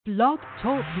Blog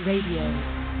Talk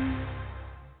Radio.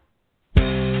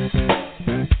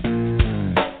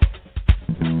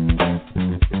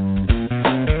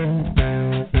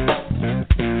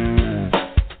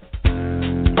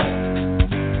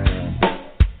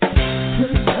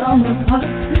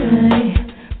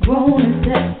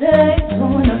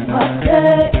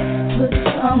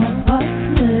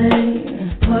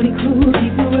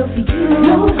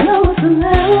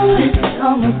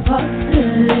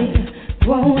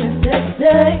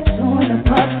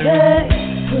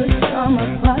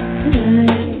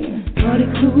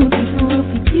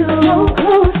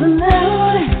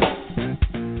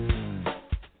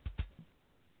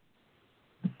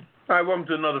 Welcome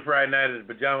to another Friday night at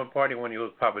the Pajama Party. One of your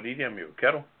hosts, Papa Didi. I'm your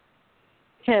Kettle.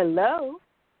 Hello.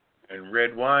 And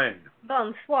red wine.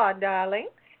 Bonsoir, darling.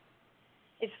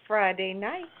 It's Friday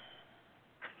night.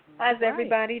 How's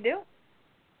everybody doing?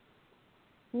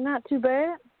 Not too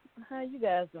bad. How you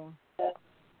guys doing?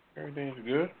 Everything's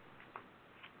good.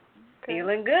 Okay.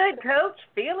 Feeling good, Coach.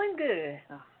 Feeling good.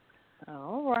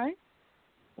 All right.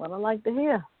 What I like to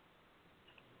hear.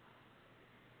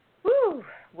 Whew.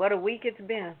 What a week it's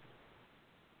been.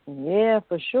 Yeah,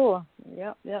 for sure.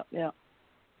 Yep. You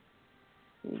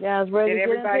guys ready Did to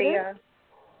everybody, get into this?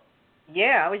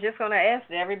 Yeah, I was just going to ask,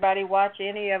 did everybody watch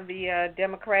any of the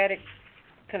Democratic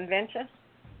convention?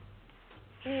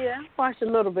 Yeah, watched a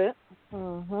little bit.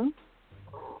 I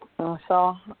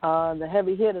saw the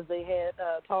heavy hitters they had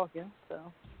talking.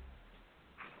 So,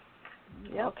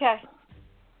 yep. Okay.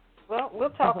 Well, we'll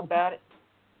talk about it.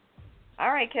 All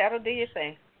right, Cattle, do your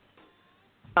thing.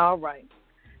 All right.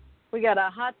 We got a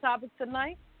hot topic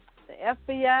tonight. The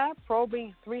FBI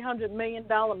probing $300 million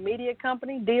media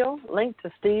company deal linked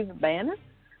to Steve Bannon.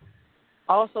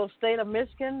 Also, state of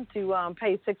Michigan to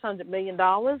pay $600 million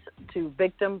to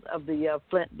victims of the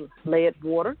Flint lead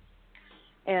water.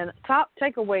 And top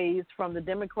takeaways from the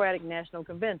Democratic National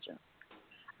Convention.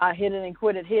 Hidden and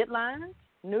quitted headlines.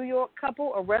 New York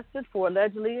couple arrested for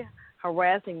allegedly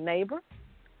harassing neighbor.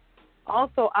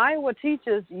 Also, Iowa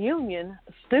Teachers Union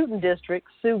Student District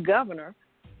sue governor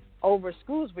over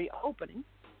schools reopening.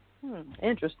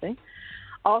 Interesting.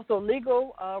 Also,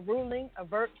 legal ruling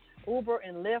averts Uber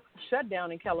and Lyft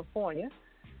shutdown in California.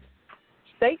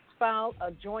 States filed a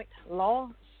joint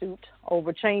lawsuit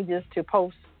over changes to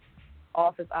post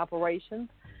office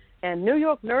operations. And New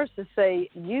York nurses say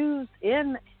used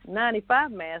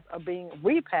N95 masks are being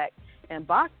repacked in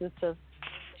boxes to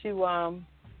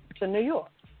New York.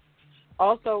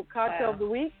 Also, cocktail of the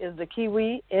week is the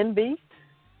Kiwi NB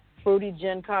Fruity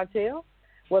Gin Cocktail.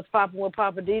 What's poppin' with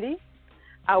Papa Didi?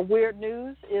 Our weird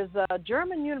news is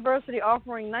German university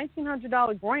offering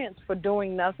 $1,900 grants for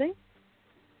doing nothing.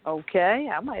 Okay,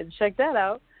 I might have to check that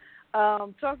out.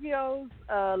 Tokyo's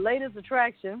latest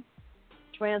attraction,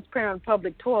 transparent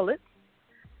public toilets.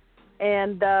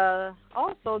 And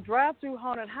also, drive-through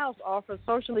haunted house offers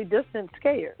socially distant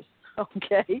scares.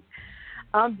 Okay.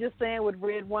 I'm just saying with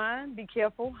red wine, be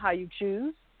careful how you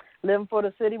choose. Living for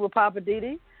the City with Papa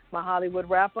Didi, my Hollywood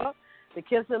wrap-up, the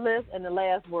kisser list, and the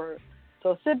last word.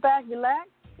 So sit back, relax,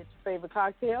 get your favorite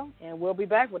cocktail, and we'll be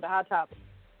back with the hot topic.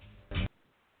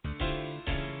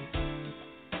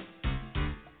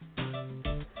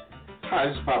 Hi,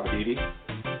 this is Papa Didi.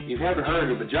 If you haven't heard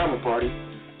of the Pajama Party,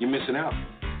 you're missing out.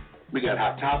 We got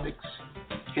hot topics,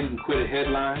 hidden quitted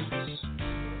headlines,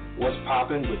 what's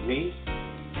poppin' with me,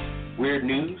 weird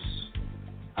news,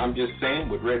 I'm just saying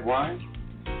with red wine,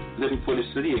 living for the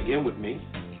city again with me,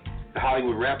 the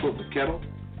Hollywood wrap-up with Kettle,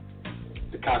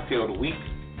 the cocktail of the week,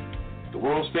 the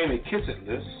world's famous kissing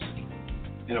list,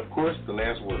 and of course the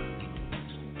last word.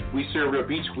 We serve it up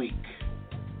each week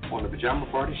on the Pajama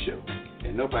Party Show,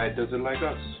 and nobody does it like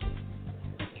us.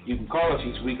 You can call us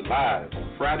each week live on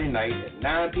Friday night at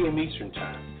 9 p.m. Eastern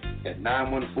Time at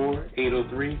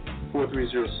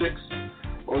 914-803-4306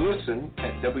 or listen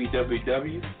at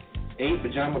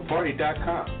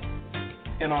www.apajamaparty.com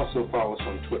and also follow us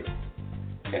on Twitter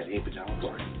at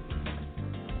apajamaparty.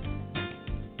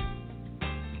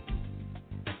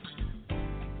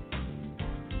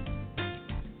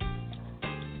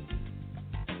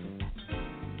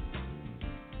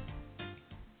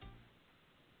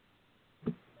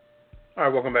 All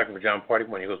right, welcome back to the Pajama Party.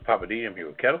 One of your hosts, Papa D. I'm here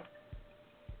with Kettle.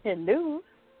 Hello.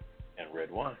 And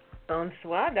red wine.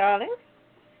 Bonsoir, darling.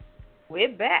 We're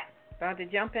back. About to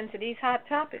jump into these hot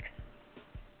topics.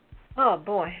 Oh,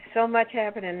 boy. So much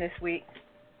happening this week.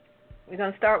 We're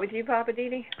going to start with you, Papa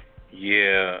Didi?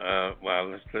 Yeah, well,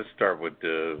 let's start with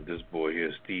this boy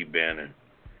here, Steve Bannon.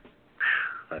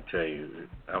 I tell you,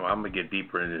 I'm going to get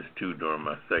deeper in this, too, during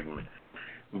my segment.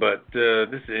 But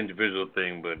this is an individual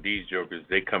thing, but these jokers,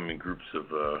 they come in groups of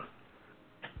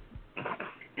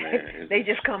They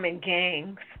just come in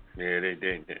gangs. Yeah,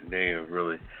 they have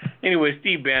really. Anyway,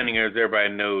 Steve Bannon, as everybody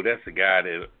knows, that's the guy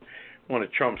that one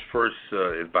of Trump's first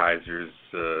advisors.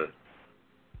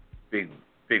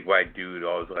 Big white dude,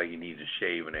 always like he needs a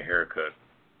shave and a haircut.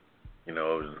 You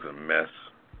know, it was a mess.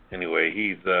 Anyway,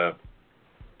 he was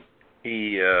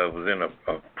in a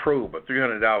probe, a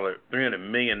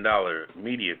 $300 million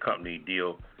media company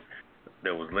deal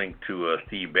that was linked to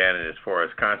Steve Bannon as far as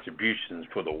contributions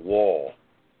for the wall.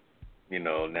 You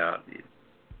know, now,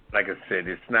 like I said,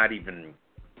 it's not even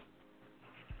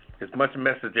as much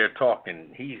mess as they're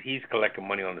talking. He's collecting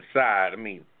money on the side. I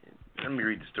mean, let me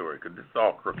read the story because it's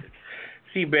all crooked.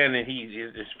 Steve Bannon,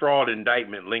 his fraud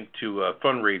indictment linked to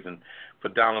fundraising for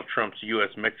Donald Trump's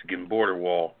U.S.-Mexican border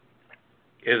wall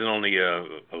isn't only a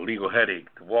legal headache.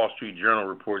 The Wall Street Journal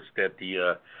reports that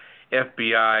the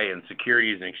FBI and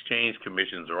Securities and Exchange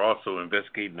Commissions are also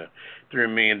investigating a $3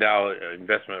 million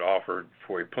investment offer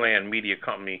for a planned media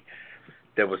company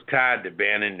that was tied to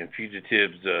Bannon and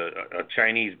fugitives, a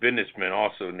Chinese businessman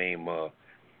also named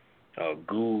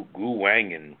Gu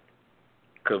Wangan.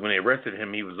 Because when they arrested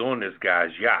him, he was on this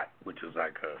guy's yacht, which was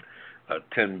like a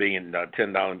 $10 million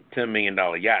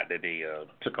yacht that they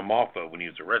took him off of when he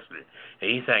was arrested. And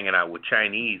he's hanging out with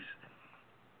Chinese.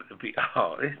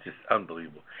 Oh, it's just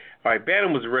unbelievable. All right,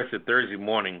 Bannon was arrested Thursday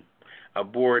morning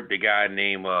aboard the guy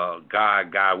named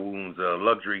Guy Woon's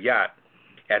luxury yacht,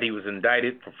 and he was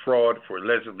indicted for fraud for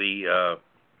allegedly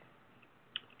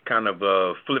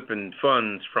flipping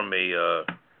funds from a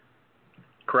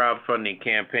crowdfunding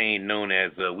campaign known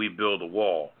as We Build a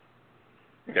Wall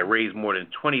that raised more than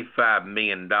 $25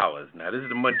 million. Now, this is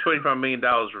the money, $25 million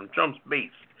from Trump's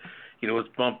base. You know,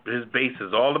 his base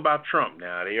is all about Trump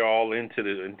now. They're all into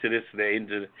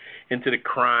the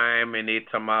crime, and they're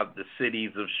talking about the cities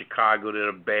of Chicago that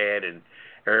are bad, and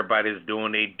everybody's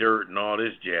doing their dirt and all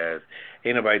this jazz.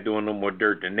 Ain't nobody doing no more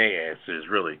dirt than their asses,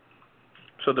 really.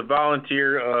 So the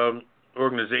volunteer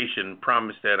organization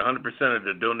promised that 100% of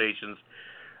the donations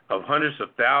of hundreds of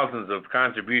thousands of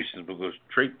contributions will go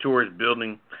straight towards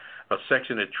building a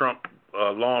section that Trump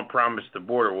long promised the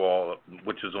border wall,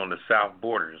 which is on the south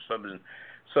border, the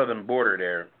southern border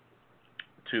there,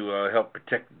 to help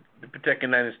protect the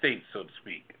United States, so to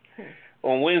speak.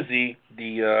 On Wednesday,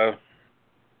 the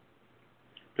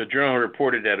Journal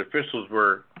reported that officials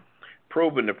were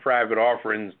probing the private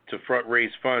offerings to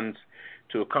raise funds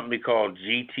to a company called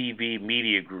GTV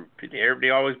Media Group. They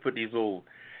always put these little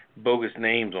bogus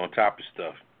names on top of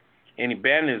stuff. And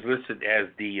Bannon is listed as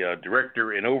the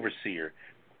director and overseer.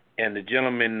 And the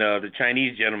gentleman, the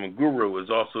Chinese gentleman, Guru, is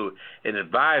also an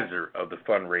advisor of the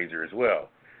fundraiser as well.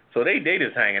 So they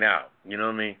just hanging out, you know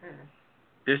what I mean? Mm-hmm.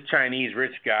 This Chinese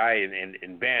rich guy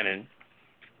and Bannon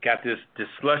got this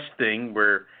slush thing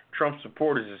where Trump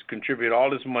supporters has contributed all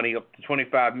this money, up to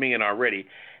 $25 million already,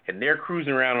 and they're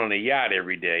cruising around on a yacht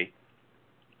every day.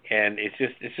 And it's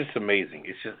just amazing.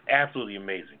 It's just absolutely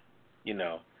amazing, you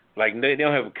know. Like they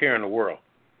don't have a care in the world.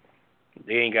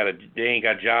 They ain't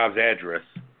got Jobs' address,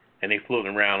 and they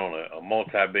floating around on a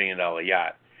multi-billion-dollar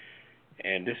yacht.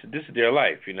 And this is their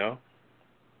life, you know.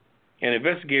 And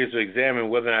investigators will examine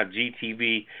whether or not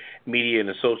GTV Media and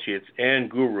Associates and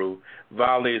Guru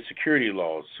violated security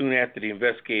laws. Soon after the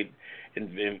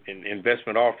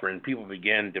investment offering, people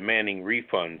began demanding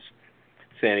refunds,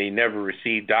 saying they never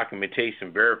received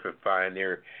documentation verifying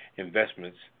their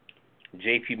investments.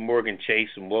 J.P. Morgan Chase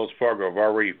and Wells Fargo have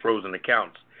already frozen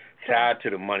accounts tied to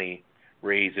the money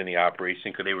raised in the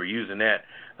operation because they were using that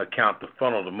account to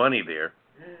funnel the money there.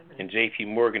 And J.P.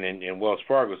 Morgan and Wells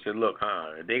Fargo said, look,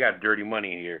 they got dirty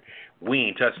money in here. We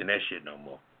ain't touching that shit no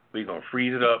more. We're going to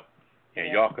freeze it up,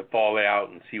 and y'all can fall out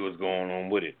and see what's going on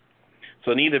with it.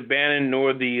 So neither Bannon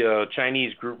nor the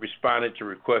Chinese group responded to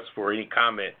requests for any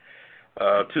comment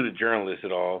to the journalists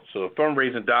at all. So a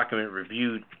fundraising document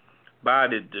reviewed by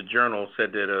the Journal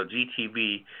said that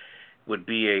GTV would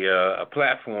be a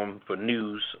platform for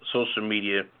news, social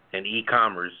media, and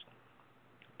e-commerce,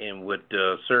 and would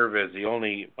serve as the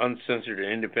only uncensored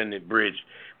and independent bridge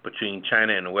between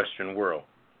China and the Western world.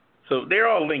 So they're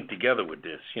all linked together with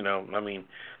this, you know. I mean,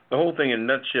 the whole thing in a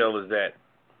nutshell is that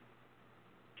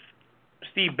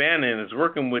Steve Bannon is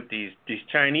working with these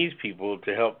Chinese people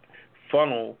to help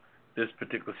funnel this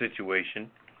particular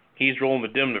situation. He's rolling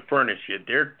with them to furnish it.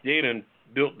 They done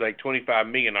built like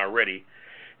 $25 million already.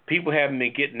 People haven't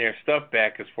been getting their stuff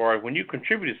back as far as when you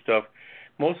contribute stuff.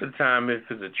 Most of the time, if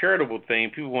it's a charitable thing,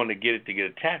 people want to get it to get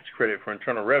a tax credit for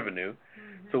internal revenue.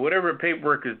 Mm-hmm. So whatever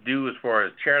paperwork is due as far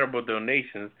as charitable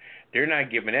donations, they're not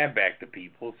giving that back to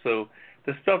people. So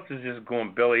the stuff is just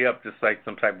going belly up, just like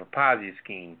some type of Ponzi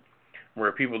scheme,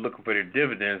 where people are looking for their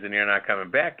dividends and they're not coming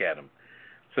back at them.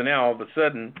 So now all of a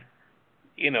sudden,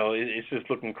 it's just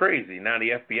looking crazy. Now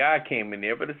the FBI came in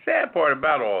there. But the sad part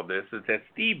about all this is that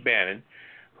Steve Bannon,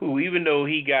 who, even though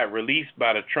he got released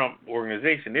by the Trump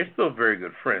organization, they're still very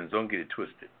good friends. Don't get it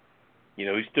twisted.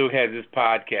 He still has his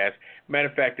podcast. Matter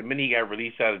of fact, the minute he got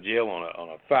released out of jail on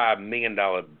a $5 million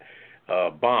bond,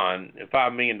 a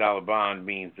 $5 million bond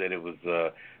means that it was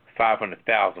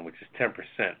 $500,000, which is 10%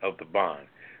 of the bond.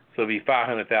 So it'd be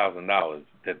 $500,000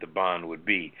 that the bond would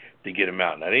be to get him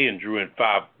out. Now they done drew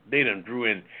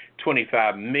in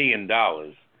 $25 million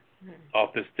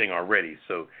off this thing already.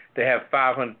 So to have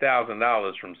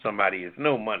 $500,000 from somebody is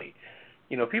no money.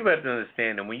 People have to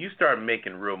understand that when you start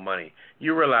making real money,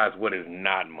 you realize what is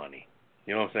not money.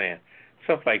 You know what I'm saying?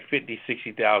 Stuff like $50,000,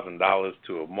 $60,000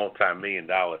 to a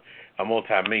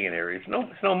multimillionaire. It's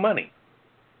no money.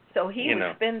 So he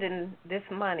was spending this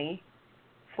money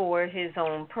for his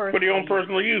own personal. For their own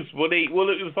personal use. Well, it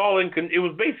was all it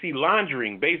was basically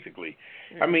laundering. Basically,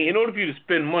 I mean, in order for you to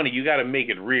spend money, you got to make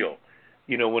it real.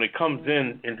 When it comes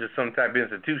into some type of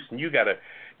institution, you gotta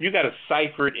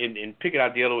cipher it and pick it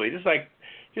out the other way. Just like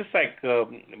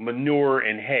manure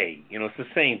and hay. It's the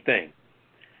same thing.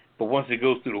 But once it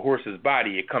goes through the horse's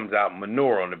body, it comes out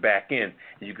manure on the back end,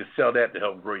 and you can sell that to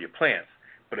help grow your plants.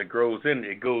 But it goes in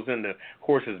the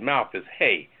horse's mouth as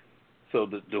hay. So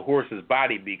the horse's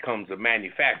body becomes a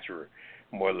manufacturer,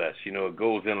 more or less. It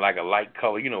goes in like a light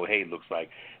color. What hay looks like,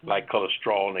 light color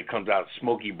straw, and it comes out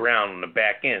smoky brown on the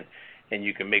back end, and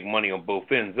you can make money on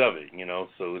both ends of it.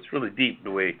 So it's really deep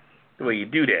the way you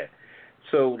do that.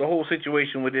 So the whole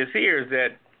situation with this here is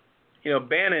that,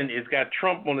 Bannon has got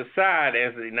Trump on the side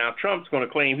now Trump's going to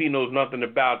claim he knows nothing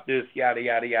about this, yada,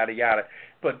 yada, yada, yada.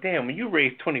 But damn, when you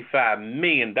raise $25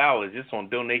 million just on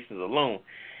donations alone,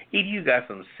 you got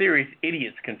some serious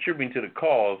idiots contributing to the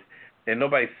cause and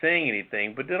nobody's saying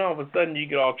anything. But then all of a sudden you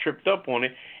get all tripped up on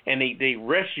it and they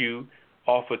arrest you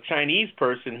off a Chinese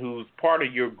person who's part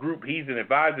of your group. He's an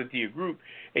advisor to your group,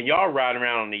 and y'all ride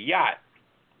around on the yacht.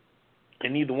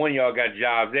 And neither one of y'all got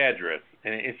Jobs' address,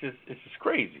 and it's just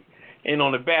crazy. And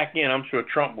on the back end, I'm sure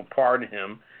Trump will pardon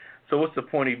him. So what's the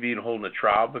point of even holding a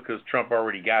trial? Because Trump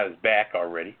already got his back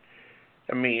already.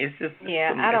 I mean, it's just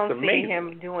I don't amazing. See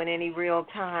him doing any real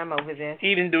time over this.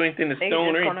 He didn't do anything to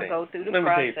Stone or anything. They're just going to go through the process.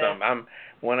 process. Let me tell you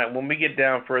something. When we get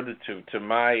down further to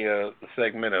my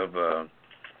segment of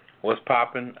what's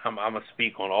popping, I'm gonna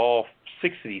speak on all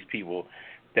 6 of these people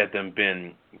that have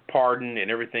been pardoned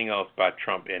and everything else by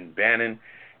Trump. And Bannon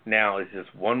now is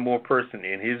just one more person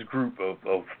in his group of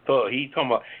thugs. He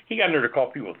got nerve to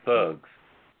call people thugs.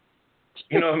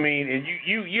 You know what I mean? And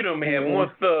you don't have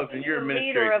more thugs in your administration.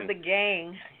 Leader of the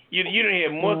gang. You don't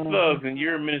have more thugs in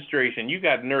your administration. You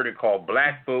got nerve to call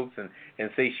black folks and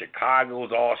say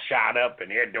Chicago's all shot up and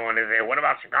they're doing this. What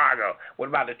about Chicago? What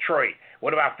about Detroit?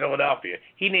 What about Philadelphia?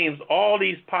 He names all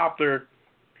these popular,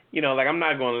 I'm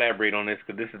not going to elaborate on this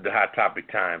because this is the hot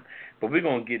topic time, but we're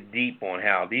going to get deep on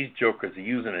how these jokers are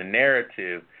using a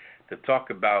narrative to talk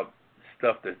about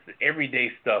stuff that's everyday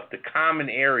stuff, the common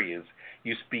areas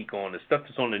you speak on, the stuff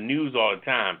that's on the news all the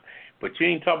time. But you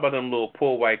ain't talk about them little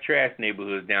poor white trash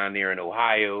neighborhoods down there in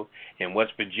Ohio and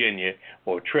West Virginia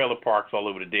or trailer parks all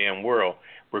over the damn world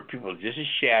where people are just as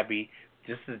shabby,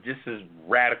 just as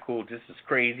radical, just as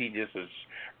crazy, just as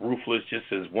ruthless,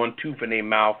 just as one tooth in their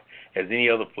mouth as any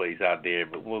other place out there.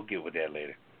 But we'll get with that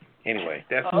later. Anyway,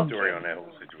 that's the story on that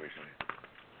whole situation.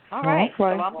 All right. So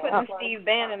I'm putting Steve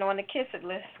Bannon on the kiss it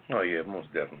list. Oh, yeah,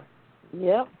 most definitely.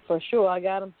 Yep, for sure. I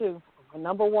got him, too.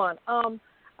 Number one.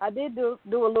 I did do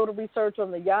a little research on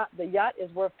the yacht. The yacht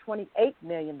is worth $28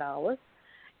 million.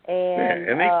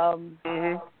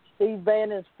 And Steve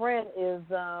Bannon's friend is,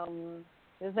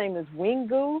 his name is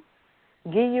Wingu.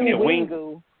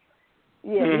 Wingu.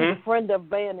 Yeah, he's a friend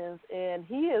of Bannon's, and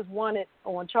he is wanted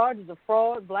on charges of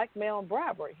fraud, blackmail, and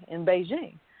bribery in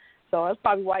Beijing. So that's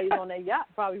probably why he's on that yacht,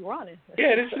 probably running.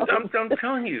 Yeah, I'm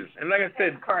telling you. And like I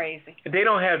said, crazy. They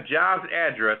don't have Jobs'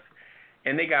 address,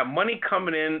 and they got money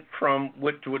coming in from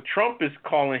what Trump is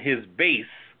calling his base.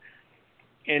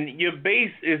 And your base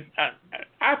is,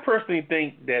 I personally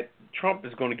think that Trump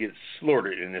is going to get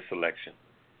slaughtered in this election.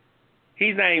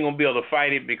 He's not even going to be able to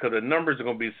fight it because the numbers are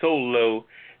going to be so low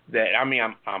that,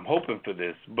 I'm hoping for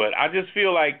this. But I just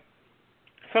feel like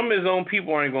some of his own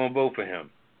people aren't going to vote for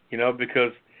him,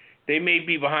 because they may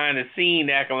be behind the scene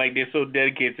acting like they're so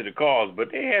dedicated to the cause,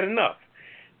 but they had enough.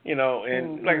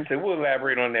 And like I said, we'll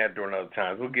elaborate on that during other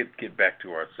times. We'll get back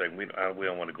to our segment. We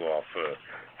don't want to go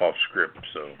off script.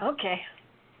 So okay,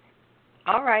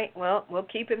 all right. Well, we'll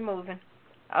keep it moving.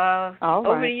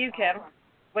 Over to you, Kevin.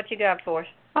 What you got for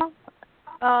us?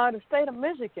 The state of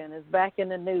Michigan is back in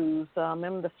the news.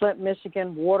 Remember the Flint,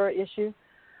 Michigan water issue?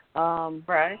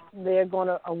 Right. They're going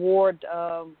to award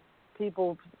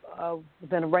people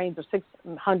within a range of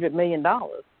 $600 million,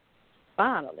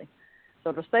 finally.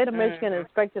 So the state of Michigan is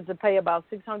expected to pay about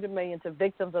 $600 million to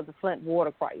victims of the Flint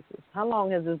water crisis. How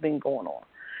long has this been going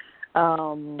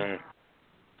on?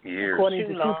 Years. According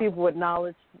to two people with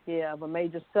knowledge of a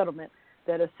major settlement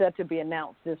that is set to be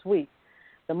announced this week.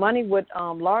 The money would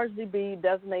largely be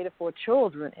designated for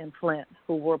children in Flint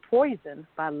who were poisoned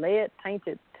by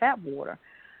lead-tainted tap water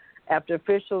after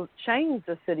officials changed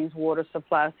the city's water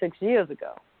supply 6 years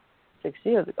ago.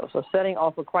 So setting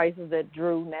off a crisis that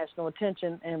drew national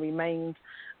attention and remains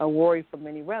a worry for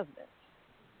many residents.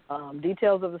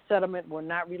 Details of the settlement were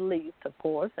not released, of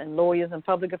course, and lawyers and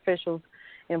public officials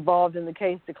involved in the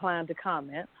case declined to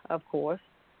comment, of course.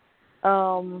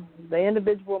 The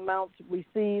individual amounts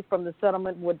received from the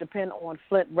settlement would depend on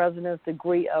Flint residents'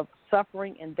 degree of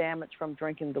suffering and damage from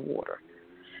drinking the water.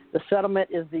 The settlement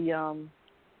is the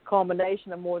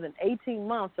culmination of more than 18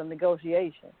 months of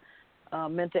negotiation,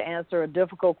 meant to answer a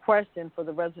difficult question for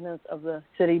the residents of the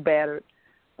city battered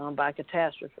by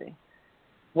catastrophe.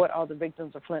 What are the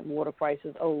victims of Flint water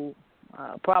crisis owed?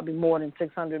 Probably more than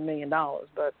 $600 million,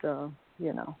 but,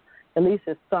 at least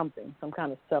it's something, some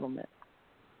kind of settlement.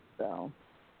 So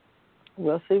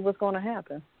we'll see what's going to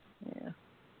happen. Yeah.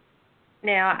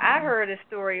 Now, I heard a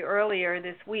story earlier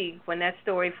this week when that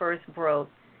story first broke.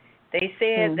 They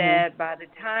said that by the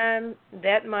time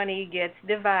that money gets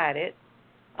divided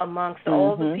amongst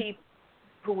all the people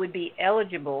who would be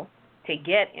eligible to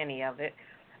get any of it,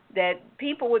 that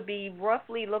people would be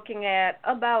roughly looking at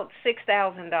about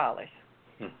 $6,000.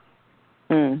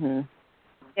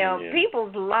 Now,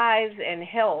 people's lives and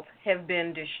health have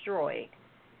been destroyed.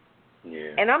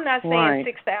 Yeah. And I'm not saying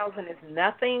 6,000 is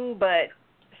nothing, but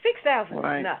 6,000 is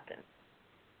nothing.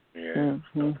 Yeah.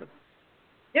 Nothing.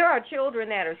 There are children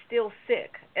that are still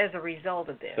sick as a result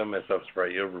of this. Some of that stuff's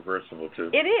probably irreversible,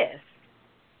 too. It is.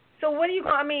 So what do you,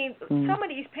 some of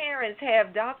these parents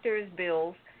have doctor's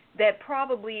bills that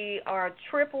probably are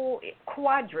triple,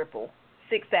 quadruple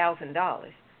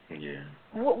 $6,000. Yeah.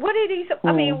 What are these,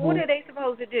 what are they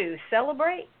supposed to do?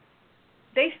 Celebrate?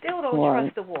 They still don't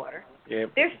trust the water. Yeah.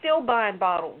 They're still buying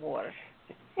bottled water.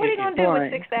 What are you going to do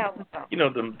with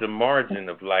 $6,000? The margin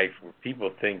of life, where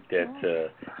people think that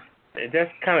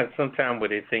that's kind of sometimes where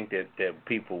they think that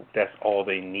people, that's all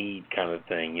they need kind of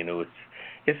thing.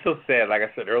 It's so sad, like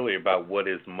I said earlier, about what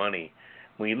is money.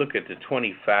 When you look at the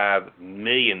 $25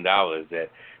 million that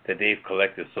they've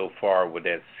collected so far with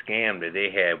that scam that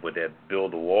they had with that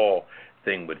build a wall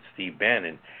thing with Steve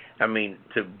Bannon,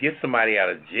 to get somebody out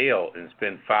of jail and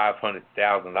spend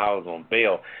 $500,000 on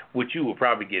bail, which you will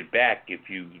probably get back if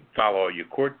you follow all your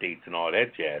court dates and all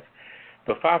that jazz.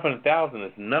 But $500,000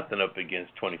 is nothing up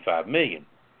against $25 million.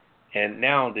 And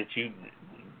now that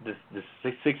the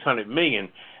 $600 million,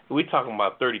 we're talking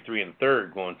about 33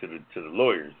 1/3 going to the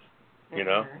lawyers,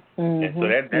 And so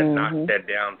that knocks that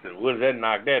down to, what does that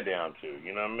knock that down to?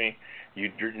 You know what I mean?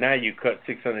 Now you cut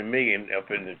 $600 million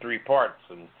up into 3 parts,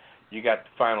 and you got the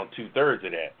final 2/3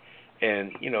 of that.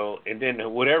 And and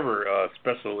then whatever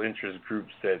special interest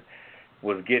groups that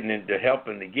was getting into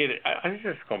helping to get it, it's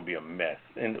just going to be a mess.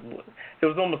 And it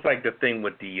was almost like the thing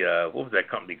with the what was that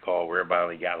company called where everybody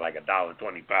only got like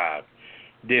 $1.25.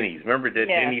 Denny's. Remember that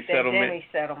Denny's settlement? Denny's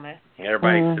settlement.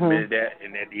 Everybody submitted that,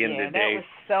 and at the end of the day, that was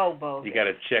so bogus. You got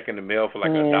a check in the mail for like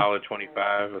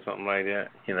 $1.25 or something like that.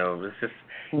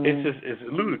 It's just, it's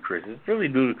ludicrous. It's really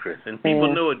ludicrous, and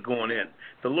people know it going in.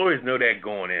 The lawyers know that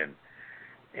going in,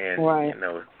 and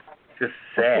it's just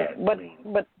sad.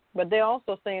 But they're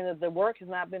also saying that the work has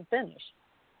not been finished.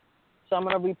 Some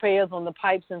of the repairs on the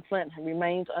pipes in Flint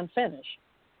remains unfinished.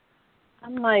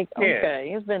 I'm like,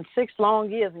 okay, it's been 6 long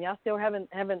years, and y'all still haven't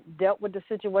dealt with the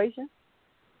situation?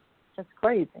 That's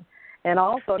crazy. And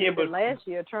also, last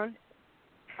year,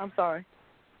 I'm sorry.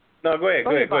 No, go ahead.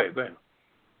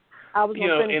 I was going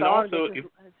to finish and the also, article.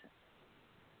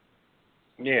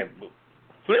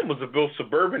 Flint was a real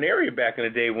suburban area back in the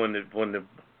day when the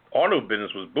auto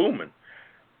business was booming.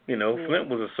 Flint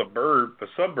was a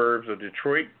suburbs of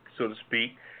Detroit, so to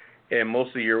speak. And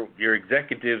most of your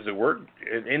executives that worked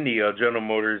in the General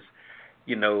Motors,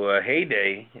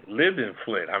 heyday lived in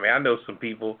Flint. I know some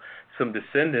people, some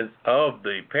descendants of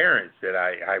the parents that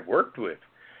I worked with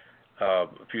a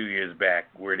few years back,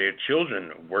 where their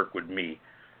children worked with me,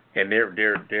 and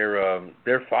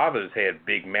their fathers had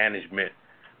big management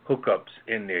hookups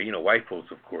in there. White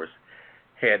folks, of course,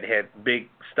 had big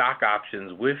stock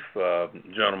options with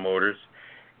General Motors.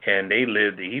 and he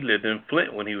lived in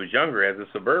Flint when he was younger as a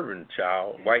suburban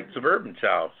child, white suburban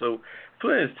child. So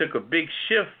Flint has took a big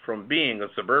shift from being a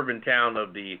suburban town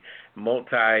of the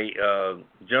multi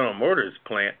General Motors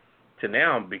plant to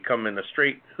now becoming a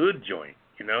straight hood joint,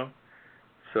 you know.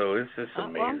 So it's just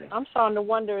amazing. I'm starting to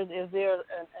wonder, is there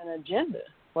an agenda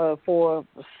for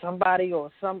somebody or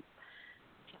some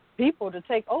people to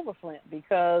take over Flint?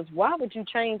 Because why would you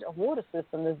change a water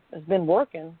system that's been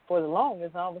working for the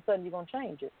longest, and all of a sudden you're going to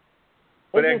change it?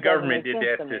 But that government did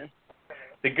that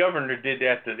the governor did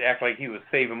that to act like he was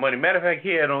saving money. Matter of fact,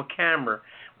 he had on camera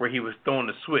where he was throwing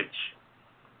the switch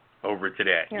over to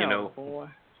that, you know. Boy.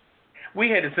 We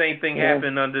had the same thing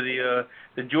happen under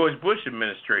the George Bush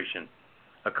administration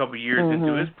a couple of years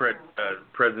into his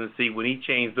presidency, when he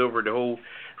changed over the whole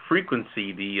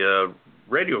frequency, the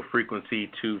radio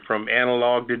frequency from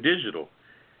analog to digital.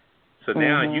 So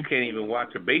now you can't even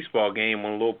watch a baseball game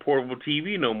on a little portable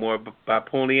TV no more by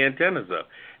pulling the antennas up.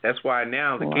 That's why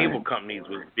now the cable companies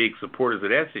were big supporters of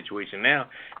that situation.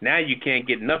 Now you can't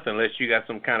get nothing unless you got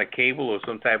some kind of cable or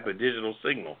some type of digital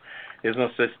signal. There's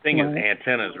no such thing as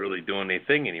antennas really doing their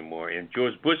thing anymore, and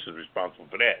George Bush is responsible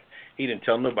for that. He didn't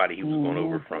tell nobody he was going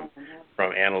over from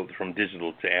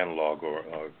digital to analog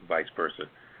or vice versa.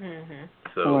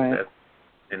 So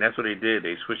that's what they did.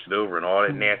 They switched it over, and all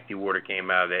that nasty water came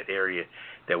out of that area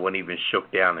that wasn't even shook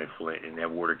down in Flint, and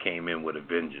that water came in with a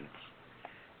vengeance.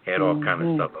 Had all kind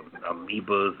of stuff,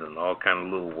 amoebas and all kind of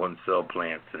little one-cell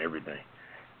plants and everything.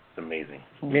 It's amazing.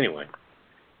 Anyway.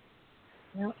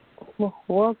 Yep.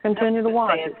 We'll continue to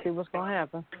watch it, see what's going to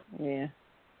happen. Yeah.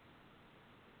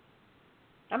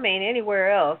 I mean,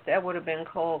 anywhere else, that would have been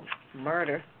called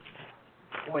murder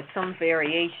or some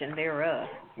variation thereof.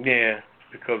 Yeah,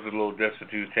 because of a little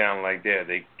destitute town like that,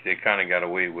 they kind of got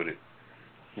away with it,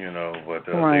 you know. But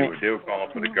they were calling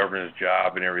for the governor's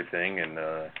job and everything, and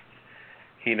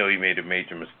he made a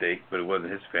major mistake, but it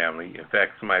wasn't his family. In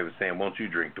fact, somebody was saying, "Won't you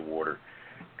drink the water?"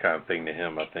 kind of thing to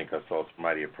him. I think I saw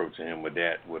somebody approaching him with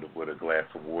that, with a glass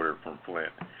of water from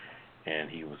Flint, and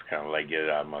he was kind of like, "Get it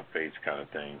out of my face," kind of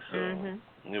thing. So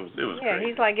it was yeah, great.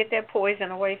 He's like, "Get that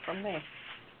poison away from me."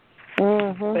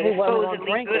 But it's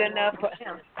supposedly good enough for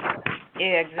him.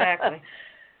 Yeah, exactly.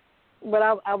 But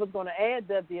I was going to add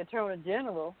that the Attorney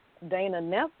General, Dana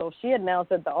Nessel, she announced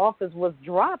that the office was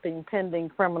dropping pending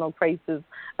criminal cases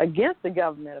against the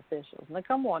government officials. Now,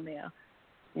 come on now.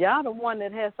 Y'all the one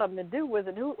that has something to do with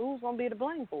it. Who's going to be to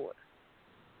blame for it?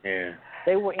 Yeah.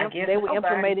 They were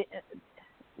implemented.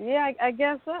 Yeah, I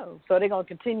guess so. So they're going to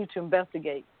continue to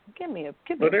investigate. Give me a.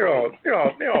 But they're all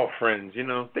friends, you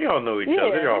know. They all know each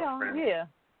other. They're all friends. Yeah.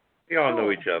 They all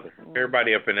know each other.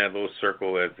 Everybody up in that little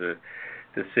circle, as the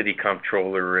city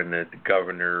comptroller and the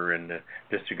governor and the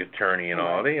district attorney and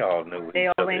all, they all know each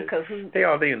other. In cahoots. They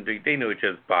know each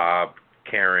other. Bob,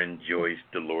 Karen, Joyce,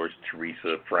 Dolores,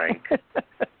 Teresa, Frank.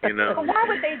 You know. Well, why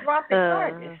would they drop the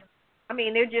charges? I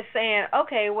mean, they're just saying,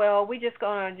 okay, well, we're just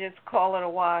going to just call it a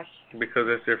wash. Because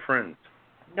that's their friends.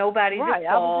 Nobody's at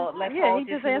fault. He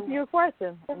just answered your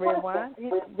question, Redwine.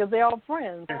 Because they're all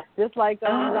friends, just like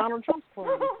Donald Trump's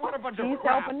friends. He's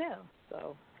helping them.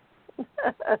 So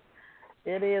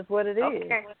it is what it is.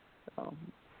 So.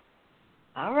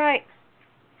 All right.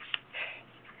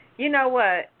 You know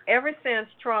what? Ever since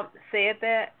Trump said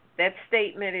that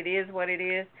statement, it is what it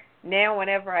is, now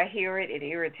whenever I hear it, it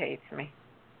irritates me.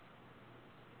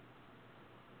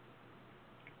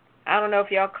 I don't know if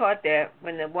y'all caught that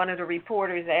when one of the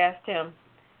reporters asked him,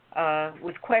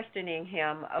 was questioning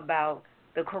him about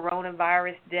the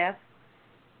coronavirus death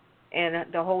and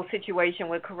the whole situation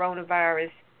with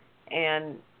coronavirus,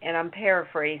 and I'm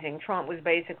paraphrasing. Trump was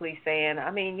basically saying,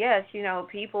 I mean, yes, you know,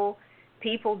 people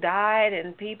died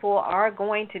and people are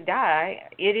going to die.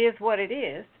 It is what it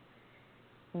is.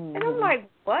 And I'm like,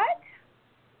 what?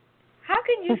 How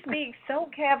can you speak so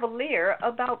cavalier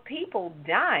about people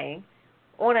dying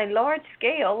on a large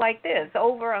scale like this?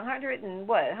 Over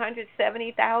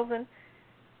 170,000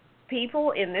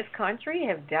 people in this country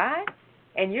have died,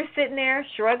 and you're sitting there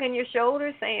shrugging your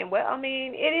shoulders saying, well, I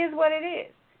mean, it is what it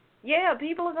is. Yeah,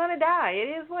 people are going to die. It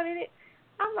is what it is.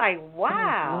 I'm like,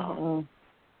 wow.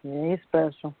 Yeah, he's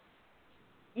special.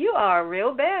 You are a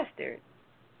real bastard.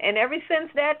 And ever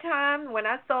since that time, when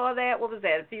I saw that, what was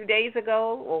that, a few days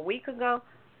ago or a week ago,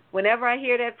 whenever I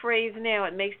hear that phrase now,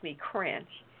 it makes me cringe.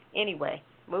 Anyway,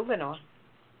 moving on.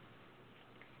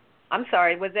 I'm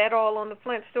sorry, was that all on the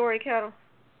Flint story, Kettle?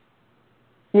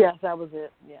 Yes, that was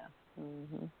it, yeah.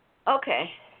 Okay.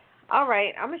 All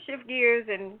right, I'm going to shift gears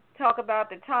and talk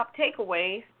about the top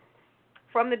takeaways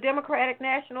from the Democratic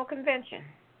National Convention.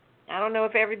 I don't know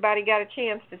if everybody got a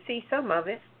chance to see some of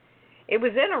it. it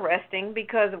was interesting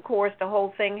because, of course, the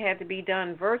whole thing had to be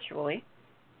done virtually,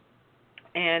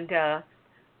 and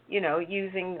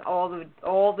using all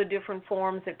the different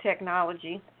forms of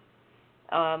technology.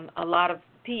 A lot of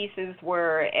pieces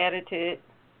were edited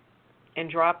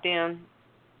and dropped in.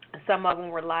 Some of them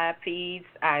were live feeds,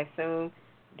 I assume.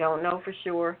 Don't know for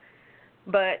sure.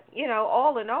 But,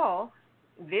 all in all,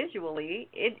 visually,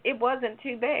 it wasn't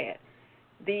too bad.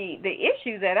 The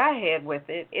issue that I had with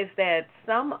it is that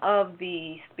some of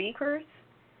the speakers,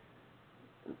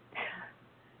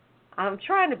 I'm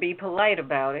trying to be polite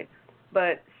about it,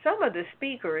 but some of the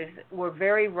speakers were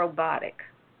very robotic.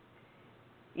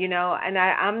 And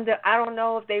I don't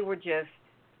know if they were just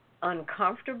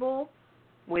uncomfortable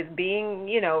with being,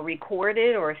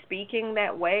 recorded or speaking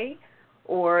that way,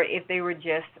 or if they were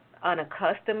just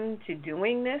unaccustomed to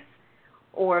doing this,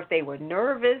 or if they were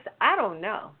nervous. I don't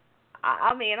know.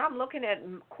 I mean, I'm looking at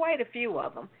quite a few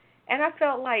of them, and I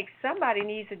felt like somebody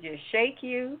needs to just shake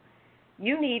you.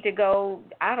 You need to go,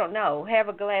 I don't know, have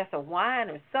a glass of wine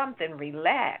or something,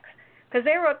 relax. Because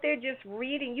they were up there just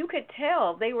reading. You could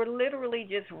tell they were literally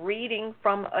just reading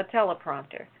from a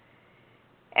teleprompter.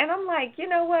 And I'm like, you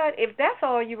know what? If that's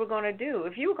all you were going to do,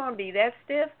 if you were going to be that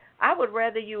stiff, I would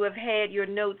rather you have had your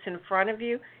notes in front of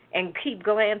you and keep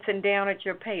glancing down at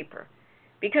your paper.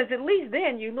 Because at least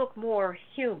then you look more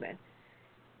human.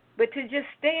 But to just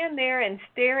stand there and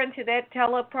stare into that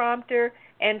teleprompter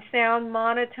and sound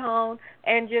monotone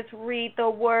and just read the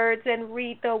words,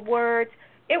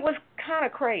 it was kind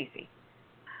of crazy.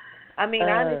 I mean,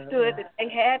 I understood that they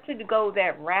had to go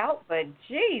that route, but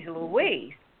geez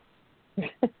Louise.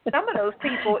 Some of those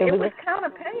people, it was kind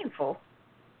of painful.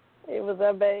 It was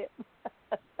that bad.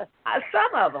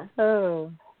 Some of them.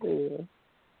 Oh, yeah.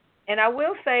 And I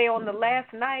will say, on the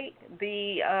last night,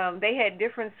 they had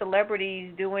different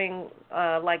celebrities doing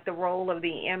like the role of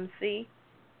the MC.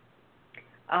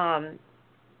 Gosh,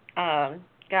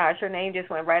 her name just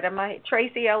went right on my head.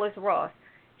 Tracy Ellis Ross.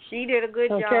 She did a good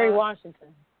job. Kerry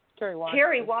Washington.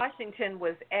 Kerry Washington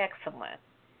was excellent.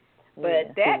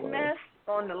 But that mess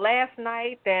on the last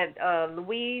night that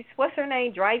Louise, what's her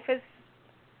name, Dreyfus?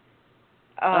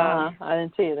 I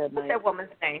didn't see it that night. What's that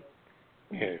woman's name?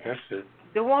 Yeah, that's it.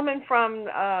 The woman from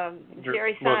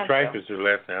Jerry Seinfeld. Well, Dreyfus is her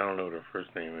last name. I don't know what her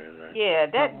first name is. Right? Yeah,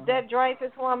 that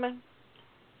Dreyfus woman.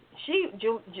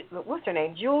 What's her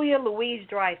name? Julia Louise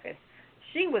Dreyfus.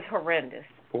 She was horrendous.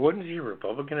 But wasn't she a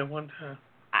Republican at one time?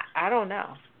 I don't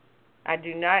know. I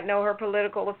do not know her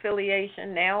political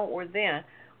affiliation now or then,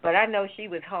 but I know she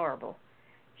was horrible.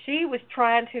 She was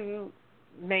trying to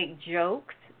make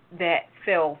jokes that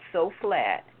fell so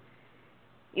flat.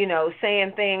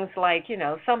 Saying things like,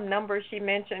 some numbers she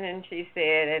mentioned, and she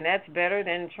said, and that's better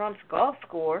than Trump's golf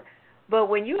score. But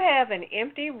when you have an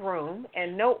empty room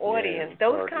and no audience,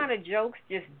 those kind of jokes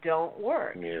just don't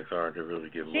work. Yeah, it's hard to really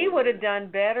get. She would have done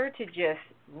better to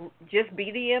just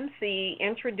be the MC,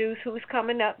 introduce who's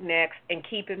coming up next, and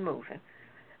keep it moving.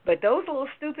 But those little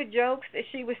stupid jokes that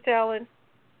she was telling,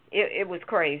 it was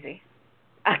crazy.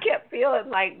 I kept feeling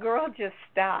like, girl, just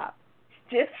stop.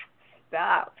 Just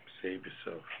stop. Save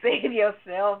yourself. Save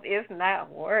yourself. It's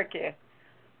not working.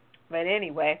 But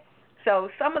anyway, so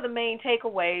some of the main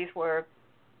takeaways were,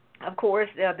 of course,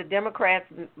 the Democrats'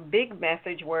 big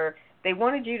message were they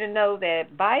wanted you to know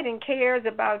that Biden cares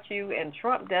about you and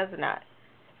Trump does not.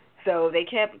 So they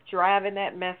kept driving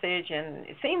that message, and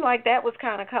it seemed like that was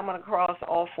kind of coming across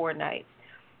all 4 nights.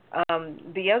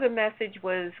 The other message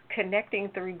was connecting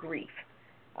through grief.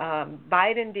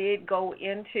 Biden did go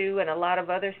into, and a lot of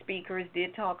other speakers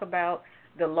did talk about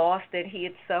the loss that he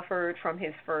had suffered from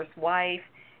his first wife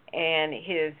and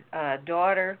his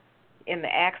daughter in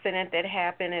the accident that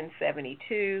happened in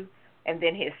 1972, and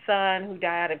then his son who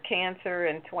died of cancer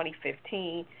in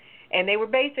 2015. And they were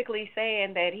basically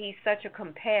saying that he's such a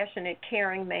compassionate,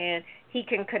 caring man. He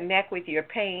can connect with your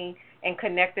pain and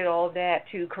connected all that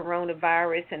to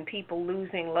coronavirus and people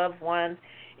losing loved ones.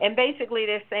 And basically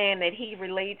they're saying that he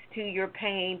relates to your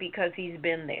pain because he's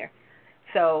been there.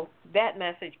 So that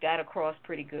message got across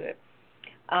pretty good.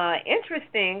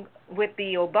 Interesting, with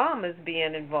the Obamas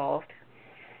being involved,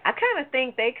 I kind of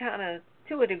think they kind of,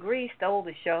 to a degree, stole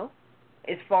the show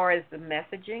as far as the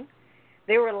messaging.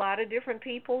 There were a lot of different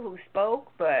people who spoke,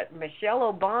 but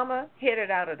Michelle Obama hit it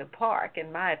out of the park,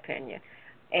 in my opinion.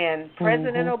 And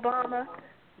President Obama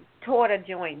tore the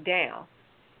joint down.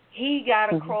 He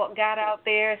got out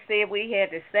there, said what he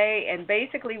had to say, and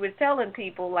basically was telling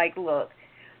people, like, look,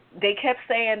 they kept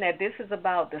saying that this is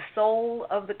about the soul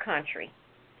of the country.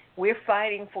 We're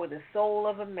fighting for the soul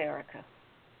of America.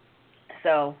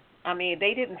 So, I mean,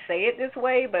 they didn't say it this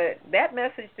way, but that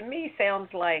message to me sounds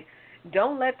like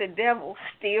Don't let the devil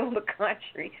steal the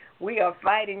country. We are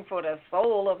fighting for the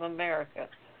soul of America.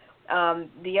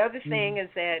 The other thing is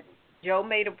that Joe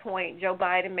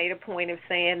Biden made a point of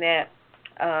saying that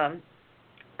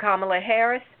Kamala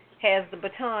Harris has the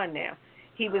baton now.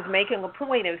 He was making a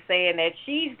point of saying that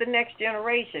she's the next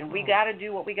generation. We got to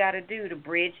do what we got to do to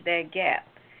bridge that gap,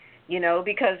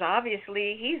 because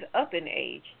obviously he's up in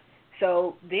age.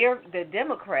 So the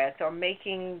Democrats are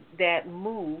making that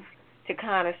move to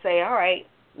kind of say, all right,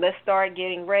 let's start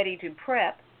getting ready to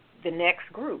prep the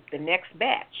next group, the next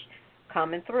batch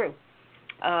coming through.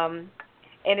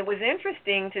 And it was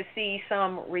interesting to see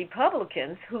some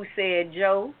Republicans who said,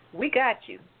 Joe, we got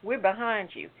you. We're behind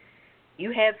you.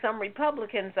 You had some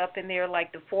Republicans up in there,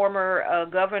 like the former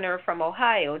governor from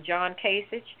Ohio, John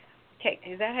Kasich.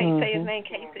 Is that how you say his name,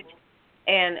 Kasich?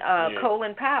 And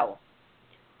Colin Powell,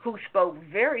 who spoke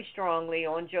very strongly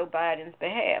on Joe Biden's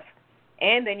behalf.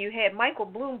 And then you had Michael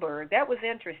Bloomberg. That was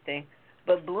interesting.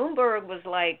 But Bloomberg was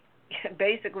like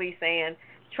basically saying,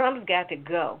 Trump's got to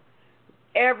go.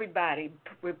 Everybody,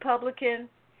 Republican,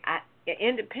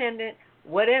 independent,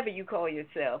 whatever you call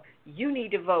yourself, you need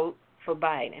to vote for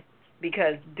Biden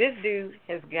because this dude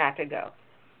has got to go.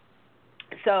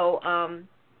 So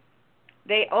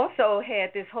they also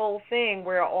had this whole thing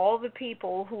where all the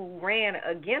people who ran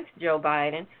against Joe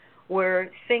Biden were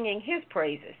singing his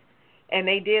praises. And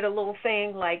they did a little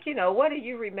thing like, what do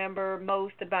you remember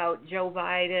most about Joe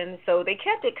Biden? So they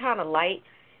kept it kind of light,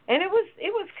 and it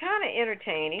was kind of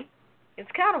entertaining.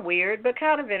 It's kind of weird, but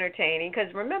kind of entertaining,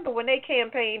 because remember when they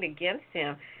campaigned against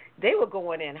him, they were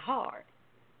going in hard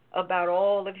about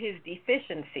all of his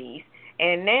deficiencies,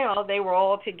 and now they were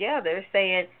all together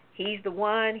saying he's the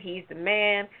one, he's the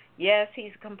man, yes,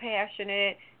 he's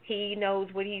compassionate, he knows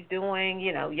what he's doing,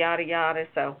 yada, yada.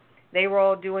 So they were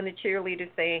all doing the cheerleader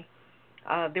thing.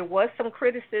 There was some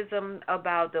criticism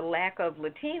about the lack of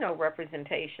Latino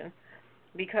representation,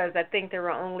 because I think there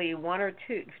were only one or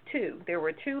two. There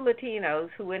were two Latinos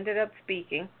who ended up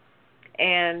speaking,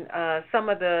 and some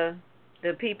of the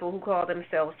people who call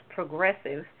themselves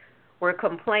progressives were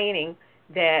complaining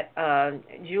that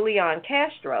Julian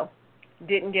Castro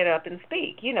didn't get up and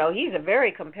speak. He's a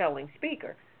very compelling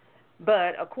speaker,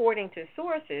 but according to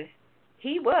sources,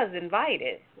 he was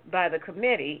invited by the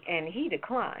committee, and he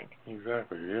declined.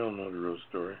 Exactly. You don't know the real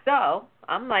story. So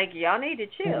I'm like, y'all need to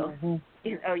chill.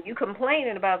 You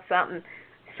complaining about something.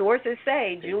 Sources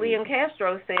say Julian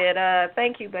Castro said,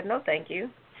 thank you, but no thank you.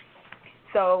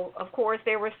 So, of course,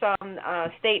 there were some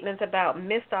statements about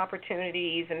missed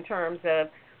opportunities in terms of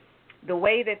the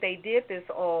way that they did this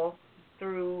all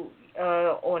through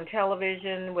on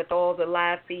television with all the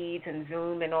live feeds and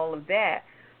Zoom and all of that.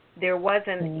 There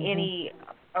wasn't any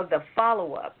of the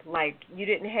follow-up. Like, you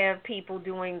didn't have people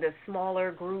doing the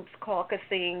smaller groups,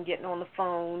 caucusing, getting on the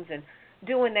phones, and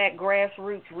doing that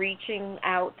grassroots reaching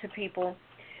out to people.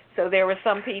 So there were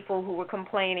some people who were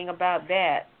complaining about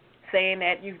that, saying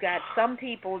that you've got some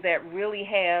people that really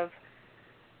have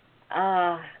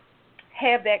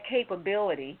that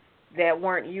capability that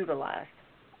weren't utilized.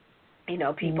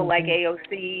 People like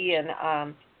AOC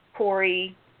and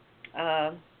Cory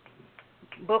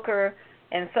Booker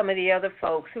and some of the other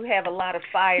folks who have a lot of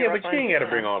fire. Yeah, but you ain't got to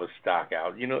bring all the stock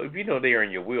out. If you know they're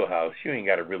in your wheelhouse, you ain't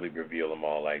got to really reveal them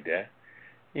all like that.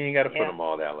 You ain't got to put them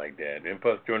all out like that. And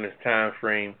plus, during this time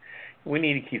frame, we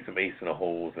need to keep some ace in the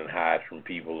holes and hide from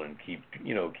people and keep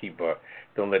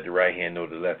don't let the right hand know what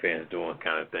the left hand's doing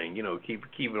kind of thing. Keep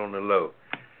it on the low.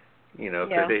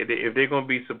 Cause if they're going to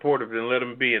be supportive, then let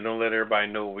them be, and don't let everybody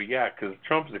know what we got. Because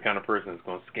Trump's the kind of person that's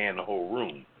going to scan the whole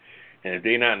room. And if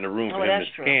they're not in the room for him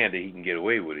to scan, then he can get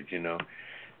away with it.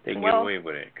 They can get away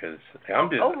with it. Because I'm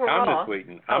just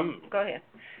waiting. Go ahead.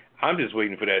 I'm just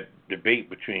waiting for that debate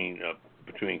between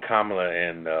Kamala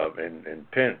and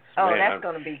Pence. Oh, Man, that's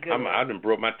going to be good. I done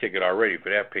broke my ticket already for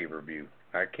that pay-per-view.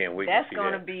 I can't wait to see that. That's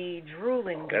going to be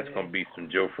drooling good. That's going to be some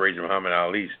Joe Frazier, Muhammad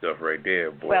Ali stuff right there,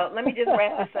 boy. Well, let me just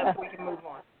wrap this up so we can move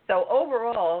on. So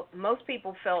overall, most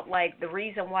people felt like the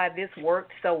reason why this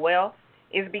worked so well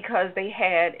is because they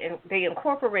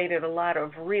incorporated a lot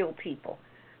of real people.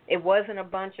 It wasn't a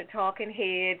bunch of talking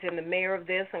heads and the mayor of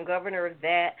this and governor of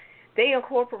that. They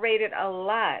incorporated a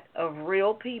lot of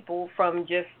real people from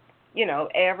just,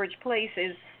 average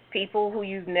places, people who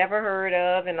you've never heard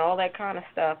of and all that kind of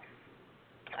stuff.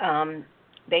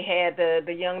 They had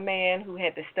the young man who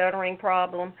had the stuttering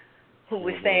problem, who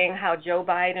was saying how Joe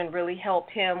Biden really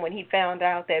helped him when he found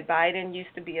out that Biden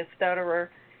used to be a stutterer,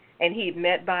 and he had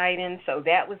met Biden, so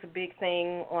that was a big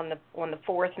thing on the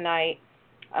fourth night.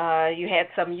 You had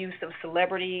some use of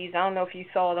celebrities. I don't know if you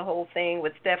saw the whole thing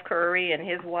with Steph Curry and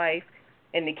his wife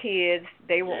and the kids,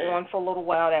 they were on for a little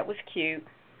while. That was cute.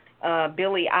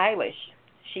 Billie Eilish,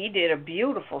 she did a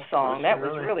beautiful song. That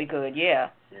was really good, yeah.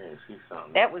 Yeah, she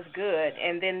sounded. That was good.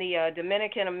 And then the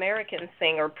Dominican-American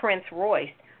singer, Prince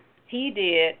Royce, he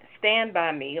did Stand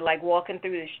By Me, like walking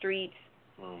through the streets.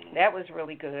 That was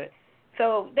really good.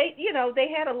 So they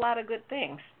had a lot of good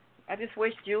things. I just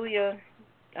wish Julia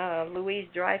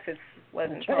Louis-Dreyfus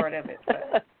wasn't part of it.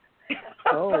 But.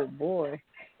 Oh boy,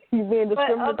 you being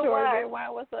discriminatory? Why?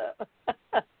 What's up?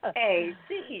 Hey,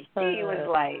 she was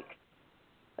like,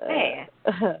 man.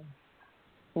 I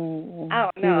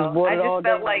don't know. I just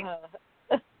felt like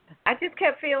I just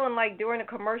kept feeling like during the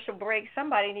commercial break,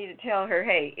 somebody needed to tell her,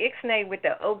 "Hey, ixnay with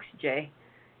the Oaks, Jay."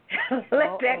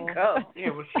 Let that go. Yeah,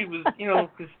 well, she was,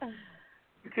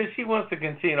 because she wants to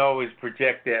continue to always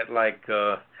project that, like,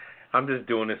 I'm just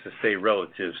doing this to stay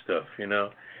relative stuff,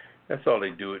 That's all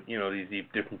they do. These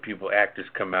different people, actors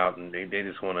come out and they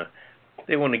just want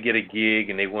to get a gig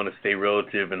and they want to stay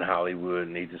relative in Hollywood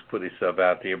and they just put themselves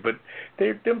out there. But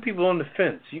them people on the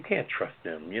fence, you can't trust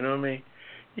them. You know what I mean?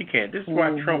 You can't. This is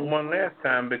why Trump won last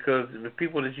time, because the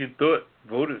people that you thought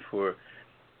voted for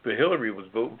Hillary was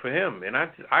voting for him, and I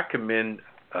commend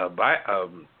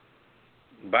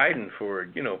Biden for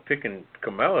picking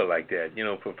Kamala like that,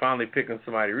 for finally picking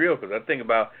somebody real. Because I think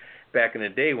about back in the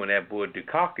day when that boy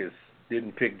Dukakis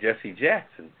didn't pick Jesse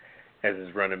Jackson as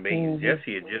his running mate.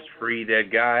 Jesse had just freed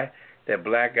that guy, that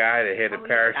black guy that had the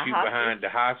parachute behind the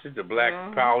hostage, the black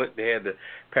pilot that had the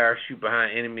parachute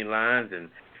behind enemy lines, and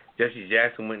Jesse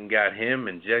Jackson went and got him,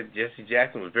 and Jesse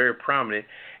Jackson was very prominent,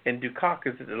 and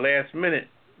Dukakis at the last minute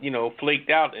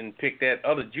flaked out and picked that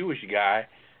other Jewish guy,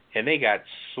 and they got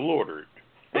slaughtered.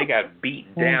 They got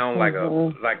beat down like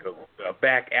a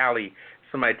back alley,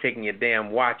 somebody taking your damn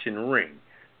watch and ring.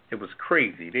 It was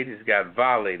crazy. They just got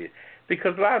violated.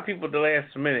 Because a lot of people at the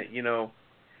last minute,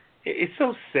 it's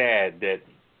so sad that,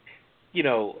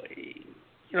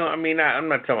 I'm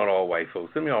not talking about all white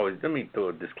folks. Let me throw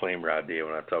a disclaimer out there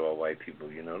when I talk about white people,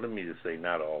 Let me just say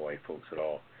not all white folks at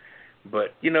all.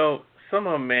 But, some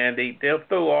of them, man, they'll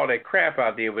throw all that crap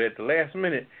out there, but at the last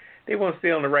minute, they want to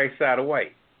stay on the right side of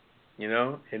white,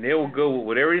 and they will go with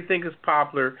whatever they think is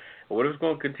popular or whatever's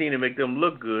going to continue to make them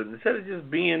look good instead of just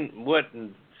being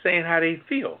and saying how they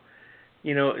feel.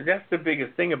 That's the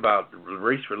biggest thing about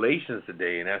race relations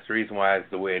today, and that's the reason why it's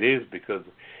the way it is, because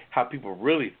how people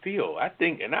really feel. I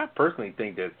personally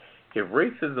think that if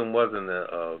racism wasn't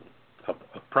a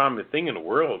prominent thing in the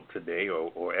world today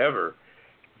or ever,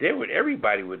 there would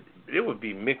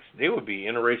be mixed. There would be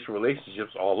interracial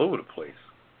relationships all over the place.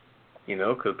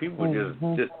 Because people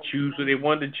would just choose who they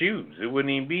wanted to choose. It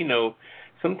wouldn't even be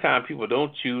Sometimes people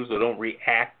don't choose or don't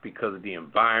react because of the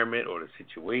environment or the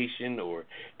situation, or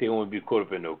they don't want to be caught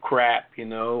up in no crap,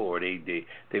 or they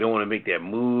don't want to make that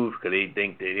move because they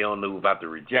think they don't know about the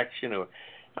rejection. Or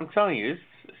I'm telling you,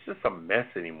 it's just a mess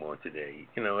anymore today.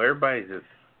 Everybody's just.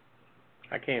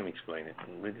 I can't even explain it.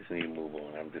 We just need to move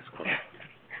on. I'm just.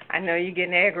 I know you're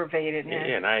getting aggravated now.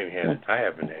 Yeah, and I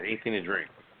haven't had anything to drink.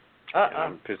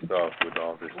 I'm pissed off with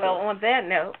all this Well, stuff. on that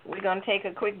note, we're going to take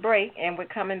a quick break, and we're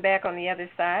coming back on the other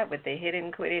side with the Hit It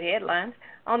and Quit It headlines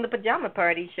on the Pajama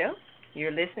Party Show.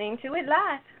 You're listening to it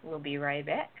live. We'll be right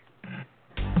back.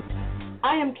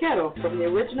 I am Kettle from the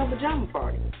original Pajama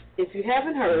Party. If you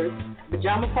haven't heard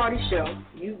Pajama Party Show,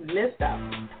 you've missed out.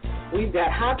 We've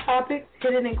got hot topics,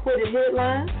 Hit It and Quit It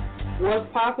headlines, what's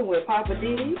popping with Papa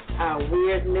Didi, our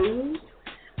weird news,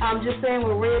 I'm Just Saying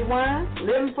with Red Wine,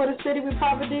 Living for the City with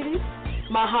Papa Didi,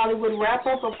 my Hollywood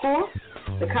wrap-up, of course,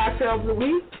 the cocktail of the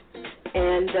week,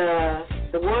 and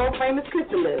the world-famous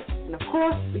cookie list. And, of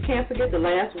course, we can't forget the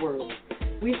last word.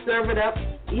 We serve it up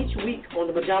each week on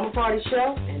the Pajama Party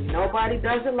Show, and nobody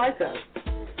does it like us.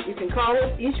 You can call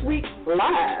us each week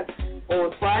live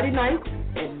on Friday nights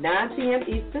at 9 p.m.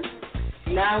 Eastern,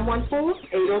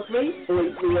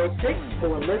 914-803-4306,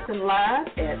 or listen live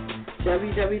at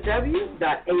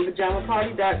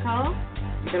www.apajamaparty.com.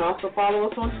 You can also follow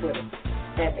us on Twitter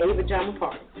at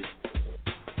apajamaparty.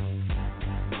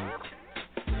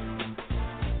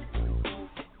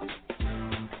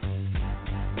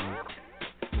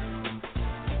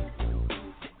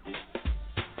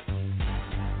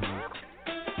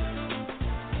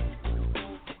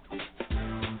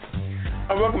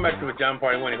 Welcome back to the Pajama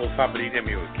Party. One host Papa D. I'm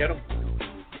here with Kettle.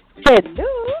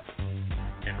 Hello.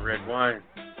 And Red Wine.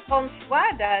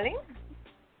 Bonsoir, darling.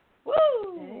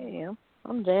 Woo! Hey,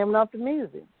 I'm jamming off the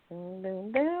music.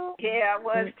 Yeah, I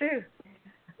was too.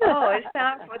 Oh, it's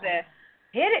time for the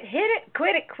hit it,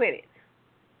 quit it.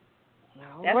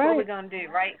 That's what we're going to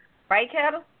do, right? Right,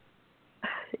 Kettle?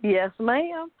 Yes,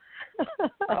 ma'am.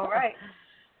 All right.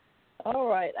 All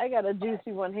right, I got a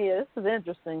juicy one here. This is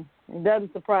interesting. It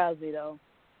doesn't surprise me, though.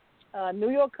 A New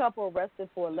York couple arrested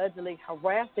for allegedly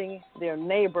harassing their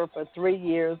neighbor for 3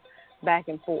 years back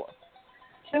and forth.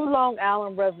 2 Long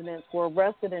Island residents were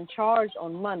arrested and charged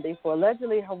on Monday for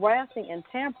allegedly harassing and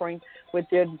tampering with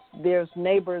their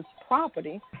neighbor's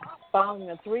property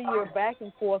following a 3-year back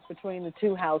and forth between the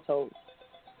 2 households.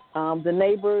 The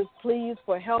neighbors pleads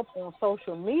for help on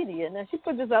social media. Now, she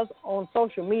put this out on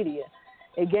social media.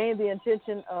 It gained the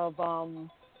attention of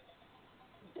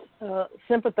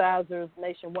sympathizers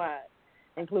nationwide,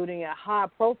 including a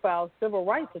high-profile civil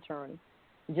rights attorney,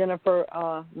 Jennifer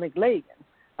McLagan,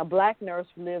 a black nurse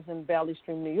who lives in Valley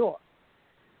Stream, New York.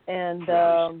 And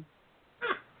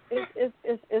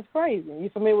it's crazy. You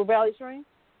familiar with Valley Stream?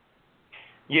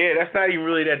 Yeah, that's not even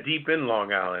really that deep in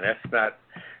Long Island.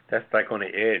 That's like on the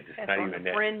edge. It's That's not on even the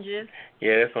that. fringes.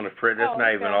 Yeah, that's on the fringe. That's not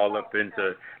okay. even all up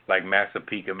into like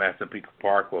Massapequa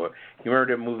Park, or you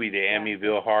remember that movie, The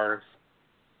Amityville Horrors?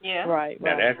 Yeah. Right.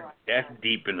 Now that's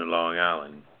deep into Long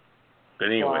Island. But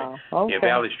anyway, Wow. Okay. yeah,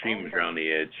 Valley Stream is around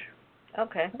the edge.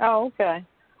 Okay. Oh, okay.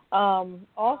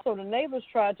 Also, the neighbors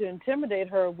tried to intimidate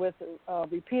her with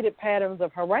repeated patterns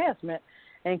of harassment,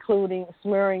 including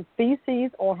smearing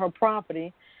feces on her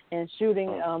property and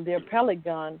shooting their pellet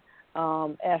gun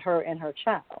at her and her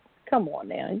child. Come on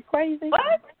now. You crazy?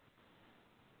 What?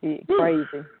 Yeah,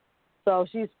 crazy. So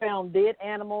she's found dead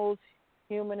animals,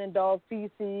 human and dog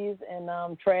feces,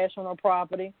 and trash on her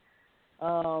property.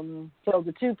 So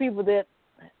the 2 people that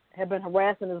have been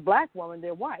harassing this black woman,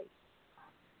 they're white.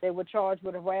 They were charged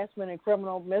with harassment and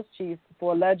criminal mischief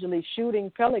for allegedly shooting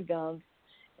pellet guns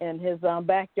in his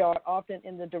backyard, often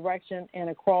in the direction and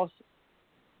across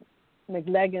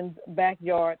McLagan's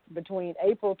backyard between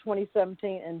April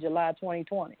 2017 and July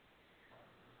 2020.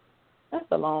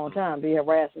 That's a long time to be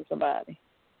harassing somebody.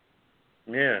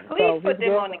 Yeah. Please put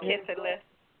them on the kisser list.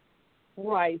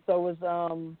 Right. So it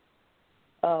was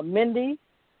Mindy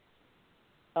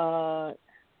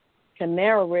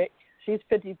Kanarick. She's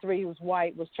 53, who's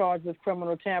white, was charged with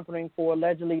criminal tampering for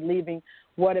allegedly leaving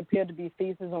what appeared to be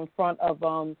feces on front of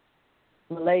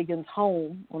McLagan's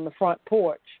home on the front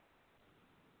porch.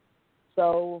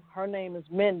 So her name is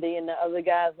Mindy, and the other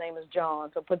guy's name is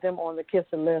John. So put them on the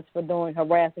kisser list for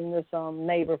harassing this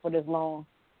neighbor for this long.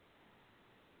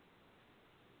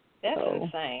 That's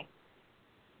insane.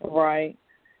 Right.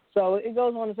 So it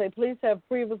goes on to say, police have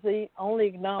previously only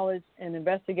acknowledged an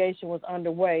investigation was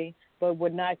underway, but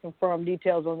would not confirm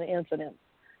details on the incident.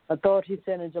 Authorities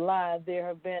said in July there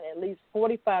have been at least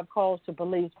 45 calls to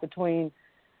police between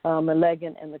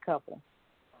McLagan and the couple.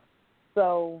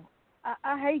 So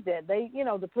I hate that.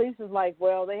 The police is like,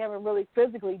 well, they haven't really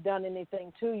physically done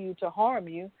anything to you to harm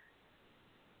you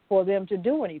for them to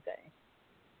do anything.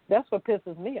 That's what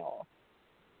pisses me off.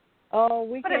 Oh,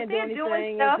 we can't do anything.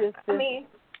 Doing stuff,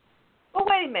 well,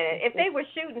 wait a minute. If they were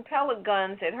shooting pellet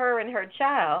guns at her and her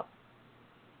child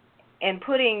and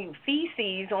putting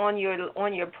feces on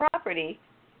your property,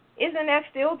 isn't that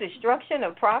still destruction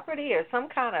of property or some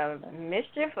kind of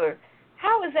mischief? Or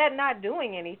how is that not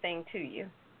doing anything to you?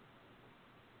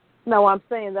 No, I'm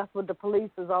saying that's what the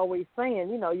police is always saying.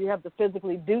 You have to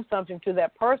physically do something to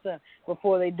that person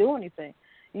before they do anything.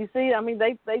 You see,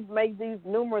 they make these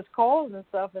numerous calls and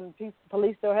stuff, and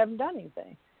police still haven't done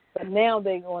anything. But now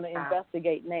they're going to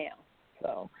investigate now.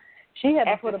 So she had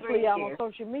to put a plea out on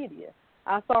social media.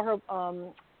 I saw her.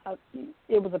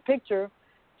 It was a picture.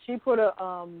 She put a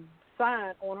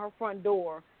sign on her front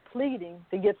door pleading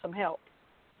to get some help.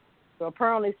 So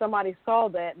apparently somebody saw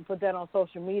that and put that on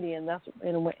social media, and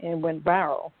it went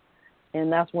viral.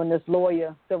 And that's when this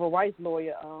lawyer, civil rights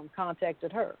lawyer,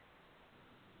 contacted her.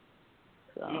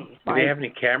 So, do they have any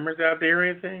cameras out there or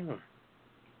anything?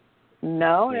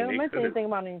 No, they don't mention anything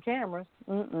about any cameras.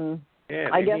 Yeah,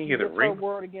 I guess you get a her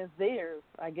word against theirs.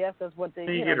 I guess that's what they.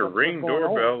 You get a Ring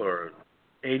doorbell or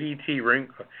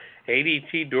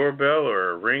ADT doorbell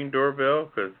or a Ring doorbell,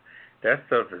 because that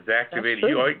stuff is activated.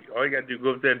 All you got to do is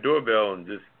go up to that doorbell and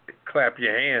just clap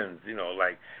your hands,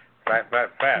 like clap,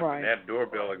 clap, clap, right. And that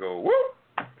doorbell will go whoop.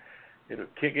 It'll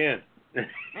kick in.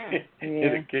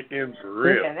 It'll kick in for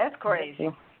real. Yeah, that's crazy.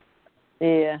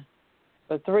 Yeah,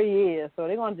 for 3 years. So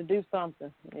they're going to do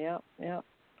something. Yep.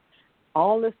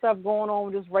 All this stuff going on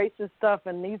with this racist stuff,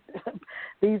 and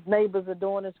these neighbors are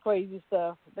doing this crazy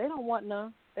stuff. They don't want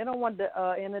none. They don't want the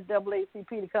NAACP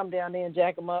to come down there and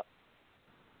jack them up.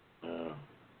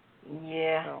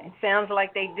 Yeah, it sounds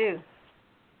like they do.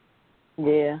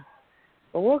 Yeah.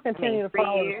 But we'll continue to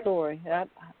follow the story.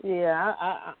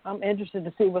 I'm interested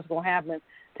to see what's going to happen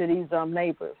to these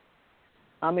neighbors.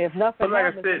 If nothing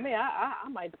happens to me, I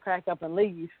might pack up and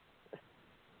leave.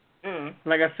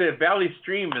 Like I said, Valley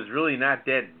Stream is really not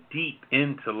that deep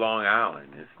into Long Island.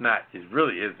 It's not. It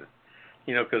really isn't.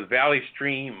 You know, because Valley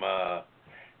Stream, Long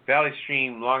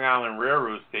Island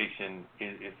Railroad Station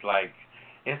is like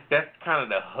that's kind of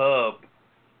the hub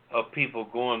of people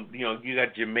going. You know, you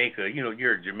got Jamaica. You know,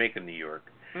 you're in Jamaica, New York.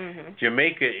 Mm-hmm.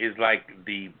 Jamaica is like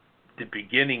the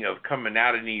beginning of coming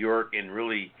out of New York and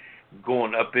really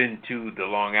going up into the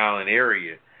Long Island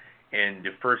area. And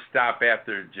the first stop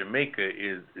after Jamaica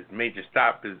is major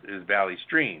stop is Valley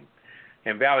Stream.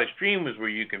 And Valley Stream is where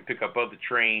you can pick up other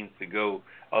trains to go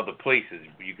other places.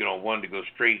 You get on one to go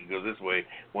straight and go this way,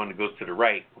 one that goes to the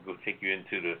right will go take you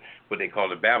into the what they call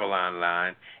the Babylon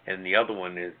line, and the other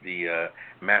one is the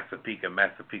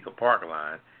Massapequa Park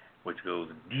line, which goes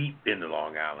deep into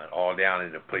Long Island, all down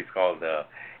in a place called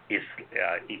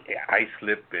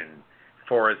Islip and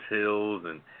Forest Hills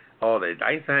and all that.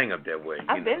 I used to hang up that way.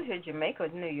 I've been to Jamaica,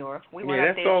 New York. We went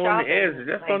that's up there all shopping. On the edge.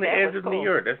 That's like, on the that edge was of cool. New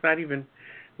York. That's not even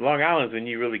Long Island's when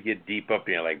you really get deep up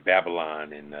there, like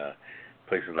Babylon and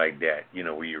places like that. You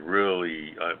know, where you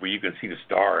really where you can see the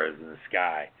stars in the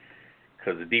sky.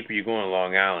 Because the deeper you go on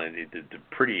Long Island, the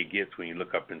prettier it gets when you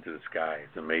look up into the sky.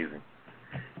 It's amazing.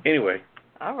 Anyway.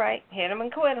 All right, hit 'em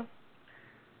and quit 'em.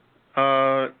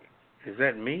 Is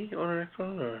that me on the next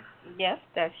one? Or? Yes,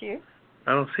 that's you.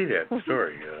 I don't see that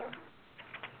story.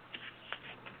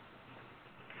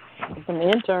 It's an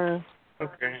intern.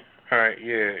 Okay. All right.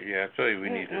 Yeah. I tell you, we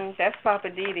need to. That's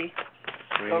Papa Didi.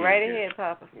 Go right ahead,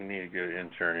 Papa. We need to get an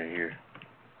intern in here.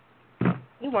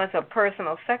 He wants a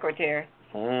personal secretary.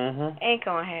 Mm-hmm. Ain't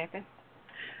gonna happen.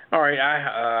 All right.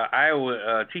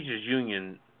 Iowa Teachers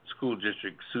Union School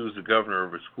District sues the governor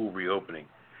over school reopening.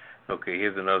 Okay.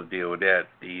 Here's another deal with that.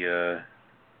 The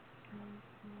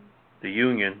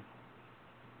union.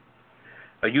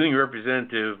 A union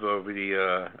representative of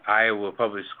the Iowa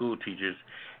Public School Teachers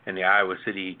and the Iowa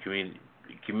City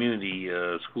Community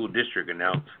School District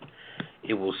announced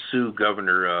it will sue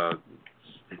Governor.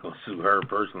 They're going to sue her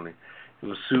personally. It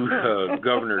will sue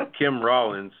Governor Kim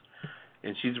Rawlins,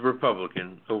 and she's a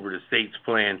Republican, over the state's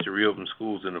plan to reopen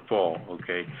schools in the fall.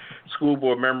 Okay, school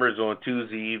board members on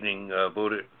Tuesday evening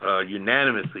voted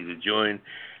unanimously to join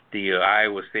the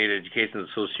Iowa State Education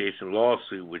Association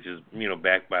lawsuit, which is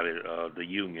backed by the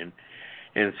union,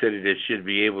 and said that it should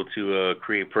be able to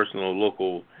create personal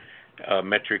local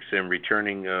metrics and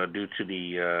returning due to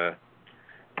the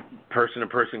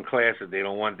person-to-person classes. They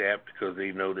don't want that because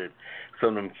they know that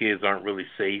some of them kids aren't really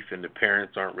safe and the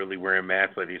parents aren't really wearing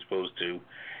masks like they're supposed to,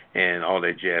 and all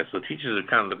that jazz. So teachers are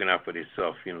kind of looking out for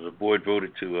themselves. The board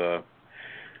voted to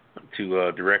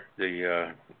direct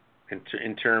the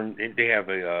interim. They have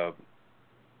a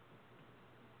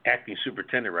acting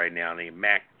superintendent right now named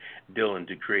Mac Dillon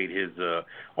to create his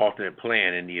alternate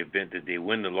plan in the event that they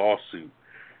win the lawsuit.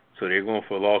 So they're going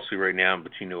for a lawsuit right now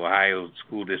between the Ohio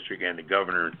School District and the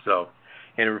governor himself.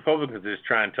 And the Republicans are just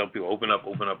trying to tell people, open up.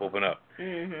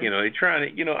 Mm-hmm. They're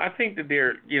trying to, I think that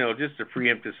they're, just to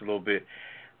preempt this a little bit,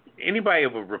 anybody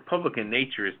of a Republican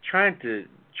nature Trump is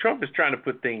trying to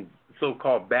put things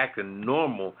so-called back to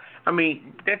normal. I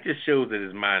mean, that just shows that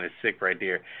his mind is sick right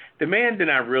there. The man did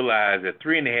not realize that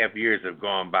 3.5 years have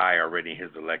gone by already in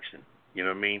his election. You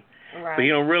know what I mean? Right. But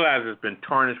you don't realize it's been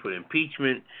tarnished with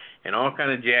impeachment and all kind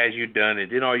of jazz you've done,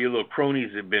 and then all your little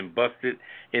cronies have been busted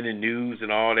in the news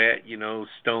and all that,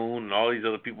 Stone and all these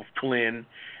other people, Flynn,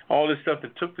 all this stuff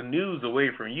that took the news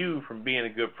away from you from being a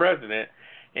good president,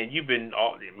 and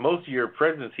most of your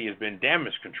presidency has been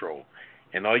damage control,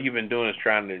 and all you've been doing is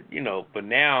trying to, but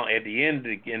now at the end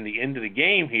of the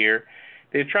game here,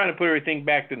 they're trying to put everything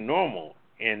back to normal,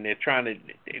 and they're trying to,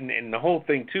 and the whole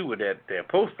thing too with that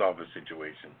post office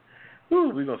situation.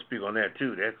 Woo, we're gonna speak on that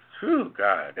too. That's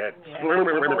God, that's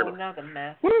another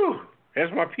mess. Woo,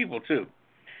 that's my people too.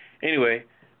 Anyway,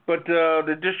 but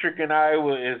the district in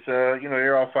Iowa is,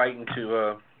 they're all fighting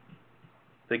to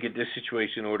get this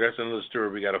situation over. That's another story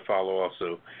we got to follow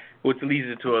also, which leads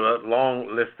into a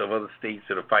long list of other states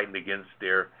that are fighting against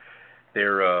their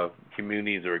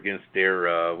communities or against their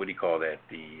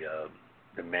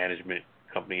the management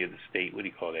company of the state. What do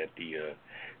you call that?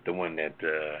 The one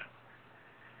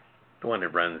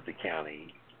that runs the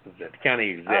county. Is that the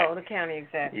county exec? Oh, the county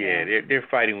exec. Yeah, they're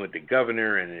fighting with the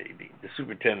governor and the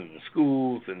superintendent of the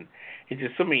schools, and it's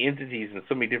just so many entities and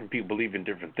so many different people believe in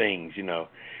different things,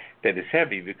 that it's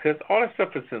heavy because all that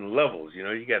stuff is in levels. You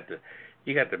got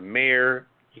the mayor,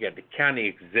 you got the county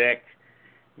exec,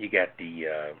 you got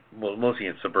the mostly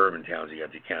in suburban towns you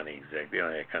got the county exec. They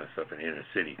don't have that kind of stuff in the inner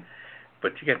city,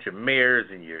 but you got your mayors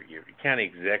and your county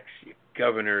execs, your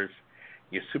governors,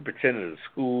 your superintendent of the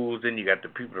schools, then you got the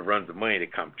people that runs the money, the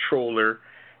comptroller,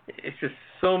 it's just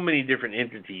so many different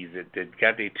entities that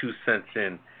got their 2 cents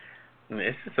in. I mean,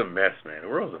 it's just a mess, man. The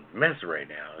world's a mess right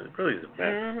now. It really is a mess.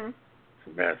 Mm-hmm. It's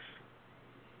a mess.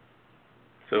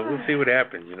 So we'll see what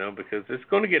happens, because it's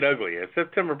going to get ugly.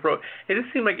 September it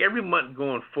just seems like every month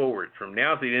going forward from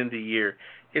now to the end of the year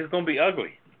is going to be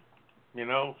ugly.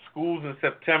 Schools in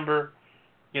September,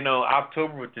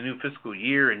 October with the new fiscal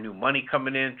year and new money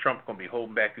coming in. Trump's going to be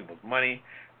holding back people's money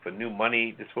for new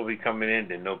money. This will be coming in.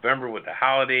 Then November with the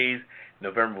holidays,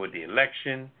 November with the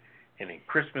election, and then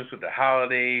Christmas with the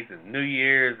holidays and New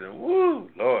Year's. And woo,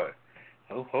 Lord,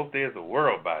 I hope there's a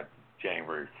world by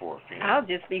January 4th. I'll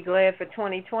just be glad for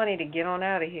 2020 to get on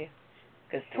out of here.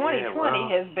 Because 2020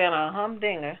 has been a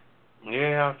humdinger.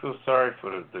 Yeah, I feel sorry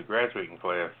for the graduating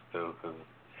class, though, because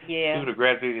people that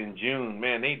graduated in June,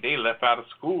 man, they left out of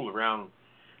school around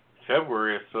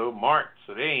February or so, March,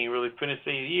 so they ain't really finished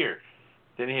their year.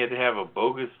 Then they had to have a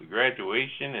bogus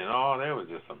graduation and all. That was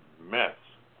just a mess.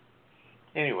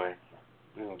 Anyway,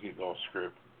 we're going to get off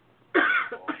script.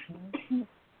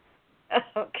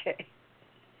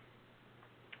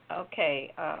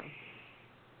 Okay.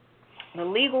 The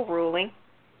legal ruling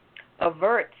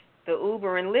averts the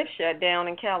Uber and Lyft shutdown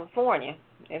in California.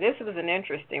 And this was an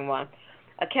interesting one.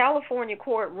 A California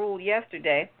court ruled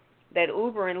yesterday that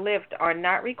Uber and Lyft are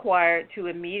not required to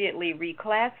immediately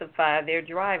reclassify their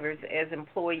drivers as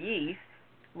employees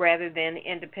rather than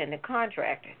independent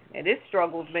contractors. And this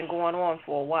struggle's been going on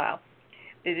for a while.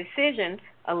 The decision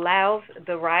allows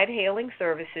the ride-hailing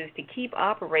services to keep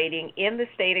operating in the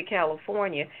state of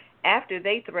California after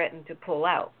they threatened to pull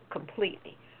out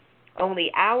completely.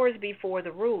 Only hours before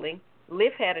the ruling,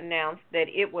 Lyft had announced that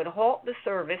it would halt the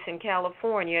service in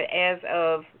California as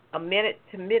of a minute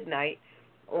to midnight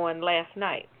on last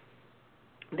night.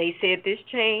 They said this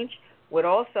change would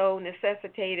also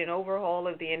necessitate an overhaul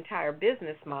of the entire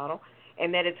business model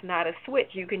and that it's not a switch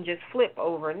you can just flip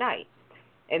overnight.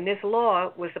 And this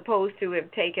law was supposed to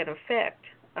have taken effect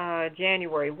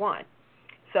January 1.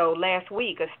 So last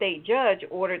week, a state judge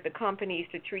ordered the companies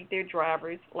to treat their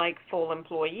drivers like full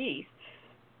employees,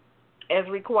 as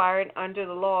required under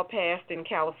the law passed in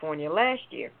California last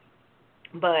year.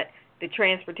 But the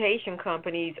transportation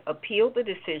companies appealed the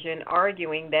decision,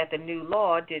 arguing that the new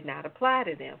law did not apply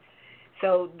to them.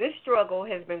 So this struggle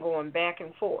has been going back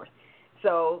and forth.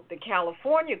 So the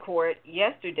California court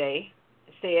yesterday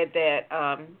said that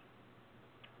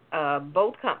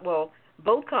both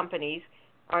companies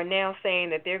are now saying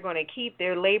that they're going to keep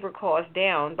their labor costs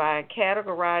down by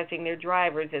categorizing their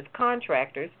drivers as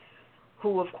contractors,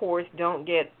 who, of course, don't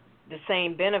get the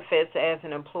same benefits as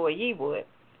an employee would.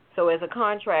 So as a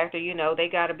contractor, they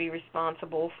got to be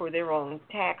responsible for their own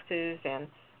taxes and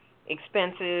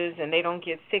expenses, and they don't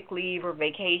get sick leave or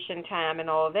vacation time and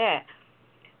all that.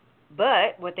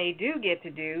 But what they do get to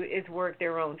do is work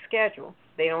their own schedule.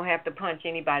 They don't have to punch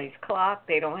anybody's clock.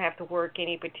 They don't have to work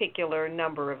any particular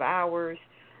number of hours.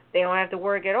 They don't have to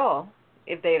work at all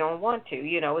if they don't want to.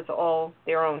 It's all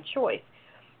their own choice.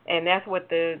 And that's what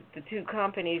the two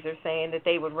companies are saying, that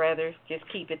they would rather just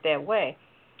keep it that way.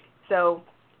 So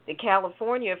the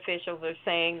California officials are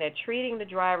saying that treating the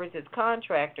drivers as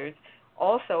contractors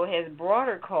also has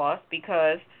broader costs,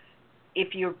 because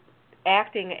if you're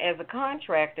acting as a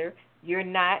contractor, you're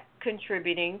not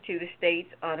contributing to the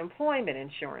state's unemployment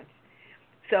insurance.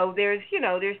 So there's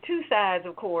two sides,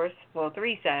 of course,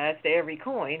 three sides to every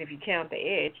coin if you count the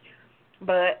edge.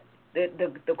 But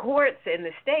the courts in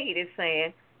the state is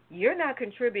saying you're not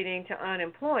contributing to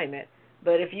unemployment,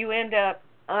 but if you end up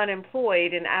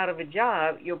unemployed and out of a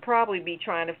job, you'll probably be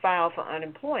trying to file for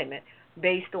unemployment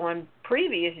based on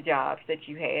previous jobs that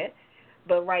you had.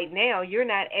 But right now, you're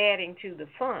not adding to the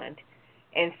fund.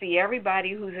 And see,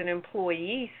 everybody who's an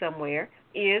employee somewhere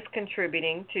is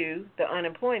contributing to the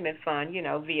unemployment fund,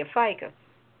 via FICA.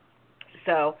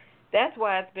 So that's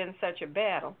why it's been such a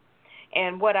battle.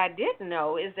 And what I didn't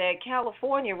know is that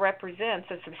California represents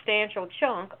a substantial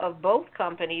chunk of both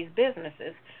companies'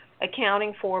 businesses,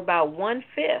 accounting for about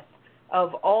 1/5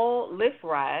 of all Lyft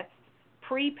rides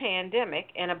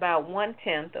pre-pandemic and about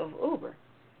 1/10 of Uber,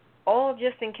 all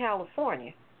just in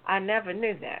California. I never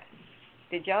knew that.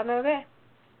 Did y'all know that?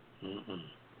 Mm-mm.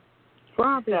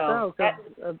 Probably so,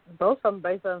 because both of them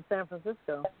based out of San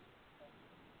Francisco.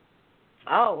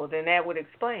 Oh, well, then that would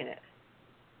explain it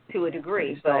to a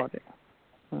degree. But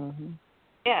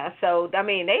yeah, so,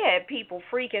 they had people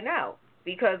freaking out,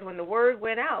 because when the word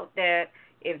went out that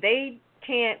if they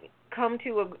can't come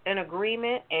to an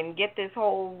agreement and get this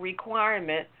whole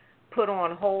requirement put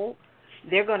on hold,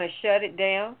 they're going to shut it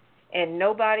down, and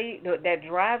nobody that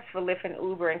drives for Lyft and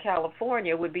Uber in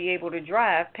California would be able to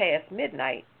drive past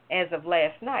midnight as of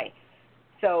last night.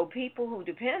 So people who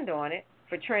depend on it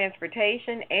for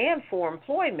transportation and for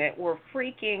employment were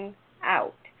freaking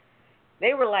out.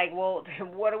 They were like, well,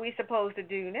 what are we supposed to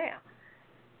do now?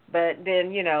 But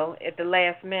then, at the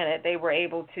last minute, they were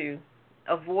able to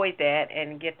avoid that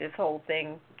and get this whole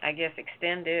thing, I guess,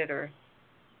 extended or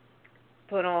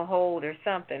put on hold or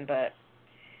something. But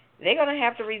they're going to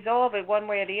have to resolve it one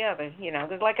way or the other,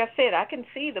 because like I said, I can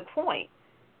see the point.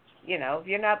 If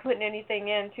you're not putting anything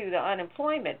into the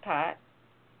unemployment pot,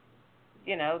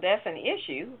 that's an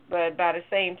issue. But by the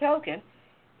same token,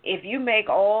 if you make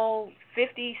all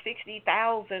 50,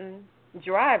 60,000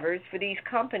 drivers for these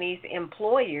companies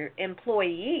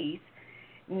employees,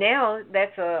 now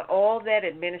that's all that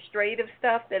administrative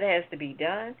stuff that has to be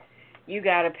done. You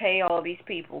got to pay all these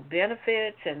people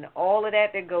benefits and all of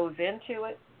that goes into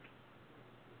it.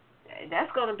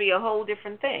 That's going to be a whole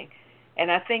different thing.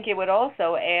 And I think it would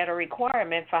also add a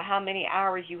requirement for how many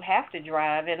hours you have to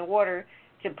drive in order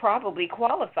to probably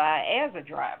qualify as a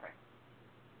driver.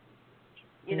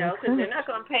 Because they're not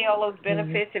going to pay all those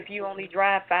benefits if you only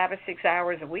drive 5 or 6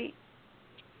 hours a week.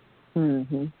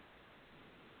 Mm-hmm.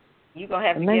 You're going to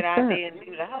have to get out there and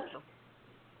do the hustle.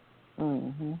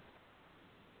 Mm-hmm.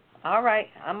 All right,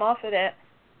 I'm off of that.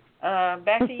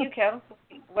 Back to you, Kevin.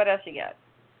 What else you got?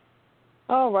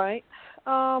 All right.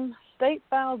 State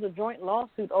files a joint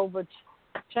lawsuit over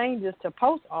changes to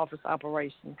post office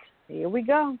operations. Here we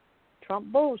go.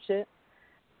 Trump bullshit.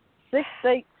 6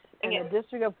 states and the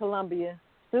District of Columbia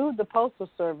sued the Postal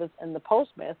Service and the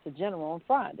Postmaster General on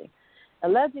Friday,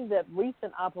 alleging that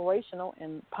recent operational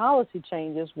and policy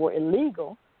changes were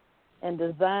illegal and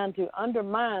designed to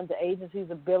undermine the agency's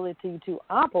ability to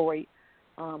operate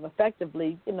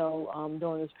effectively,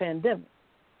 during this pandemic.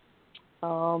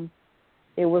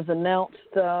 It was announced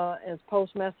as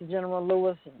Postmaster General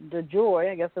Louis DeJoy,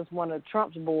 I guess that's one of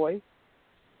Trump's boys,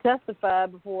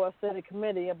 testified before a Senate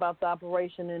committee about the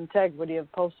operation and integrity of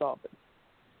the post office.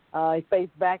 He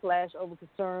faced backlash over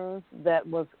concerns that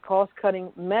was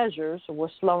cost-cutting measures were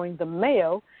slowing the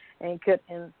mail and could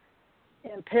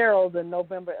imperil the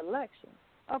November election,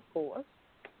 of course.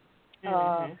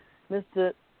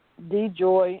 Mr.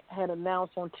 DeJoy had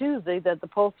announced on Tuesday that the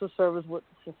Postal Service would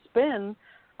suspend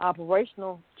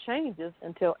operational changes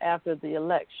until after the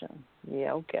election.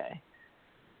 Yeah, okay.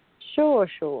 Sure.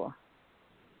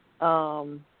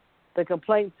 The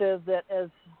complaint says that as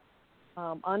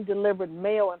undelivered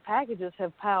mail and packages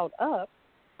have piled up,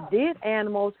 dead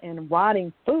animals and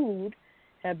rotting food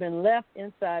have been left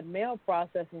inside mail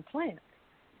processing plants.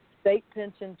 State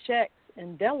pension checks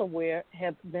in Delaware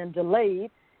have been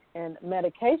delayed, and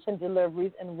medication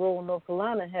deliveries in rural North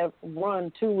Carolina have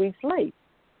run 2 weeks late.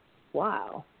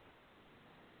 Wow.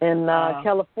 In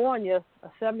California, a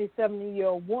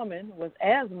 77-year-old woman with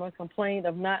asthma complained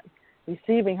of not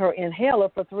receiving her inhaler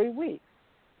for 3 weeks,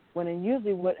 when it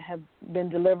usually would have been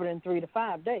delivered in 3 to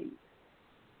 5 days.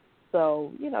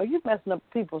 So, you're messing up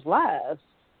people's lives,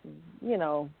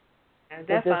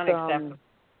 That's unacceptable.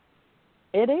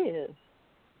 It is.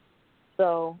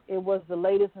 So it was the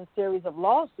latest in a series of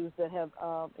lawsuits that have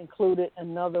included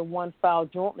another one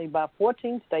filed jointly by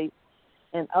 14 states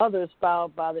and others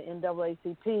filed by the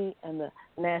NAACP and the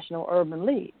National Urban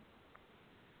League.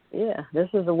 Yeah, this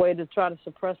is a way to try to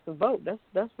suppress the vote.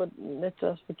 That's what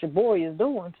your boy is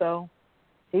doing. So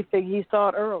he figured he'd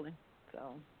start early. So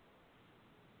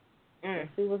let's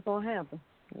see what's gonna happen.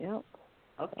 Yep.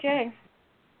 Okay.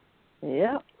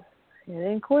 Yep. He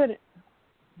didn't quit it.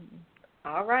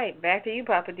 All right, back to you,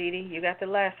 Papa Didi. You got the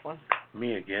last one.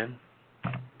 Me again?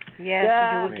 Yes,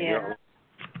 yeah. You again.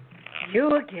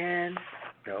 You again.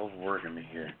 You're overworking me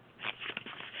here.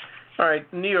 All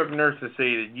right, New York nurses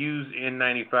say that used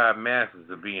N95 masks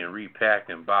are being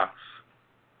repacked in boxes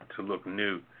to look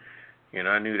new.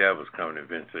 I knew that was coming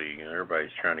eventually. Everybody's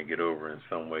trying to get over in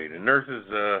some way. The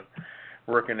nurses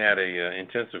working at a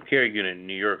intensive care unit in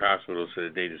New York hospital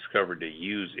said they discovered that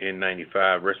used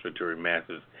N95 respiratory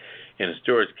masks in a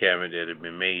storage cabinet that had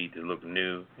been made to look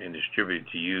new and distributed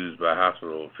to use by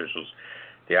hospital officials.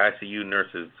 The ICU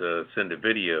nurses sent a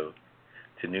video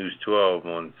to News 12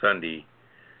 on Sunday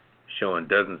showing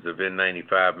dozens of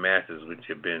N95 masks which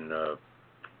have been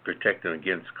protecting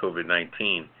against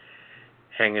COVID-19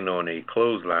 hanging on a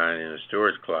clothesline in a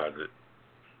storage closet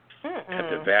at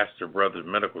the Vassar Brothers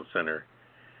Medical Center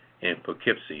in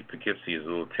Poughkeepsie. Poughkeepsie is a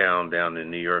little town down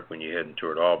in New York when you're heading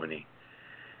toward Albany.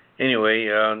 Anyway,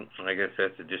 I guess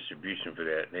that's the distribution for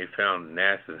that. They found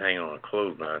masks hanging on a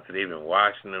clothesline, so they've been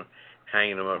washing them,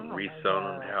 hanging them up, and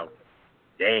reselling them out.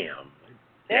 Damn.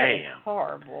 That is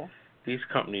horrible. These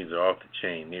companies are off the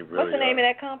chain. They really What's the name of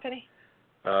that company?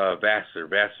 Vassar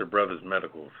Brothers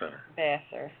Medical Center.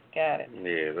 Vassar, got it.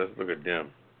 Yeah, let's look at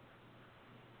them.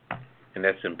 And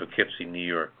that's in Poughkeepsie, New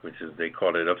York, which is, they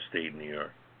call it upstate New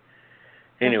York.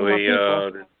 Anyway,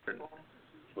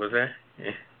 what's that?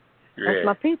 That's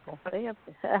my people.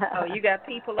 Oh, you got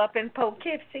people up in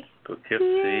Poughkeepsie? Poughkeepsie,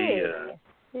 yeah,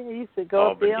 you used to go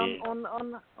Albany. up there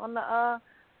on the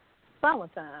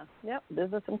summertime. Yep,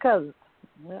 visit some cousins.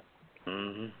 Yep.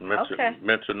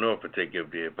 Metro North will take you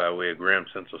up there by way of Graham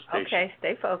Central Station. Okay,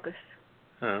 stay focused.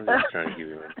 I'm just trying to give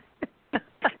you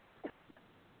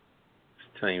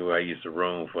telling you where I used to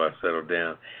roam before I settled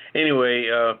down. Anyway,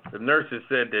 the nurses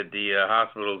said that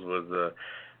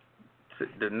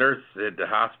the nurse said the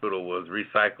hospital was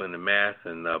recycling the masks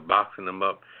and boxing them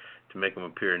up to make them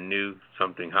appear new,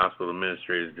 something hospital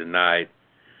administrators denied.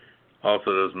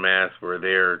 Also, those masks were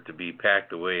there to be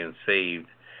packed away and saved.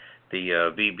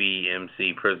 The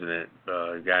VBMC president,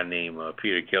 a guy named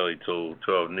Peter Kelly, told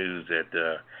 12 News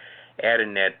that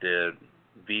adding that the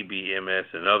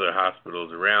VBMS and other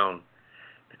hospitals around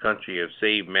the country have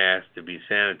saved masks to be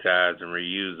sanitized and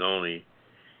reused only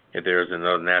if there's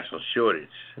another national shortage.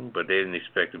 But they didn't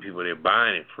expect the people they're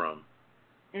buying it from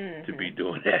to be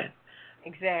doing that.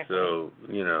 Exactly. So,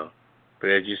 but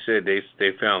as you said, they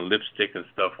found lipstick and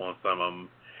stuff on some of them.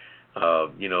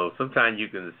 Sometimes you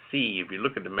can see, if you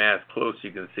look at the mask close,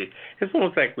 you can see. It's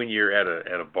almost like when you're at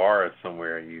a bar or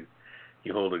somewhere and you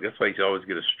hold it. That's why you always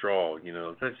get a straw,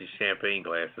 especially champagne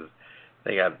glasses.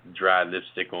 They got dry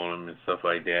lipstick on them and stuff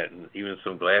like that. And even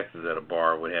some glasses at a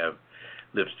bar would have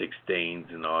lipstick stains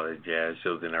and all that jazz.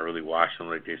 Shows they're not really washing them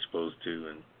like they're supposed to.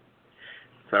 And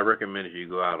so I recommend if you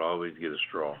go out, always get a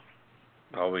straw.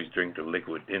 Always drink the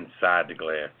liquid inside the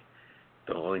glass.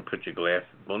 Don't only put your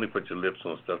lips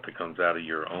on stuff that comes out of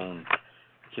your own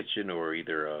kitchen or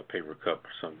either a paper cup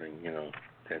or something,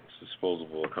 that's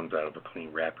disposable. It comes out of a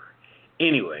clean wrapper.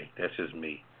 Anyway, that's just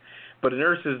me. But the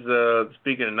nurses,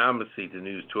 speaking anonymously to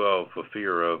News 12 for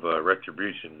fear of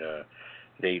retribution,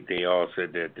 they all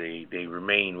said that they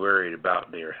remain worried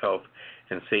about their health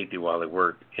and safety while they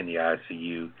work in the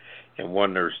ICU. And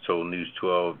one nurse told News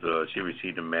 12 she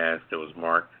received a mask that was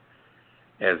marked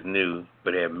as new,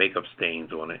 but had makeup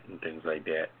stains on it and things like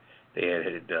that. They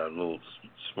had little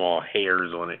small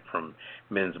hairs on it from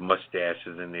men's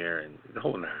mustaches in there and the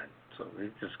whole nine. So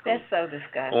it just goes that's so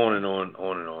disgusting. On and on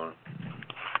and on.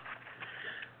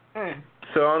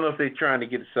 So I don't know if they're trying to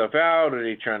get stuff out, or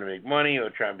they're trying to make money, or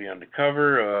trying to be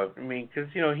undercover.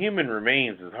 Because human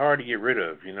remains is hard to get rid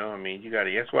of.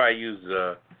 That's why I use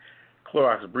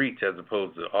Clorox bleach as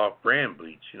opposed to off-brand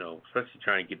bleach. Especially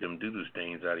trying to get them doo-doo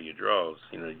stains out of your drawers.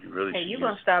 You really. Hey, you're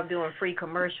gonna stop doing free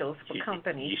commercials for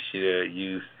companies. You should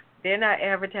use. They're not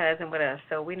advertising with us,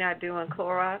 so we're not doing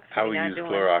Clorox. I would use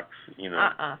Clorox.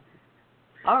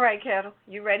 All right, Kettle,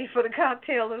 you ready for the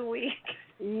cocktail of the week?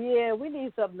 Yeah, we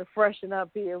need something to freshen up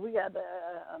here. We got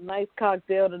a nice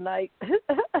cocktail tonight. It's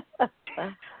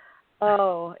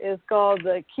called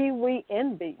the Kiwi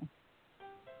Envy.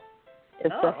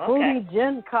 It's a fruity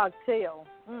gin cocktail.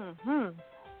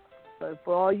 So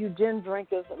for all you gin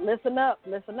drinkers, listen up.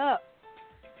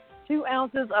 2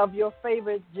 ounces of your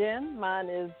favorite gin. Mine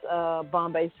is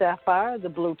Bombay Sapphire, the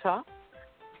blue top.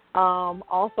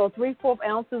 Also 3/4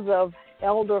 ounces of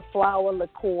elderflower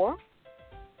liqueur.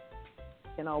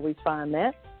 You can always find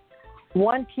that.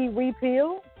 1 kiwi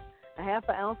peel, a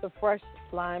 1/2 ounce of fresh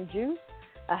lime juice,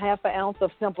 a 1/2 ounce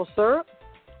of simple syrup,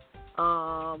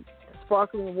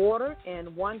 sparkling water,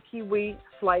 and 1 kiwi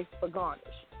slice for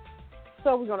garnish.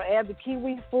 So we're going to add the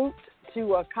kiwi fruit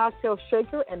to a cocktail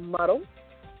shaker and muddle.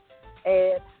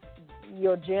 Add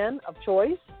your gin of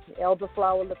choice,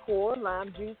 elderflower liqueur,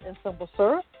 lime juice, and simple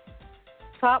syrup.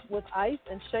 Top with ice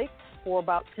and shake for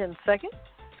about 10 seconds.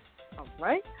 All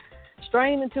right.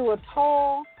 Strain into a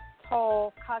tall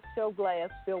cocktail glass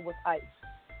filled with ice.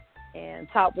 And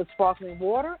top with sparkling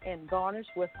water and garnish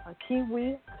with a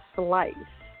kiwi slice.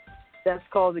 That's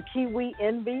called the Kiwi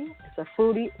Envy. It's a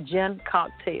fruity gin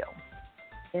cocktail.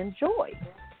 Enjoy.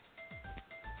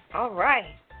 All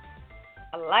right.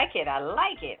 I like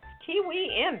it.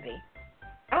 Kiwi Envy.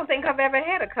 I don't think I've ever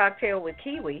had a cocktail with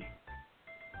kiwi.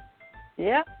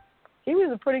 Yeah. Kiwi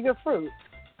is a pretty good fruit.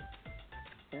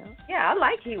 Yeah, I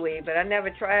like kiwi, but I never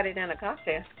tried it in a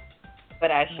cocktail.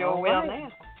 But I sure will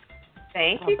now.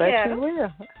 Thank you, Kettle. You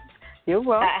will. You're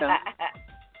welcome.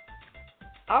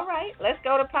 All right, let's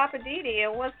go to Papa Didi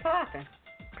and what's popping?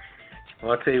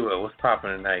 Well, I'll tell you what's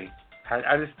popping tonight.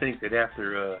 I just think that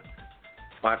after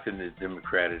watching the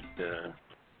Democratic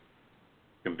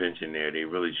convention there, they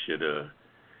really should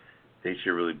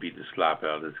really beat the slop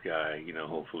out of this guy.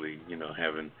 Hopefully,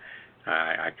 having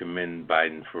I commend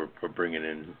Biden for bringing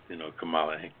in,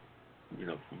 Kamala,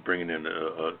 bringing in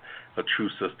a true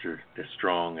sister that's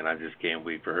strong, and I just can't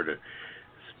wait for her to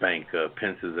spank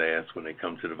Pence's ass when they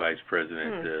come to the vice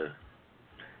president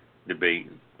debate.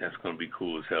 That's going to be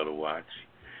cool as hell to watch.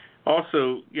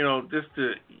 Also,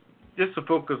 just to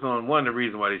focus on one of the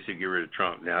reasons why they should get rid of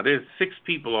Trump. Now, there's 6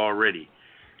 people already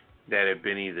that have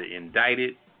been either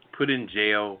indicted, put in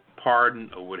jail,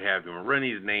 pardoned, or what have you. I'm going to run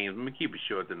these names. I'm going to keep it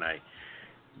short tonight.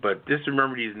 But just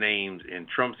remember these names in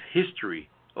Trump's history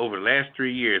over the last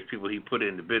 3 years, people he put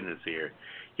into business here.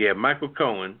 You have Michael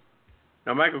Cohen.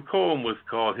 Now, Michael Cohen was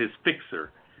called his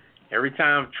fixer. Every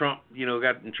time Trump,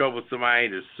 got in trouble with somebody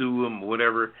to sue him or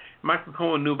whatever, Michael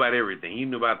Cohen knew about everything. He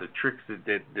knew about the tricks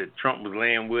that Trump was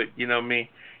laying with, you know what I mean?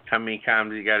 How many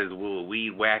times he got his little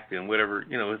weed whacked and whatever,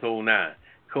 his whole nine.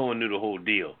 Cohen knew the whole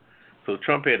deal. So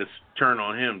Trump had to turn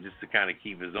on him just to kind of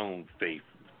keep his own faith,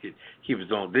 keep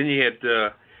his own. Then you had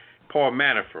Paul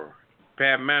Manafort.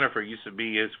 Pat Manafort used to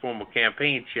be his former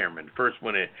campaign chairman, the first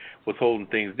one that was holding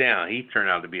things down. He turned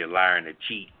out to be a liar and a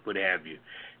cheat, what have you.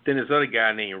 Then this other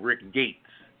guy named Rick Gates.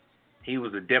 He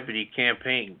was the deputy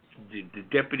campaign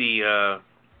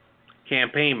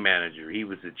manager. He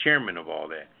was the chairman of all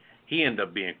that. He ended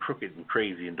up being crooked and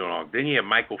crazy and doing all. Then you have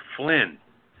Michael Flynn.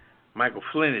 Michael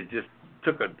Flynn had just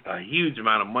took a huge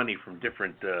amount of money from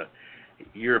different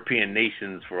European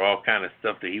nations for all kind of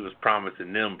stuff that he was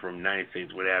promising them from the United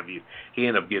States, what have you. He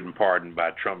ended up getting pardoned by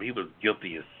Trump. He was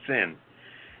guilty as sin.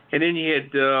 And then you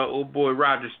had old boy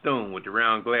Roger Stone with the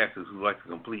round glasses, who's like a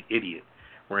complete idiot,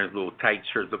 wearing his little tight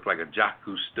shirts, look like a Jacques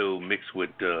Cousteau mixed with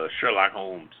Sherlock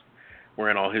Holmes,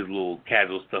 wearing all his little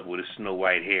casual stuff with his snow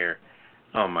white hair.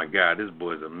 Oh, my God, this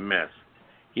boy's a mess.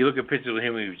 You look at pictures of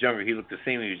him when he was younger. He looked the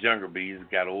same when he was younger, but he's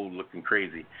got old looking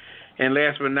crazy. And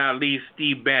last but not least,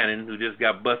 Steve Bannon, who just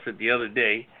got busted the other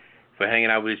day for hanging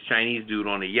out with his Chinese dude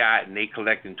on a yacht, and they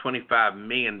collecting $25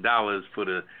 million for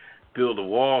the Build a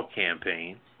Wall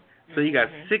campaign. So you got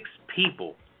 6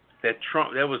 people that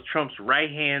was Trump's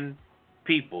right-hand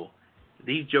people.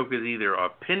 These jokers either are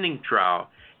pending trial,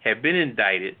 have been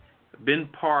indicted, been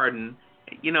pardoned.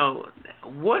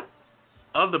 What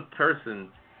other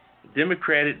person,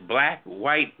 Democratic, black,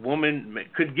 white woman,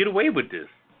 could get away with this?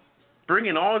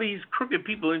 Bringing all these crooked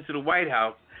people into the White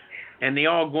House, and they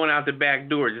all going out the back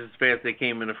door just as fast as they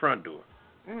came in the front door.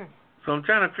 So I'm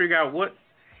trying to figure out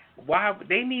why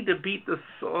they need to beat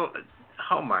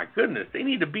oh my goodness, they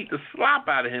need to beat the slop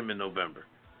out of him in November,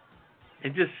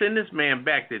 and just send this man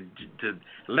back to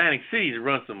Atlantic City to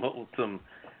run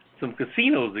some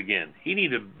casinos again. He need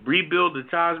to rebuild the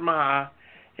Taj Mahal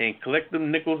and collect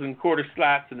them nickels and quarter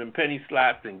slots and them penny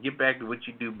slots and get back to what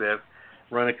you do best,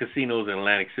 running casinos in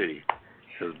Atlantic City.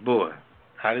 Because, boy,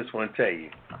 I just want to tell you,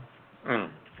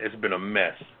 it's been a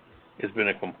mess. It's been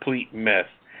a complete mess.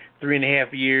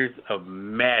 3.5 years of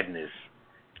madness.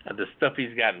 The stuff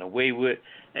he's gotten away with.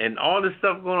 And all this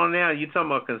stuff going on now, you're talking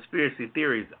about conspiracy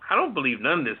theories. I don't believe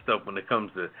none of this stuff when it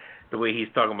comes to the way he's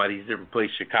talking about these different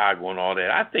places, Chicago and all that.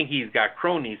 I think he's got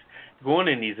cronies going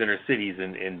in these inner cities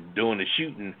and doing the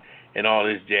shooting and all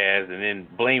this jazz and then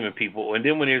blaming people. And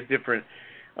then when there's different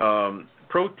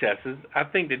protesters, I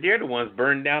think that they're the ones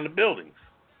burning down the buildings.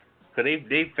 Because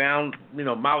they found,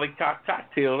 Molly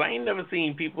cocktails. I ain't never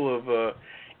seen people of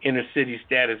inner city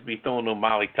status be throwing no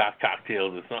Molly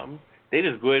cocktails or something. They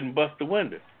just go ahead and bust the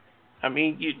window. I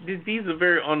mean, these are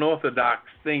very unorthodox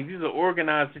things. These are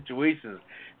organized situations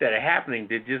that are happening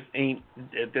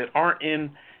that aren't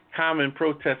in common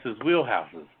protesters'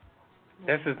 wheelhouses.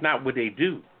 That's just not what they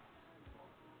do.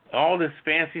 All this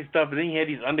fancy stuff, and then you had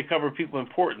these undercover people in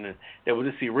Portland that would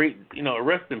just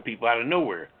arresting people out of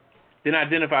nowhere. Didn't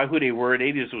identify who they were.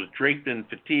 They just was draped in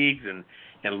fatigues and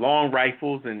long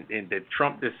rifles, and that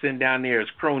Trump just sent down there as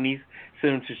cronies,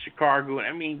 sent them to Chicago.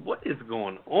 I mean, what is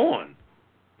going on?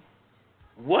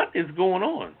 What is going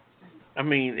on? I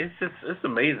mean, it's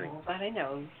amazing. Nobody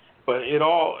knows. But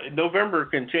November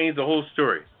can change the whole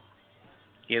story.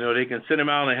 They can send him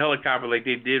out in a helicopter like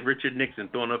they did Richard Nixon,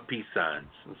 throwing up peace signs.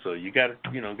 And so you got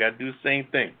to do the same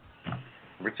thing.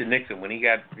 Richard Nixon, when he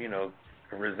got,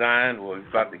 resigned, he's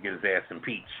about to get his ass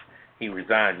impeached. He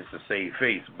resigned just to save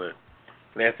face, but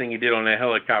last thing he did on that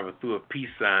helicopter, threw up peace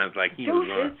signs like he was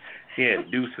going to,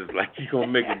 deuces, like he's going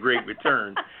to make a great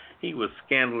return. He was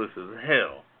scandalous as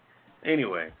hell.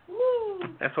 Anyway,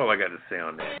 that's all I got to say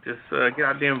on that. Just get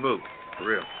out there and vote, for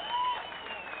real.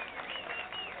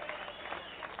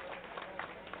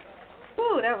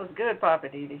 Ooh, that was good, Papa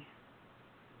Didi.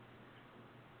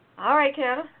 All right,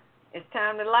 Kenna, it's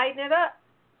time to lighten it up.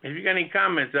 If you got any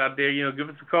comments out there, give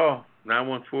us a call,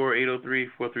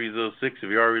 914-803-4306. If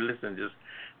you're already listening, just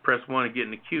press 1 to get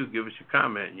in the queue. Give us your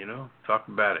comment, Talk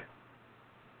about it.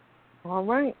 All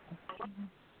right.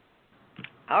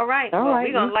 All right. All well, right.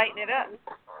 We're going to lighten it up.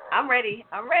 I'm ready.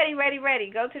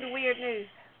 Ready. Go to the weird news.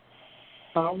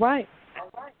 All right.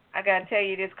 I got to tell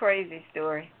you this crazy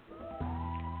story.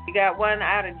 We got one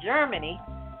out of Germany.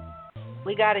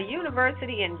 We got a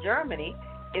university in Germany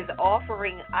is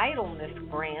offering idleness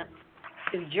grants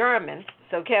to Germans.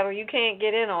 So, Kevin, you can't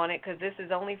get in on it because this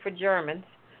is only for Germans.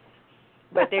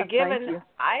 But they're giving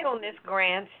idleness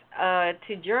grants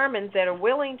to Germans that are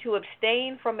willing to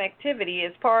abstain from activity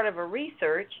as part of a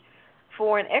research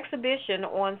for an exhibition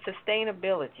on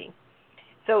sustainability.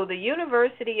 So the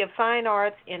University of Fine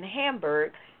Arts in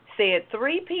Hamburg said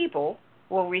 3 people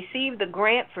will receive the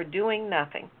grant for doing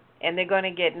nothing, and they're going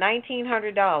to get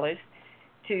 $1,900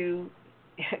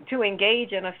 to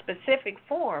engage in a specific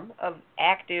form of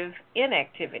active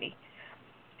inactivity.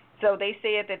 So they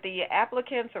said that the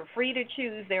applicants are free to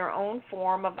choose their own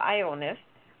form of idleness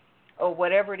or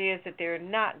whatever it is that they're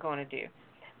not going to do.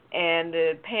 And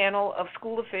the panel of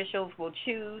school officials will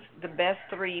choose the best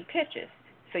 3 pitches.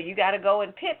 So you got to go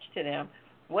and pitch to them,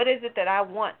 what is it that I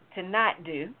want to not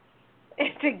do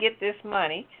to get this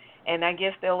money? And I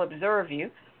guess they'll observe you.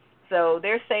 So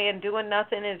they're saying doing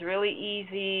nothing is really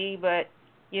easy, but,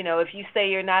 if you say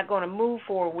you're not going to move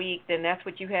for a week, then that's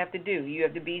what you have to do. You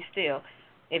have to be still.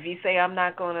 If you say I'm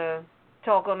not going to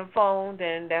talk on the phone,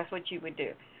 then that's what you would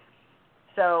do.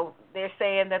 So they're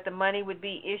saying that the money would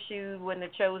be issued when the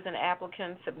chosen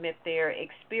applicants submit their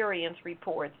experience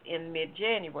reports in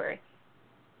mid-January.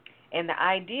 And the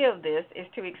idea of this is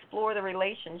to explore the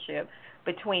relationship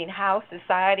between how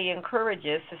society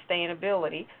encourages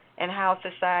sustainability and how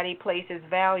society places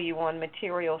value on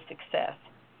material success.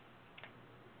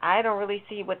 I don't really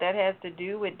see what that has to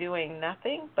do with doing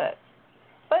nothing, but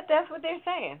that's what they're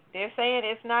saying. They're saying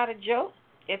it's not a joke.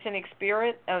 It's an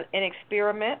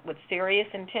experiment with serious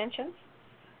intentions.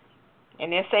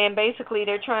 And they're saying basically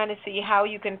they're trying to see how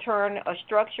you can turn a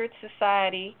structured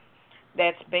society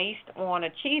that's based on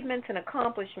achievements and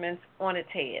accomplishments on its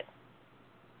head.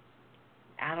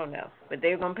 I don't know. But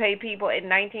they're going to pay people at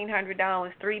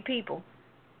 $1,900, 3 people,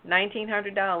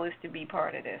 $1,900 to be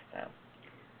part of this. So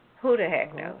who the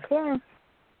heck knows? Okay.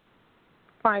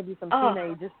 Probably some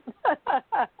teenagers.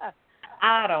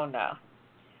 I don't know.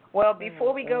 Well,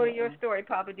 before we go to your story,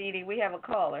 Papa Didi, we have a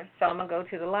caller. So I'm going to go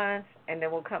to the lines, and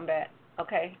then we'll come back,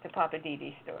 okay, to Papa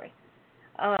Didi's story.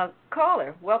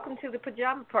 Caller, welcome to the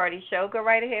Pajama Party Show. Go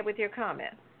right ahead with your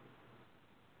comment.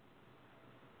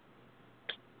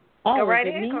 Go right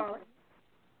ahead, caller.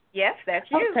 Yes, that's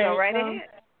you. Okay, go right ahead.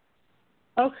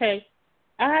 Okay.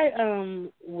 I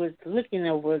was looking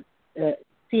over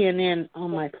CNN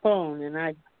on my phone, and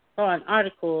I saw an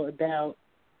article about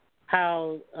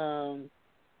how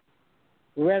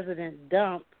Resident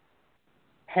Dump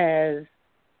has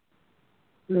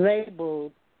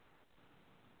labeled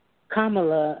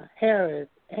Kamala Harris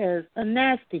as a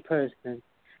nasty person.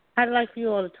 I'd like for you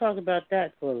all to talk about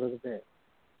that for a little bit.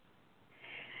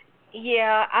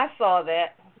 Yeah, I saw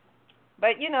that.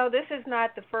 But, this is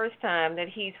not the first time that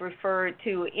he's referred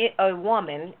to a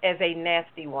woman as a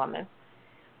nasty woman.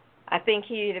 I think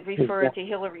he had referred to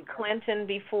Hillary Clinton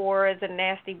before as a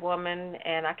nasty woman,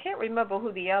 and I can't remember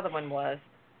who the other one was.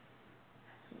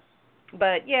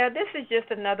 But, yeah, this is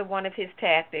just another one of his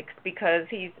tactics because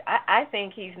I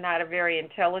think he's not a very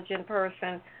intelligent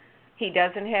person. He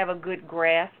doesn't have a good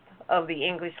grasp of the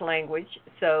English language,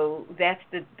 so that's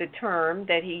the term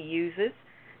that he uses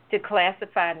to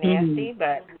classify nasty.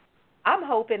 But I'm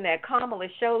hoping that Kamala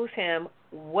shows him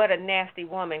what a nasty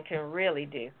woman can really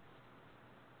do.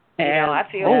 I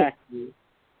feel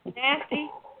nasty.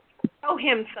 Show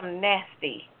him some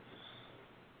nasty.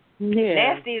 Yeah.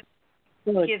 Nasty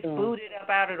gets booted up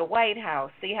out of the White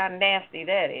House. See how nasty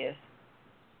that is.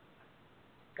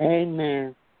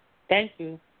 Amen. Thank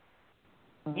you.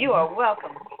 You are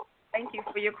welcome. Thank you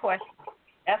for your question.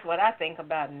 That's what I think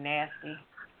about nasty.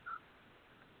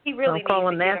 He really needs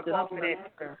to get up off of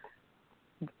that.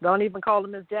 Don't even call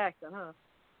him Miss Jackson, huh?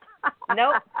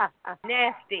 Nope.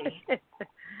 Nasty.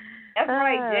 That's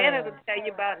right. Janet will tell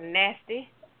you about nasty.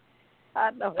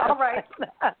 I know. All right.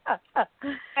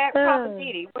 Papa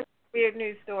Didi, what's the weird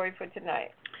news story for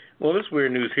tonight? Well, this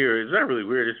weird news here is not really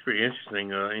weird. It's pretty interesting.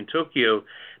 In Tokyo,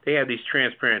 they have these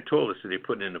transparent toilets that they're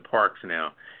putting in the parks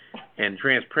now. And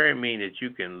transparent means that you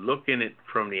can look in it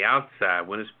from the outside.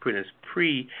 When it's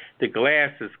the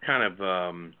glass is kind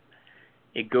of,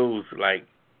 it goes like,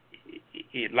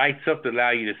 it lights up to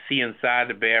allow you to see inside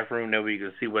the bathroom. That way you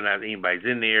can see whether or not anybody's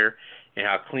in there and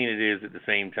how clean it is at the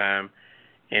same time.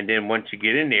 And then once you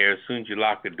get in there, as soon as you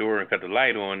lock the door and cut the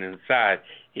light on inside,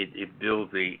 it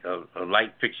builds a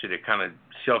light fixture that kind of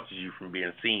shelters you from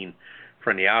being seen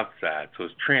from the outside. So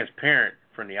it's transparent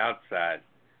from the outside,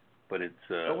 but it's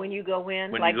but when you go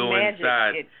in, when like you go magic,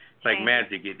 inside, like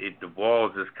magic, the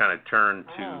walls just kind of turn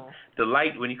to the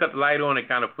light. When you cut the light on, it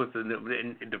kind of puts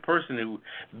the person who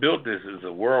built this is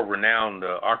a world-renowned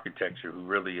architecture who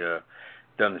really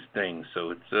done this thing.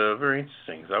 So it's very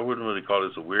interesting. So I wouldn't really call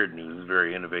this a weird news. It's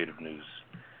very innovative news.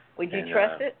 Would you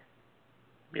trust it?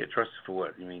 Yeah, trust it for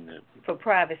what? You mean for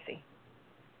privacy?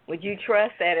 Would you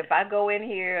trust that if I go in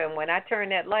here and when I turn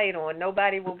that light on,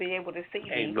 nobody will be able to see me?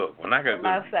 Hey, look, when I got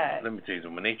outside. Let me tell you,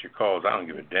 when nature calls, I don't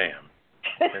give a damn.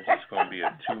 That's just going to be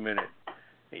a 2-minute.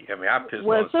 I mean, I piss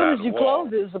well, on the side of the wall.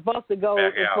 as soon as you close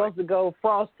it, it's supposed to go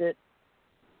frosted.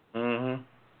 Mhm.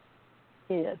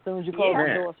 Yeah, as soon as you close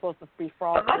the door, it's supposed to be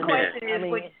frosted. But my question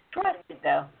is, would you trust it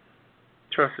though?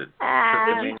 Trust it.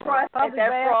 Would you trust that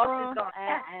frost is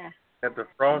going? That the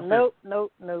frost?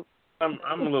 Nope.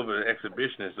 I'm a little bit of an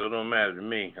exhibitionist, so it don't matter to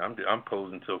me. I'm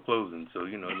posing till closing, so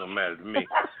it don't matter to me.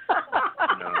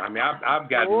 I mean, I've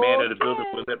gotten mad at a building.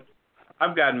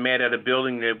 I've gotten mad at a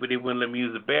building that they wouldn't let me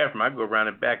use the bathroom. I go around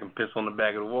the back and piss on the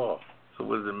back of the wall. So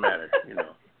what does it matter?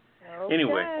 Okay.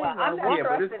 Anyway, well, I'm not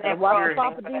trusting that watch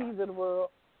Papa D's in the world.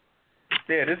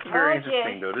 Yeah, this is very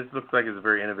interesting though. This looks like it's a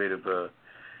very innovative thing.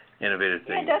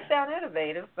 Yeah, it does sound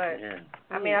innovative, but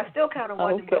I mean, I still kind of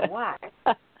wonder why.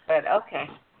 But okay.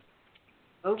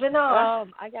 Moving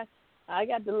on. I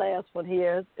got the last one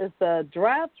here. It's a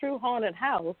drive-through haunted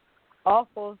house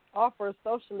offers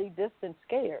socially distant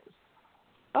scares.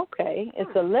 Okay,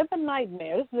 it's a living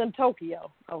nightmare. This is in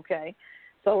Tokyo. Okay,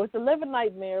 so it's a living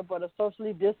nightmare, but a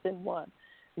socially distant one.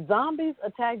 Zombies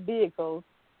attack vehicles,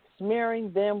 smearing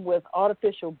them with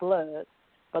artificial blood,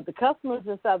 but the customers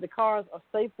inside the cars are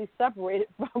safely separated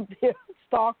from their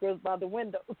stalkers by the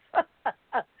windows.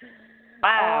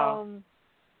 Wow.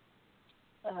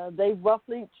 They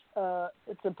roughly,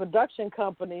 it's a production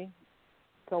company,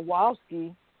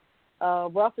 Kowalski,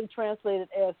 roughly translated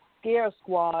as Scare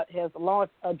Squad, has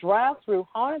launched a drive-through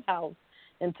haunted house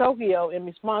in Tokyo in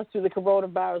response to the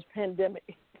coronavirus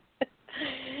pandemic.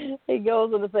 He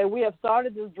goes on to say, we have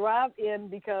started this drive-in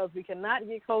because we cannot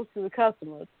get close to the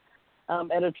customers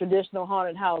at a traditional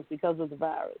haunted house because of the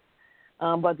virus.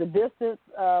 But the distance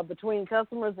between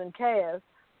customers and cast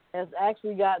has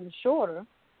actually gotten shorter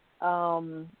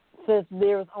since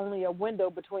there's only a window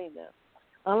between them.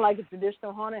 Unlike a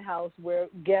traditional haunted house where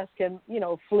guests can,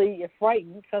 flee if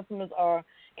frightened, customers are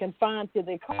confined to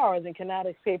their cars and cannot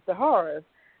escape the horrors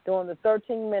during the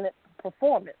 13-minute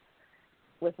performance.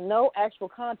 With no actual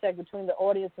contact between the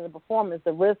audience and the performance,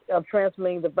 the risk of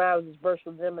transmitting the virus is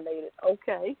virtually eliminated.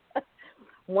 Okay.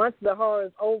 Once the horror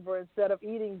is over, instead of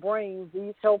eating brains,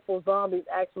 these helpful zombies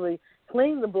actually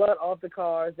clean the blood off the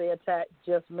cars they attacked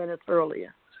just minutes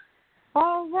earlier.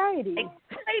 All righty.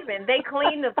 They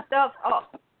clean the stuff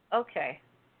up. Okay.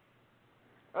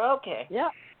 Yeah.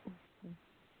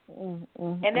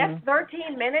 And that's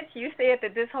 13 minutes? You said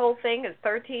that this whole thing is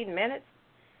 13 minutes?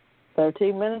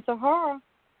 13 minutes of horror.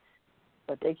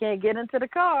 But they can't get into the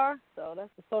car, so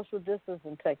that's the social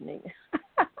distancing technique.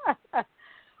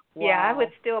 Wow. Yeah, I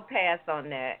would still pass on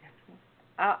that.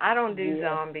 I don't do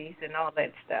zombies and all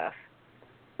that stuff.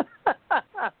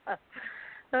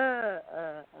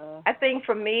 I think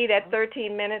for me that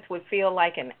 13 minutes would feel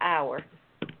like an hour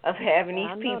of having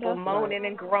these people moaning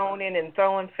and groaning and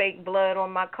throwing fake blood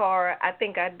on my car. I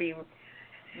think I'd be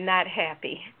not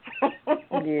happy.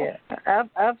 Yeah,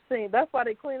 I've seen. That's why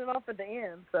they clean it off at the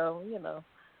end. So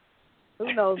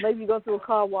who knows? Maybe you go through a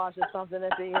car wash or something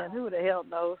at the end. Who the hell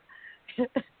knows?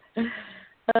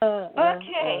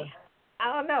 Okay.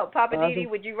 I don't know. Papa Didi,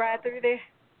 would you ride through there?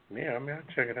 Yeah, I mean,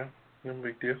 I'll check it out. No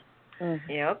big deal.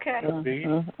 Yeah, okay. All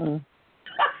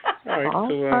right,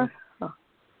 so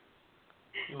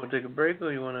you want to take a break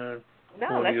or you want to?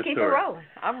 No, let's keep it rolling.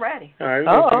 I'm ready. All right, we're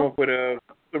going to come up with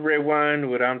the red wine,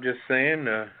 what I'm just saying.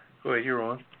 Go ahead, you're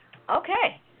on.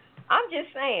 Okay. I'm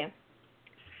just saying,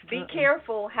 be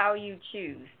careful how you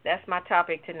choose. That's my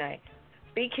topic tonight.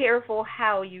 Be careful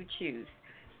how you choose.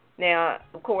 Now,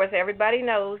 of course, everybody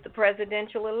knows the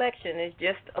presidential election is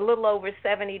just a little over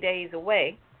 70 days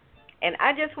away. And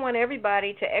I just want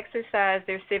everybody to exercise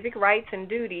their civic rights and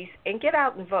duties and get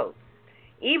out and vote.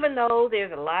 Even though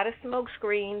there's a lot of smoke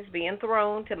screens being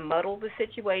thrown to muddle the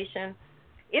situation,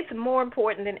 it's more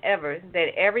important than ever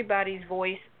that everybody's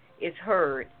voice is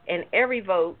heard and every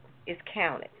vote is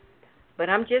counted. But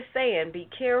I'm just saying, be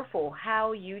careful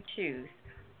how you choose.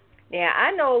 Now,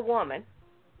 I know a woman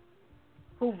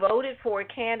who voted for a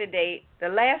candidate the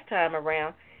last time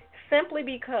around simply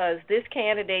because this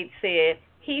candidate said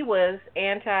he was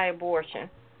anti-abortion.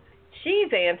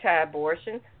 She's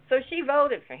anti-abortion, so she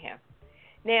voted for him.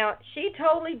 Now, she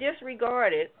totally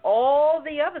disregarded all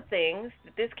the other things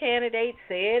that this candidate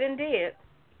said and did.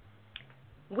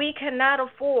 We cannot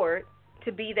afford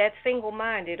to be that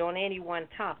single-minded on any one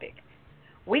topic.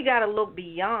 We got to look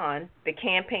beyond the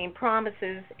campaign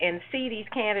promises and see these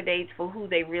candidates for who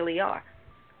they really are.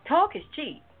 Talk is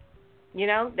cheap. You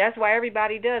know, that's why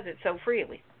everybody does it so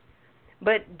freely.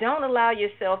 But don't allow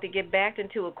yourself to get backed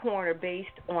into a corner based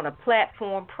on a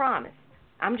platform promise.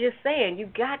 I'm just saying, you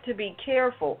got to be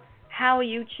careful how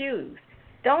you choose.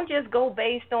 Don't just go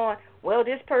based on, well,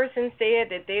 this person said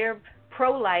that they're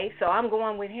pro-life, so I'm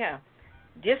going with him.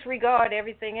 Disregard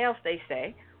everything else they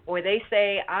say, or they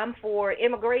say, I'm for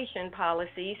immigration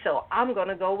policy, so I'm going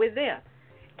to go with them.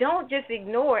 Don't just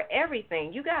ignore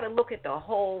everything. You got to look at the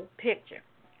whole picture.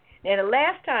 Now, the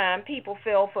last time people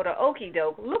fell for the okie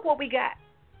doke, look what we got.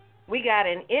 We got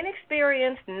an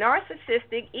inexperienced,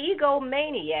 narcissistic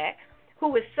egomaniac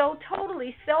who is so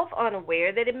totally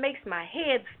self-unaware that it makes my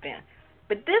head spin.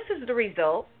 But this is the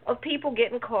result of people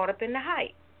getting caught up in the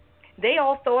hype. They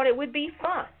all thought it would be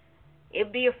fun.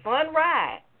 It'd be a fun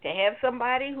ride to have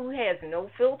somebody who has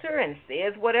no filter and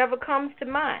says whatever comes to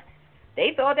mind.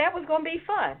 They thought that was going to be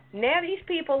fun. Now these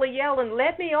people are yelling,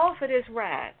 let me off of this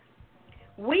ride.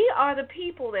 We are the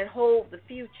people that hold the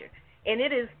future. And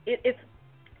it's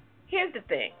here's the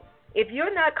thing. If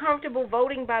you're not comfortable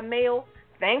voting by mail,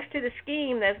 thanks to the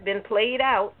scheme that's been played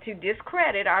out to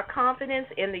discredit our confidence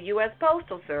in the U.S.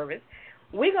 Postal Service,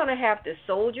 we're going to have to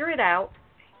soldier it out,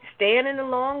 stand in a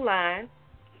long line,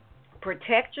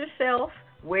 protect yourself,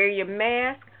 wear your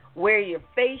mask, wear your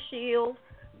face shield,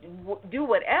 do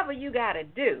whatever you got to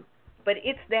do. But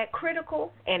it's that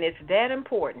critical and it's that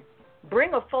important.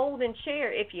 Bring a folding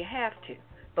chair if you have to,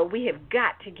 but we have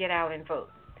got to get out and vote.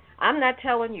 I'm not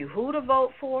telling you who to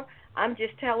vote for. I'm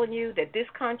just telling you that this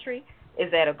country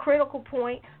is at a critical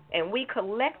point, and we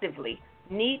collectively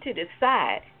need to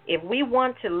decide if we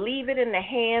want to leave it in the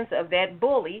hands of that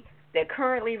bully that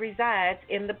currently resides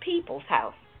in the people's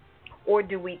house, or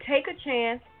do we take a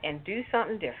chance and do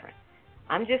something different?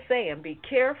 I'm just saying, be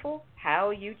careful how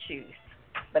you choose.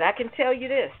 But I can tell you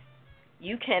this.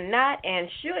 You cannot and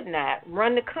should not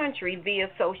run the country via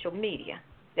social media.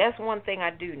 That's one thing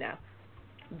I do know.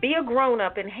 Be a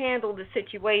grown-up and handle the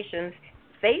situations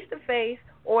face-to-face,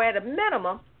 or at a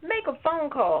minimum, make a phone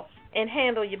call and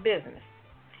handle your business.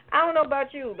 I don't know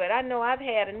about you, but I know I've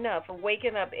had enough of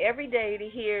waking up every day to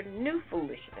hear new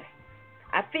foolishness.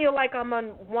 I feel like I'm on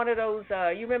one of those,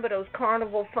 you remember those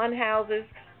carnival fun houses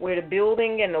where the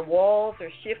building and the walls are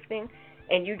shifting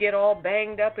and you get all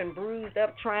banged up and bruised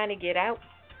up trying to get out?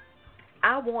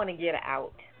 I want to get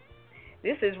out.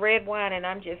 This is Red Wine, and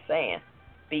I'm just saying,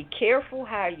 be careful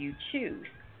how you choose,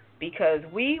 because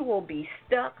we will be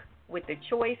stuck with the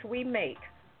choice we make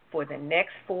for the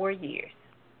next 4 years.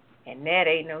 And that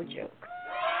ain't no joke.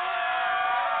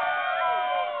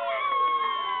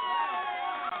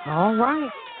 All right.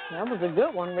 That was a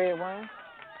good one, Red Wine.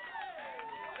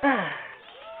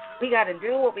 We got to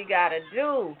do what we got to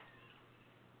do.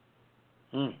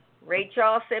 Ray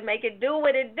Charles said, make it do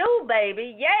what it do,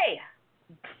 baby. Yeah.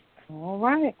 All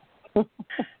right.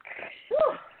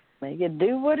 Make it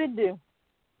do what it do.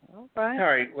 All right. All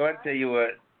right. Well, I tell you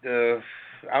what.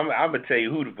 I'm gonna tell you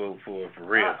who to vote for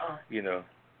real. You know.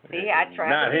 See, I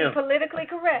try to be politically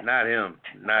correct. Not him.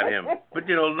 But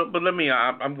you know, let me.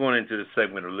 I'm going into the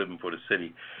segment of Living for the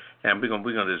City, and we're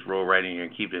gonna just roll right in here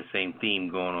and keep that same theme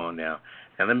going on now.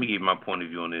 And let me give you my point of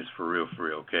view on this for real,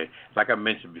 okay? Like I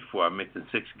mentioned before, I mentioned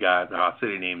 6 guys. I'll say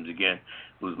their names again.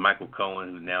 It was Michael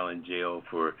Cohen, who's now in jail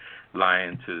for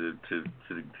lying to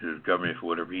the government for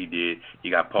whatever he did.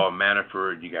 You got Paul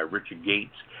Manafort. You got Richard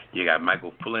Gates. You got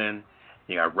Michael Flynn.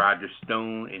 You got Roger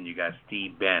Stone, and you got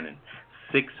Steve Bannon.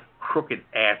 6 crooked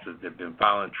asses that have been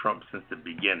following Trump since the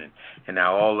beginning, and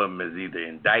now all of them is either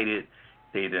indicted,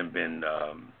 they done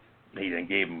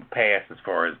gave him a pass as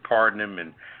far as pardoning him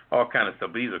and all kind of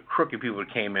stuff. But these are crooked people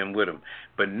that came in with him.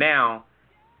 But now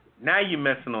you're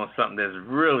messing on something that's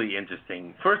really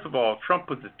interesting. First of all, Trump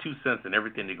puts his 2 cents in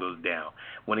everything that goes down.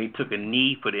 When he took a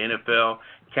knee for the NFL,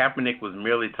 Kaepernick was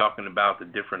merely talking about the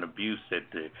different abuse that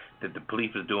the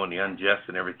police is doing, the unjust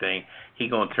and everything. He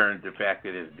gonna turn to the fact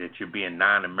that you're being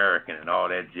non-American and all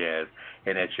that jazz,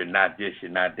 and that you're not this, you're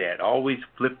not that. Always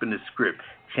flipping the script,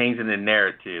 changing the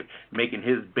narrative, making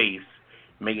his base,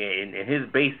 and his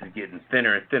base is getting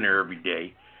thinner and thinner every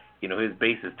day. You know, his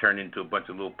base is turned into a bunch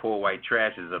of little poor white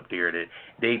trashes up there that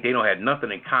they don't have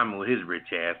nothing in common with his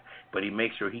rich ass, but he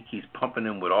makes sure he keeps pumping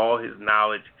them with all his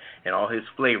knowledge and all his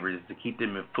flavors to keep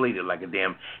them inflated like a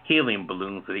damn helium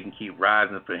balloon so they can keep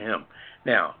rising for him.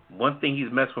 Now, one thing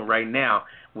he's messing with right now,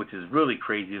 which is really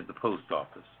crazy, is the post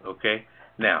office, okay?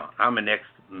 Now, I'm an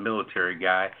ex-military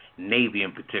guy, Navy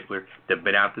in particular, that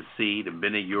been out to sea, that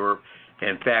been to Europe.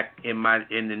 In fact, in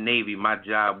the Navy, my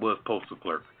job was postal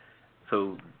clerk.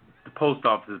 So the post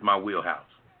office is my wheelhouse,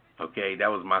 okay? That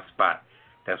was my spot.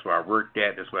 That's where I worked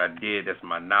at. That's what I did. That's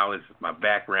my knowledge. That's my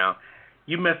background.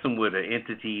 You're messing with an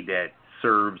entity that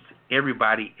serves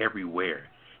everybody everywhere.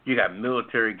 You got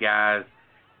military guys.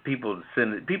 People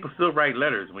still write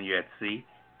letters when you're at sea.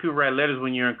 People write letters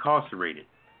when you're incarcerated.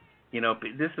 You know,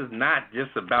 this is not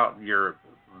just about your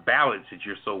ballots that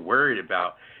you're so worried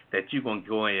about that you're going to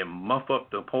go in and muff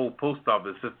up the whole post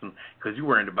office system because you're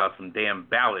worried about some damn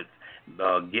ballots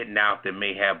getting out that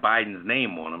may have Biden's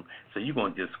name on them. So you're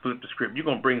going to just flip the script. You're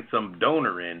going to bring some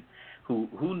donor in who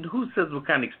says what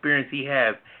kind of experience he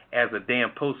has as a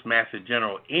damn postmaster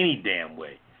general any damn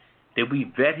way. Did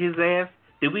we vet his ass?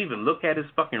 Did we even look at his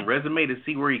fucking resume to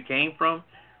see where he came from?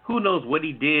 Who knows what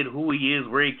he did, who he is,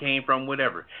 where he came from,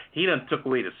 whatever. He done took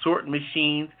away the sorting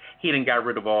machines. He done got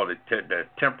rid of all the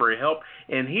temporary help.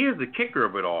 And here's the kicker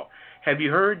of it all. Have you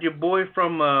heard your boy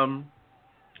from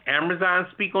Amazon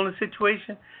speak on the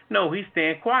situation? No, he's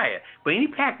staying quiet. But any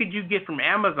package you get from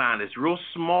Amazon that's real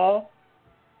small,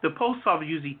 the post office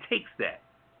usually takes that.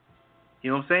 You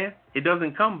know what I'm saying? It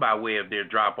doesn't come by way of their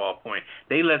drop-off point.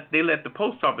 They let the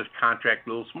post office contract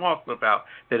little small stuff out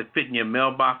that it fit in your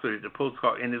mailbox or the post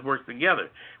card, and it works together.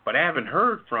 But I haven't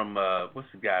heard from, what's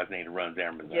the guy's name that runs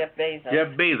Amazon? Jeff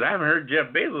Bezos. I haven't heard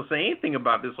Jeff Bezos say anything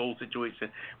about this whole situation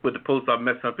with the post office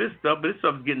messing up his stuff, but his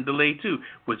stuff's getting delayed too,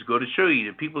 which go to show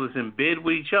you the people that's in bed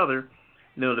with each other,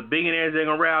 you know, the billionaires, they're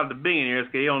going to rile the billionaires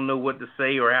because they don't know what to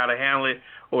say or how to handle it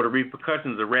or the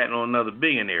repercussions of ratting on another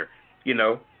billionaire, you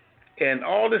know. And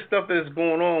all this stuff that is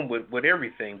going on with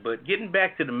everything. But getting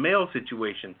back to the mail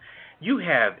situation, you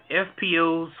have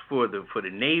FPOs for the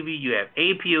Navy, you have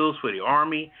APOs for the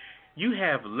Army, you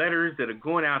have letters that are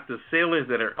going out to sailors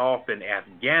that are off in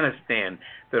Afghanistan,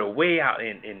 that are way out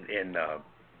in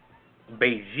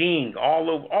Beijing,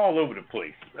 all over the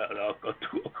place.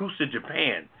 Akusa,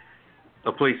 Japan,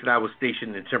 a place that I was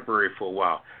stationed in temporary for a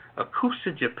while.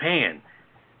 Akusa, Japan,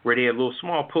 where they had a little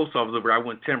small post office where I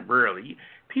went temporarily.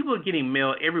 People are getting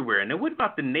mail everywhere. And then what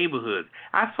about the neighborhoods?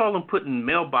 I saw them putting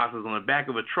mailboxes on the back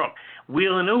of a truck,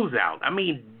 wheeling those out. I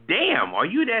mean, damn, are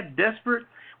you that desperate?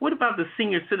 What about the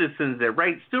senior citizens that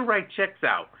still write checks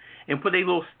out and put a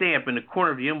little stamp in the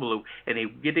corner of the envelope and they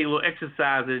get their little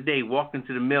exercise of the day, walk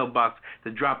into the mailbox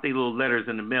to drop their little letters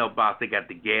in the mailbox? They got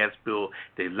the gas bill,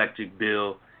 the electric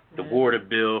bill, the water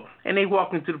bill, and they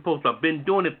walk into the post office. Been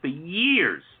doing it for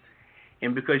years.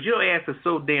 And because your ass is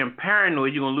so damn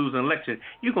paranoid you're going to lose an election,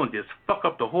 you're going to just fuck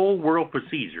up the whole world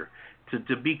procedure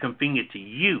to be convenient to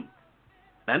you.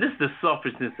 Now, this is the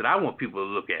selfishness that I want people to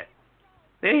look at.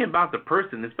 It ain't about the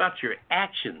person. It's about your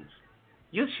actions.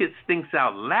 Your shit stinks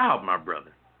out loud, my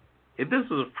brother. If this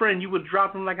was a friend, you would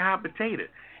drop him like a hot potato.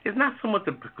 It's not so much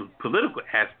the political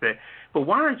aspect, but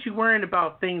why aren't you worrying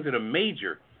about things that are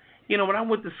major? You know, when I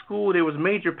went to school, there was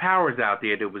major powers out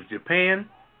there. There was Japan.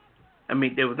 I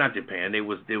mean, there was not Japan. There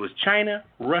was China,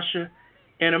 Russia,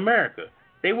 and America.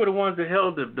 They were the ones that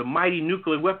held the mighty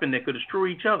nuclear weapon that could destroy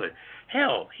each other.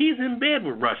 Hell, he's in bed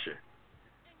with Russia,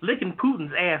 licking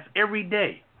Putin's ass every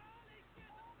day.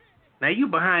 Now, you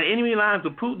behind enemy lines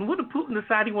with Putin. What if Putin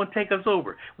decide he want to take us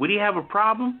over? Would he have a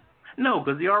problem? No,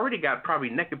 because he already got probably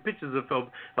naked pictures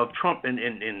of Trump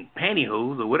in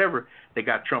pantyhose or whatever. They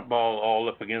got Trump all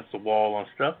up against the wall on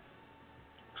stuff.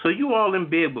 So you all in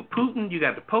bed with Putin. You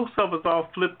got the post office all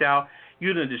flipped out.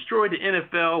 You done destroyed the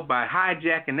NFL by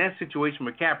hijacking that situation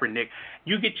with Kaepernick.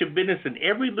 You get your business in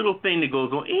every little thing that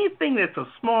goes on. Anything that's a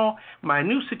small,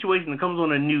 minute situation that comes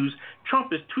on the news,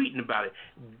 Trump is tweeting about it.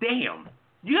 Damn.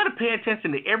 You got to pay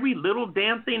attention to every little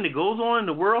damn thing that goes on in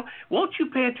the world. Won't you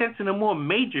pay attention to more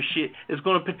major shit that's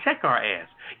going to protect our ass?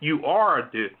 You are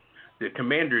the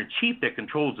commander-in-chief that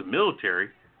controls the military.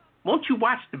 Won't you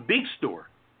watch the big story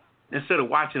instead of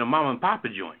watching a mom and papa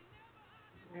joint?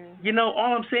 You know,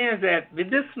 all I'm saying is that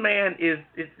this man is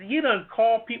you done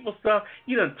call people stuff,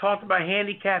 you done talked about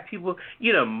handicapped people,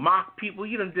 you done mock people,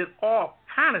 you done did all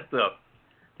kind of stuff.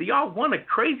 Do y'all want a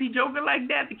crazy joker like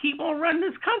that to keep on running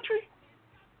this country?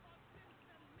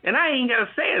 And I ain't got to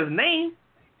say his name.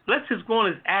 Let's just go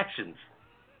on his actions.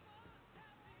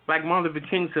 Like Martin Luther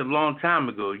King said a long time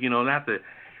ago, you know, not the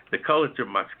color of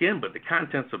my skin, but the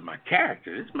contents of my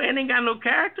character. This man ain't got no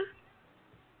character.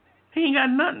 He ain't got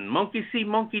nothing. Monkey see,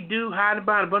 monkey do, hiding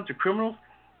behind a bunch of criminals.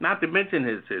 Not to mention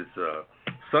his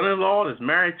son-in-law is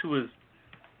married to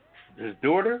his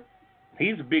daughter.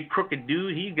 He's a big crooked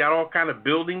dude. He's got all kind of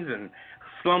buildings and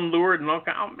slumlord and all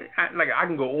kind. I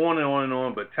can go on and on and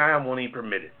on, but time won't even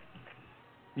permit it.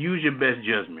 Use your best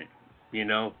judgment.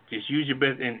 Just use your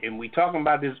best. And we talking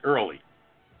about this early.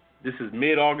 This is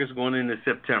mid-August going into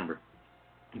September.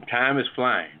 Time is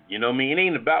flying. You know what I mean? It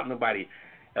ain't about nobody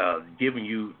telling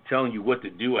you what to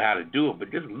do or how to do it, but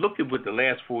just look at what the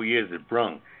last 4 years have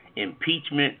brung.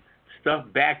 Impeachment, stuff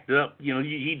backed up.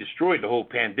 He destroyed the whole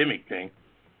pandemic thing.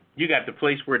 You got the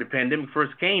place where the pandemic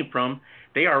first came from.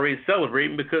 They already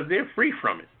celebrating because they're free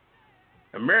from it.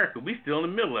 America, we still in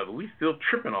the middle of it. We still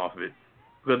tripping off of it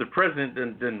because the president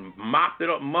done mopped it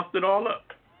up, muffed it all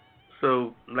up.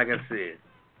 So, like I said,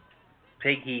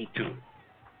 take heed to it.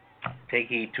 Take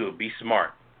heed to it. Be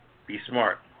smart. Be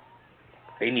smart.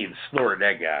 They need to slaughter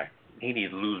that guy. He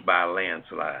needs to lose by a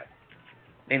landslide.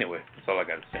 Anyway, that's all I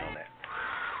got to say on that.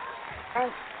 All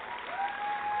right.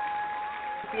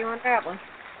 See you on that one.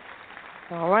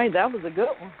 All right, that was a good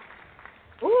one.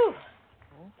 Ooh,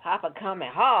 Papa coming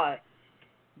hard.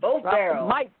 Both barrels.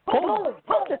 Mike, boom.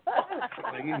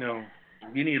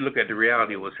 You need to look at the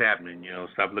reality of what's happening.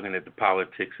 Stop looking at the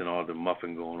politics and all the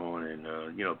muffin going on. And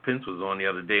Pence was on the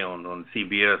other day on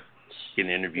CBS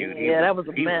getting interviewed. That was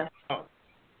a mess.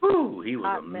 He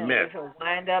was a mess.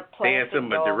 Wind up they asked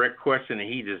him a direct question, and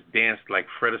he just danced like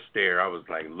Fred Astaire. I was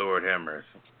like, Lord have mercy.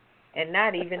 And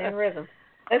not even in rhythm.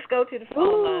 Let's go to the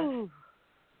phone line.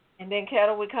 And then,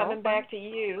 Kettle, we're coming back to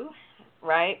you,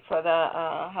 right, for the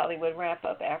Hollywood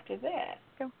wrap-up after that.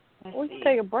 We can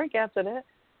take a break after that.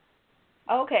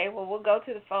 Okay, well, we'll go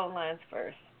to the phone lines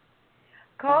first.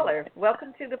 Caller,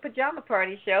 welcome to the Pajama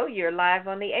Party Show. You're live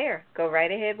on the air. Go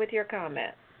right ahead with your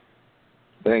comment.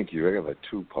 Thank you. I have a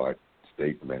two-part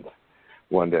statement.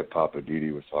 One that Papa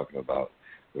Didi was talking about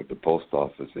with the post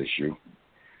office issue.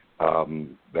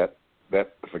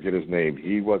 That forget his name.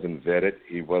 He wasn't vetted.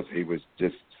 He was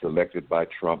just selected by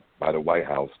Trump, by the White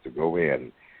House to go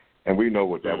in, and we know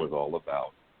what that was all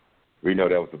about. We know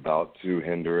that was about to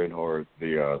hinder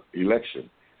the election.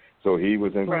 So he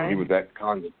was in. Right. He was at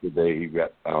Congress today. He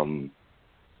got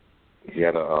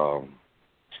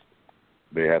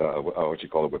they had what you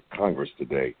call it with Congress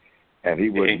today, and he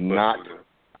would not.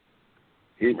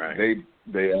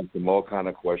 They asked him all kind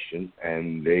of questions,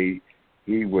 and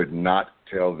he would not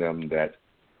tell them that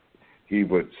he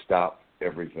would stop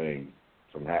everything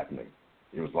from happening.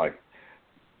 It was like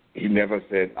he never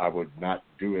said I would not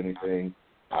do anything.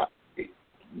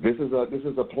 This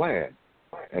is a plan,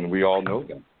 and we all know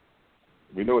that.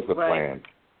 We know it's a plan.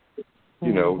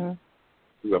 To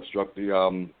obstruct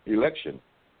the election.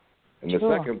 And the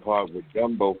second part with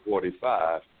Dumbo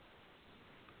 45,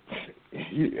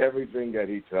 everything that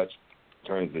he touched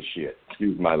turns to shit.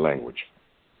 Excuse my language.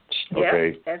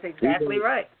 Okay? Yeah, that's exactly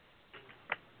right.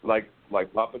 Like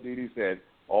Papa Didi said,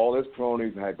 all his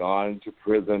cronies had gone to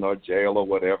prison or jail or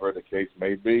whatever the case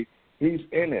may be. He's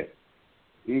in it.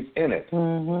 He's in it.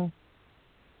 Mm-hmm.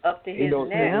 Up to his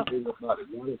neck.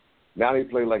 Now he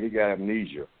plays like he got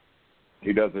amnesia.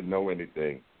 He doesn't know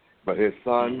anything. But his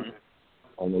son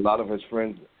and a lot of his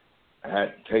friends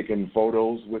had taken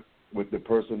photos with the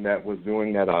person that was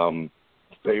doing that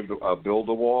build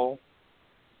a wall.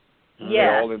 Yeah.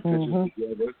 They're all in pictures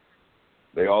together.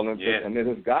 They all in pictures. And then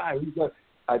this guy,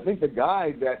 I think the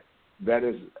guy that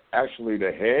is actually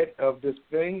the head of this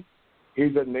thing,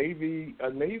 he's a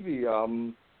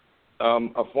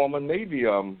former Navy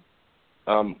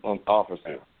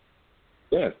officer.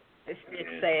 Yes. It's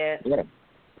sad.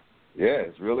 Yeah,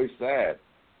 it's really sad.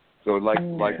 So like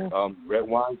Red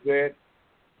Wine said,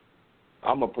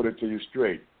 I'm gonna put it to you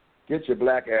straight. Get your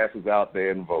black asses out there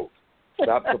and vote.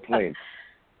 Stop complaining.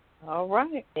 All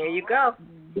right. There you go.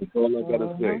 That's all I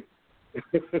gotta say.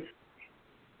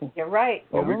 You're right.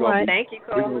 Thank you,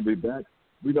 Cole.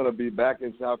 We're gonna be back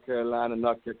in South Carolina,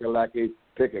 North Carolina,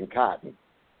 picking cotton.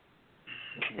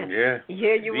 Yeah.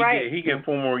 Yeah, you're right. He get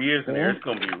 4 more years in there. It's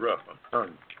gonna be rough. I'm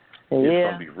telling you.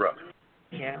 It's gonna be rough.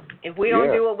 Yeah. If we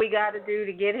don't do what we got to do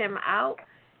to get him out,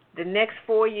 the next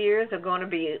 4 years are going to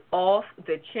be off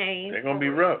the chain. They're going to be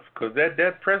rough because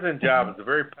that president job is a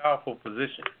very powerful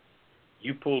position.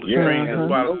 You pull the strings. That's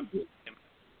why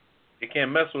they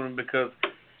can't mess with him because,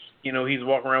 he's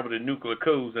walking around with a nuclear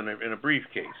codes in a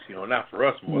briefcase. Not for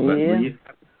us more or less.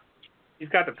 But he's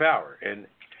got the power, and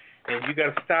you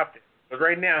got to stop it. But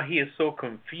right now he is so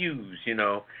confused.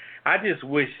 I just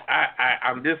wish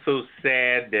I'm just so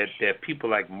sad that people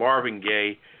like Marvin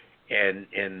Gaye and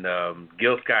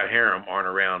Gil Scott-Heron aren't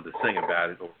around to sing about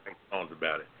it or make songs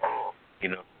about it.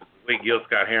 The way Gil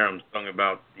Scott-Heron sung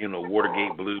about,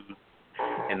 Watergate Blues,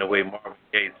 and the way Marvin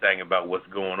Gaye sang about what's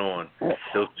going on.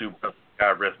 Those two brothers,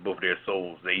 God rest both their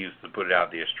souls, they used to put it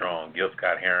out there strong. Gil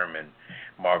Scott-Heron and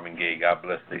Marvin Gaye, God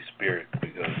bless their spirit,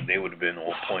 because they would have been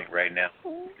on point right now.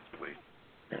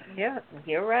 Yeah,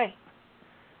 you're right.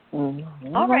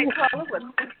 Mm-hmm. All right, caller, what's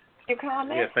your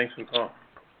comment? Yeah, thanks for the call.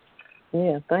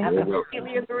 Yeah, thank I you.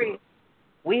 completely agree.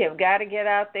 We have got to get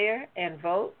out there and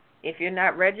vote. If you're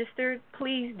not registered,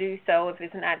 please do so if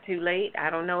it's not too late. I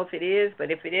don't know if it is,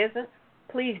 but if it isn't,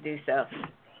 please do so.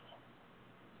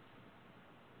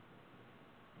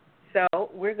 So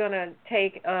we're going to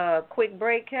take a quick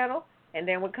break, Kettle, and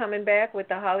then we're coming back with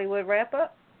the Hollywood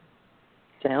wrap-up.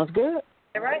 Sounds good.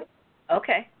 All right?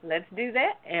 Okay, let's do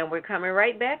that, and we're coming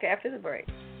right back after the break.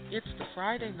 It's the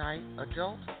Friday night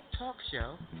adult talk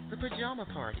show, The Pajama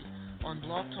Party, on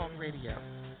Blog Talk Radio,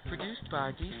 produced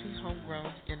by DC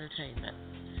Homegrown Entertainment.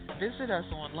 Visit us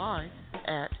online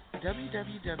at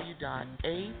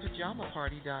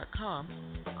www.apajamaparty.com.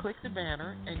 Click the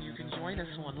banner and you can join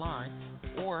us online,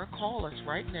 or call us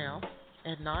right now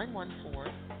at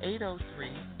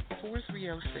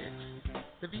 914-803-4306.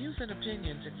 The views and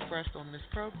opinions expressed on this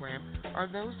program are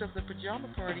those of the Pajama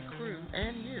Party crew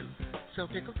and you. So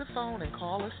pick up the phone and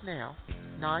call us now,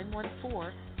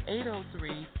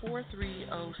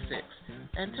 914-803-4306,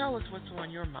 and tell us what's on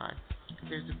your mind.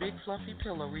 There's a big fluffy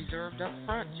pillow reserved up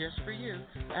front just for you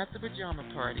at the Pajama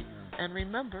Party. And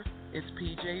remember, it's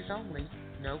PJs only,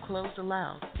 no clothes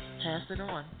allowed. Pass it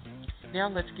on. Now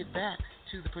let's get back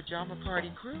to the Pajama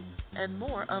Party crew and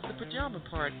more of the Pajama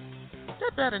Party.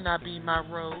 That better not be my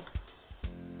robe.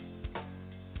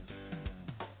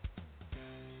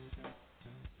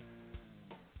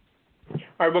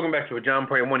 All right, welcome back to Pajama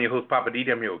Party. I'm one of your hosts, Papa D.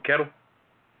 I'm here with Kettle.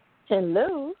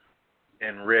 Hello.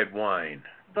 And Red Wine.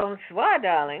 Bonsoir,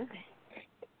 darling.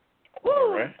 Woo,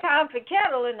 All right. It's time for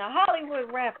Kettle in the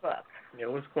Hollywood wrap-up. Yeah,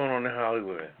 what's going on in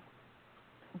Hollywood?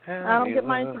 I don't get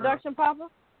my introduction, Papa?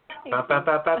 Go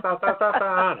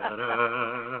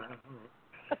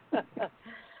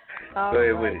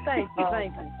ahead with it. Thank you.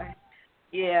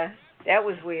 Yeah, that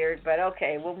was weird, but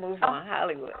okay, we'll move on.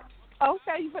 Hollywood.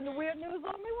 Okay, you putting the weird news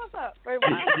on me? What's up?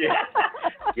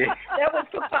 Yeah. That was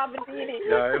for Papa Didi.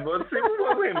 No, but see,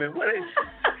 wait a minute. What is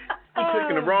you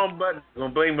clicking the wrong button? You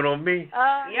gonna blame it on me?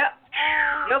 Yep.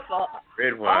 Your fault.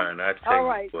 Red Wine, I tell all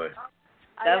right. you what.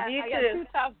 I got two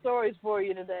top stories for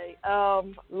you today.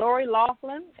 Lori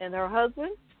Loughlin and her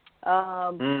husband.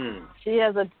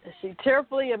 She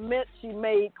tearfully admits she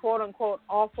made quote unquote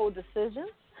awful decisions.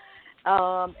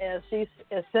 And she's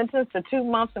sentenced to 2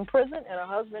 months in prison, and her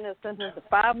husband is sentenced to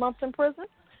 5 months in prison.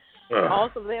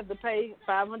 Also, they have to pay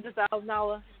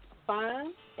 $500,000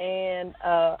 fine, and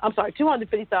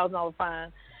 $250,000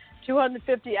 fine,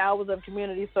 250 hours of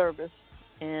community service,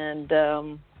 and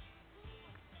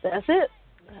that's it.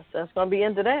 That's going to be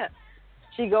into that.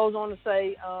 She goes on to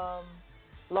say,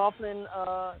 Laughlin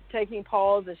taking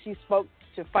pause as she spoke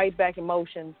to fight back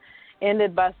emotions,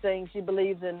 ended by saying she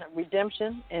believes in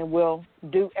redemption and will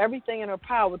do everything in her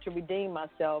power to redeem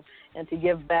myself and to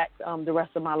give back the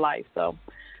rest of my life. So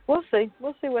we'll see.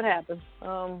 We'll see what happens.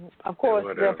 Of course,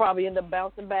 they'll probably end up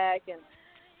bouncing back and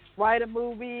write a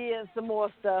movie and some more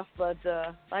stuff. But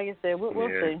like I said, we'll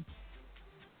see.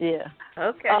 Yeah.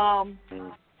 Okay.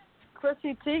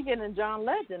 Chrissy Teigen and John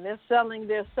Legend, they're selling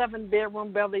their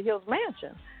 7-bedroom Beverly Hills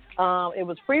mansion. It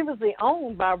was previously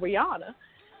owned by Rihanna,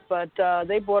 but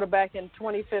they bought it back in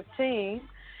 2015,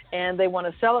 and they want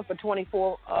to sell it for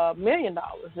 $24 million.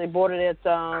 They bought it at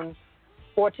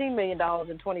 $14 million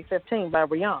in 2015 by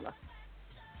Rihanna.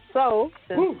 So,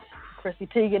 since Chrissy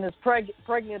Teigen is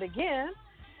pregnant again,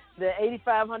 the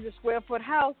 8,500 square foot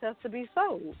house has to be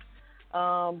sold.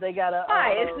 They got a.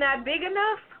 Why? It's not big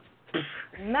enough?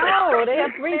 No, they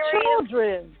have 3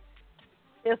 children.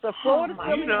 It's a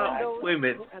floor-to-ceiling window. Wait a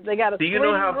minute. They got a Do you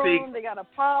know how room. big? They got a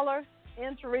parlor,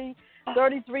 entry,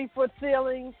 33-foot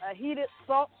ceilings, a heated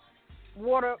salt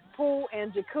water pool,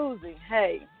 and jacuzzi.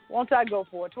 Hey, won't I go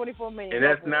for it? $24 million. And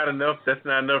that's not enough. That's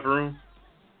not enough room.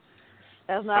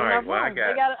 That's not enough room.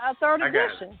 They got a third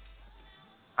edition.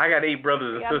 I got 8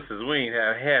 brothers and sisters. We ain't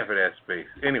have half of that space.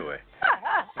 Anyway.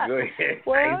 Go ahead.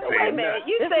 Well, wait a minute.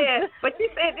 You said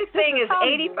this thing is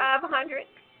 8,500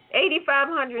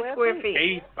 square feet.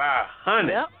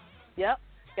 8,500. Yep.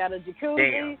 Got a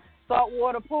jacuzzi,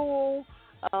 saltwater pool,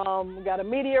 got a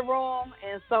media room,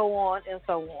 and so on and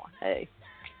so on. Hey.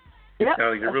 Yep.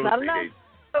 That's not enough.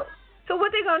 So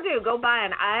what they gonna do? Go buy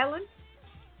an island?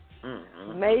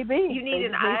 Mm-hmm. Maybe. You need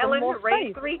an island to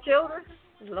raise 3 children?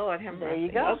 Lord have mercy. There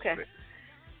you go. Okay.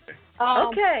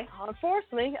 Okay.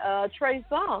 Unfortunately, Trey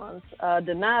Songz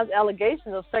denies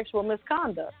allegations of sexual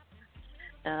misconduct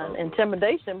and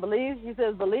intimidation. He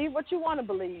says, believe what you want to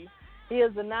believe. He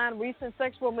has denied recent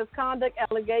sexual misconduct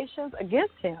allegations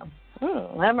against him.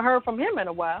 I haven't heard from him in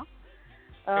a while.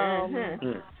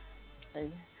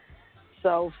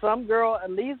 So some girl,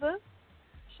 Eliza,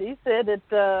 she said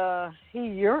that he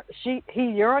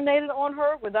urinated on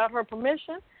her without her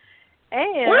permission.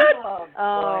 And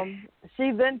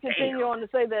she then continued on to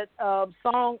say that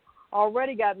Song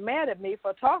already got mad at me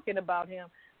for talking about him,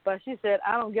 but she said,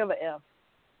 I don't give a F.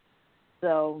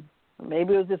 So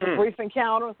maybe it was just a brief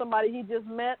encounter with somebody he just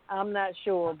met. I'm not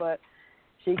sure, but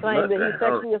she claimed that he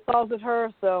sexually assaulted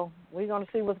her, so we're going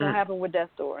to see what's going to happen with that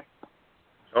story.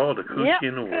 Oh, the coochie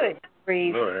in the world.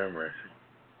 Good. Lord have mercy.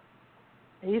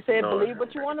 He said, believe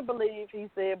what you want to believe, he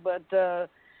said, but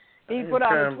he put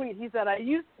out a tweet. He said, I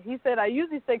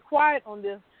usually stay quiet on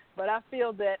this, but I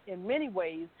feel that in many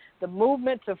ways the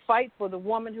movement to fight for the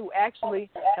woman who actually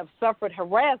have suffered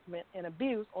harassment and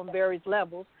abuse on various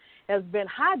levels has been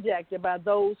hijacked by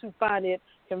those who find it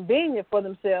convenient for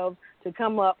themselves to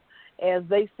come up as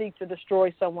they seek to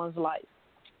destroy someone's life.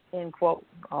 End quote.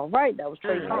 All right, that was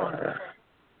Trey Songz.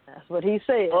 That's what he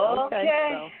said.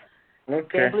 Okay. So,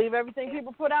 can't believe everything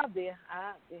people put out there.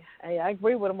 I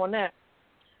agree with him on that.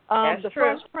 The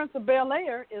Fresh Prince of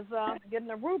Bel-Air is getting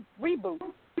a reboot.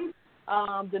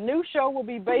 The new show will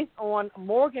be based on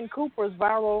Morgan Cooper's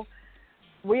viral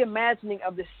reimagining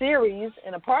of the series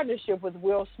in a partnership with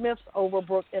Will Smith's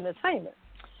Overbrook Entertainment.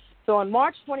 So in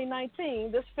March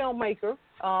 2019, this filmmaker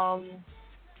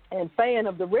and fan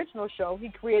of the original show, he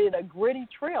created a gritty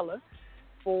trailer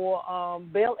for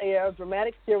Bel-Air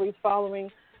dramatic series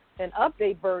following an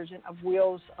update version of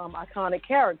Will's iconic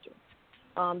character.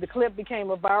 The clip became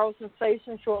a viral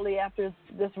sensation shortly after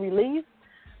this release,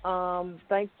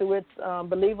 thanks to its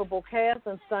believable cast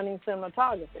and stunning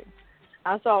cinematography.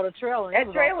 I saw the trailer.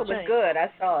 That trailer was good. I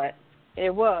saw it.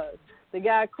 It was. The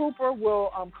guy Cooper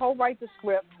will co-write the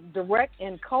script, direct,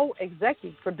 and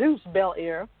co-executive produce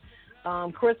Bel-Air.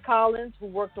 Chris Collins, who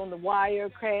worked on The Wire,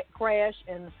 Crash,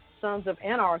 and Sons of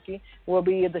Anarchy, will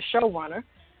be the showrunner.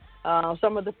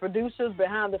 Some of the producers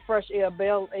behind the Fresh Air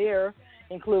Bel-Air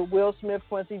include Will Smith,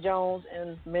 Quincy Jones,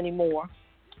 and many more.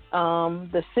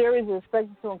 The series is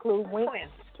expected to include winks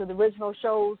to the original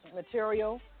show's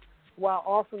material while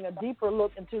offering a deeper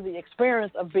look into the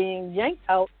experience of being yanked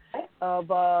out of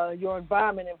your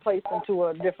environment and placed into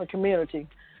a different community.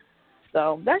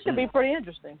 So that should be pretty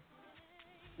interesting.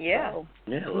 Yeah. So,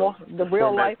 well, the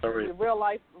real life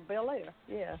of Bel-Air.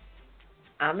 Yeah.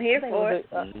 I'm here for it.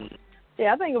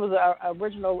 I think it was an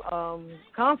original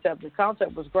concept. The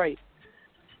concept was great.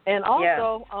 And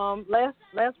also,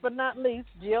 last but not least,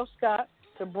 Jill Scott,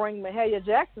 to bring Mahalia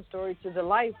Jackson's story to the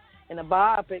life in a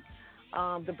biopic.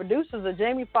 The producers are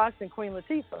Jamie Foxx and Queen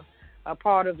Latifah, are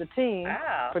part of the team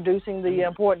producing the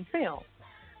important film.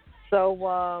 So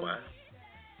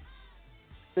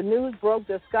the news broke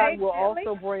that Scott will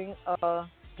also bring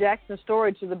Jackson's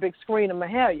story to the big screen of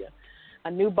Mahalia. A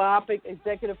new biopic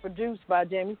executive produced by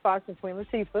Jamie Foxx and Queen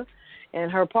Latifah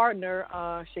and her partner,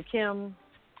 Shakim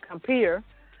Kampier,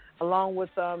 along with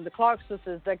the Clark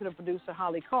sisters, executive producer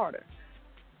Holly Carter.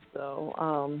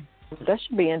 So that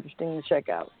should be interesting to check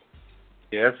out.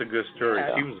 Yeah, that's a good story.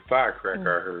 Yeah. She was a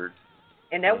firecracker, I heard.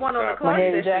 And that one on the Clark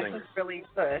sisters was really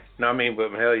good. No, I mean,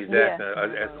 but Mahalia Jackson,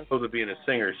 as opposed to being a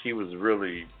singer, she was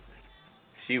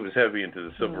heavy into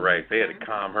the civil rights. They had to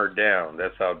calm her down.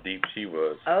 That's how deep she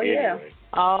was. Oh, anyway.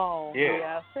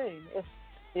 I see.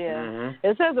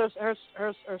 It says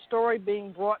her story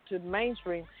being brought to the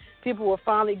mainstream, people will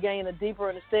finally gain a deeper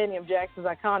understanding of Jackson's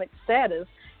iconic status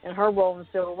and her role in the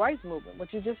civil rights movement.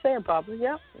 What you just said, Papa.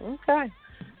 Yep. Okay.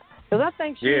 Because I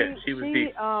think she was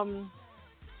deep.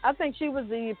 I think she was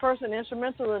the person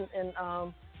instrumental in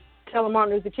telling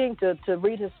Martin Luther King to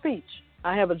read his speech.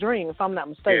 I Have a Dream, if I'm not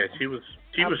mistaken. Yeah, she was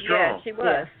strong. Yeah, she was.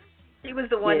 Yeah. She was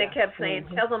the one that kept saying,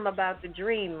 "Tell them about the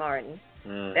dream, Martin."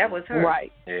 That was her.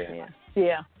 Right.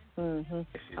 Yeah.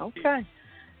 Okay.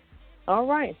 All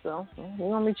right. So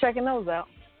we're gonna be checking those out.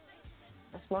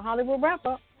 That's my Hollywood wrap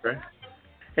up. Right.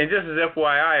 And just as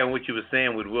FYI on what you were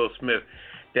saying with Will Smith,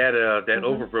 that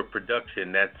Overbrook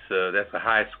production, that's a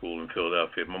high school in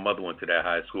Philadelphia. My mother went to that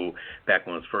high school back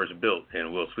when it was first built,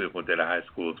 and Will Smith went to that high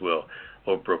school as well,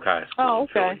 Overbrook High School. Oh,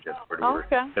 okay.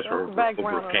 That's where the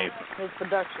background Overbrook came from. His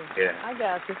production. Yeah. I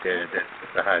got you. Yeah,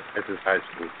 that's his high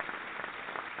school.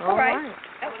 All right.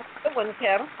 That was a good one,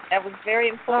 Kettle. That was very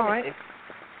informative.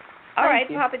 All right,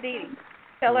 Papa Didi.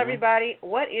 Tell everybody,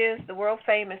 what is the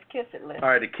world-famous Kiss It list? All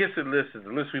right, the Kiss It list is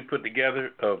the list we put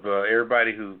together of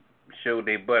everybody who showed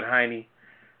their butt hiney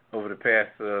over the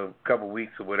past couple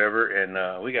weeks or whatever,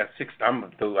 and we got 6. I'm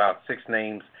gonna throw out 6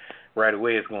 names right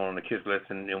away. It's going on the Kiss list,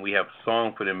 and we have a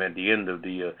song for them at the end of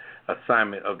the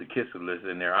assignment of the Kiss list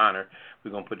in their honor.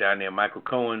 We're gonna put down there Michael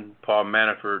Cohen, Paul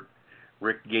Manafort,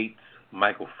 Rick Gates,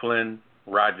 Michael Flynn,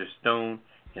 Roger Stone,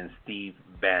 and Steve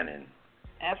Bannon.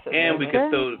 Absolutely. And we can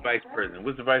throw the vice president.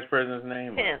 What's the vice president's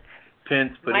name? Pence.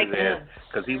 Pence put Mike his ass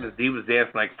because he was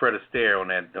dancing like Fred Astaire on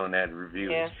that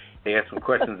review. Yeah. They had some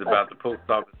questions about the post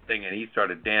office thing, and he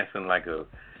started dancing like a,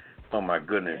 oh my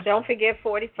goodness. Don't forget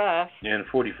 45. And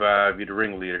 45, you're the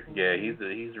ringleader. Yeah, he's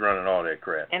running all that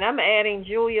crap. And I'm adding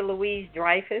Julia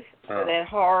Louis-Dreyfus for that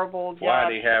horrible job. Why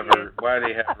they have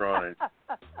her on it?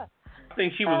 I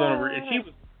think she was on a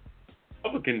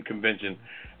Republican convention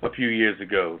a few years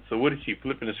ago. So what is she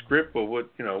flipping the script or what?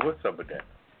 What's up with that?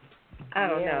 I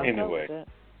don't know. Anyway.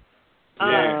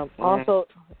 Also,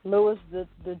 Louis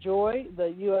DeJoy,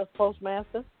 the U.S.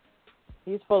 Postmaster,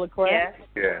 he's full of crap.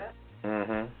 Yeah.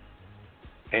 Mhm.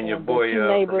 And your boy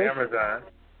from Amazon.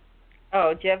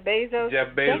 Oh, Jeff Bezos.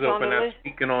 But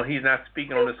he's not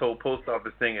speaking on this whole post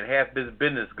office thing, and half his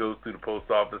business goes through the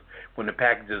post office. When the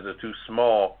packages are too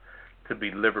small to be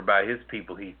delivered by his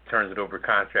people, he turns it over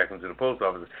contracting to the post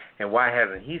office. And why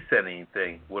hasn't he said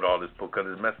anything with all this? Because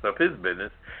it's messed up his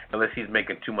business. Unless he's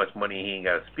making too much money, he ain't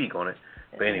got to speak on it.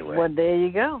 But anyway. Well, there you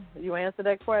go. You answered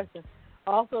that question.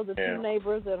 Also, the 2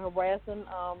 neighbors that harassing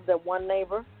that one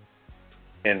neighbor.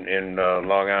 In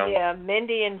Long Island? Yeah,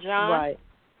 Mindy and John. Right.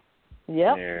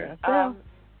 Yep. Yeah.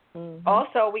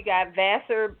 Also, we got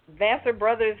Vassar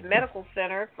Brothers Medical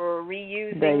Center for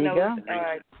reusing those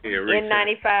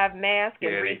N95 masks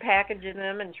and repackaging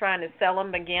them and trying to sell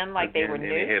them again like they were new.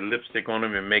 And they had lipstick on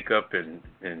them and makeup and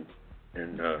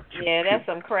yeah, that's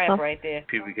some crap right there.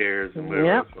 Pubic hairs and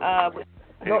whatever.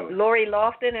 Yep. Lori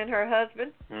Lofton and her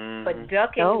husband, but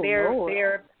ducking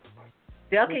their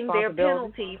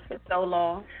penalty for so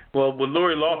long. Well, with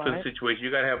Lori Lofton's situation, you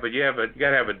gotta have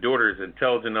a daughter that's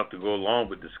intelligent enough to go along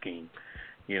with the scheme.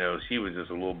 She was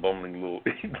just a little bumbling little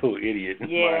idiot in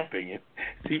my opinion.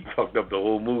 She fucked up the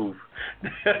whole move.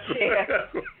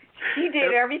 She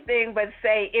did everything but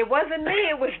say, it wasn't me,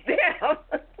 it was them.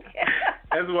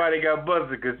 That's why they got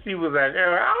busted, because she was like,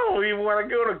 I don't even want to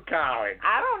go to college.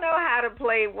 I don't know how to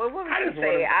play. What would she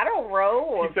say? I don't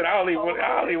row. She said, I don't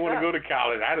even want to go to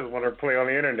college. I just want to play on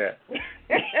the internet.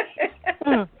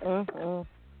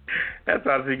 That's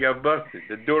how she got busted.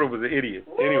 The daughter was an idiot.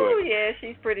 Anyway. Yeah,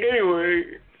 she's pretty.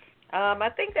 Anyway. I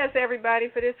think that's everybody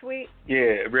for this week.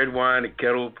 Yeah, red wine, the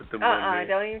kettle, put them on there.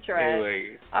 Don't even try.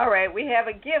 Anyway. All right, we have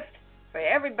a gift for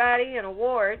everybody, an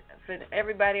award for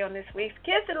everybody on this week's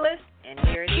Kissing List, and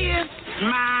here it is. Kiss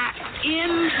my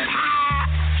entire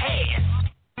ass.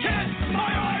 Kiss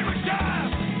my Irish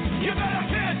ass. You better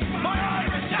kiss my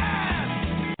Irish ass.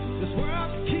 This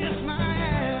world, kiss my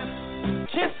ass.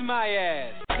 Kiss my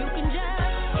ass. You can just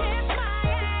kiss my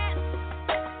ass.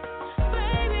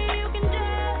 Baby, you can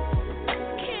just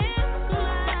kiss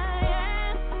my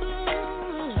ass.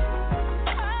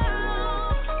 Oh.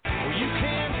 You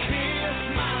can kiss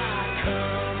my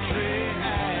country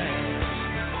ass.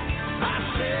 I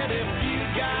said if you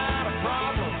got a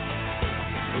problem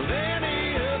with any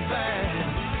of that,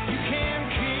 you can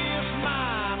kiss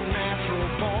my natural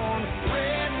born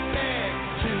redneck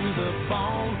to the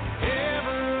bone,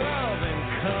 ever loving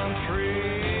country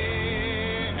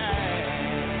ass.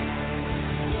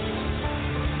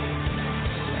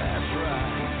 That's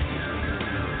right.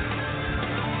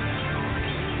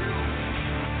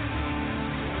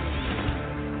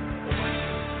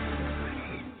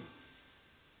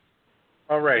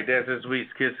 All right, that's this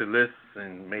week's Kissing List,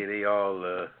 and may they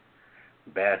all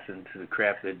bask into the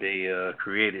crap that they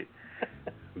created.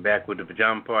 Back with the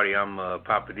Pajama Party, I'm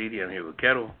Papa Didi. I'm here with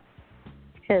Kettle.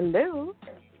 Hello.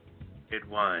 Ed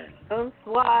Wine.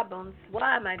 Bonsoir,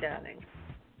 my darling.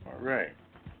 All right.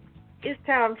 It's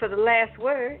time for the last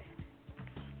word.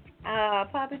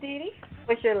 Papa Didi,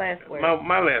 what's your last word?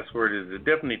 My last word is to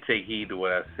definitely take heed to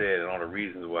what I said and all the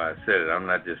reasons why I said it. I'm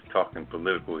not just talking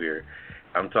political here.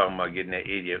 I'm talking about getting that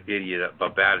idiot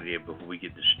up out of there before we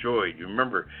get destroyed. You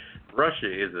remember, Russia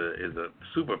is a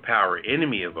superpower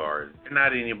enemy of ours. They're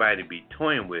not anybody to be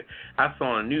toying with. I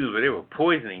saw on the news where they were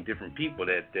poisoning different people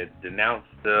that denounced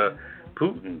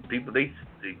Putin. People they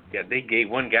gave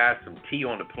one guy some tea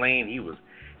on the plane. He was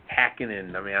hacking,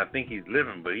 and I think he's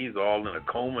living, but he's all in a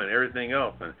coma and everything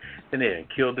else. And then they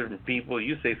kill different people.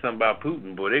 You say something about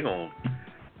Putin, boy, they're going,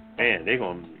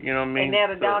 you know what I mean? And now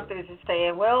the doctors are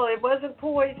saying, well, it wasn't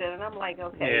poison. And I'm like,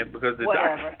 okay, yeah, because the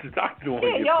doctor don't want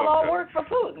to get y'all all fucked work for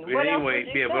Putin. But anyway,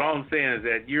 but all I'm saying is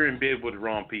that you're in bed with the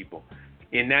wrong people.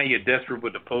 And now you're desperate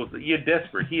with the post. You're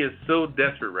desperate. He is so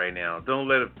desperate right now. Don't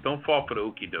fall for the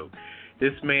okie doke.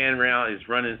 This man around is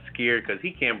running scared because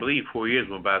he can't believe 4 years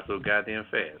went by so goddamn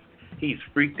fast. He's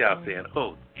freaked out saying,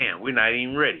 "Oh, damn, we're not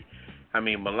even ready." I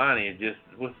mean, Melania just,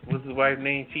 what's his wife's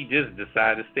name? She just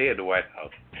decided to stay at the White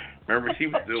House. Remember, she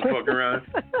was still fucking around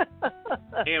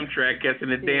Amtrak, catching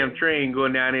the damn train,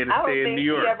 going down there to stay in New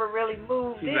York. I don't think she ever really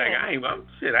moved She's in. like,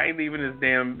 I ain't leaving this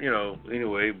damn,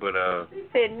 anyway, but, She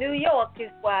said New York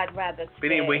is where I'd rather stay.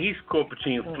 But anyway, he's caught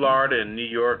between Florida and New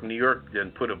York. New York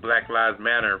done put a Black Lives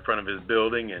Matter in front of his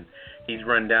building, and he's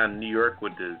run down to New York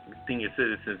with the senior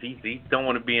citizens. He don't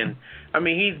want to be in,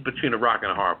 he's between a rock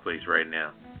and a hard place right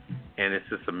now, and it's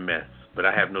just a mess. But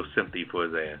I have no sympathy for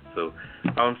his ass. So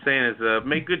all I'm saying is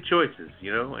make good choices,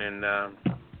 and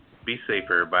be safe,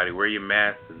 everybody. Wear your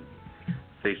mask and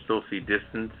stay social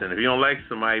distance. And if you don't like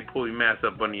somebody, pull your mask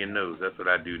up under your nose. That's what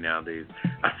I do nowadays.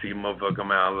 I see a motherfucker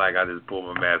come out I just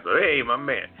pull my mask up. Hey, my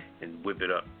man, and whip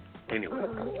it up. Anyway.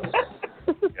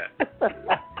 What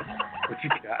you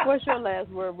got? What's your last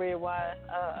word, Red Wine?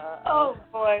 Oh,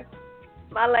 boy.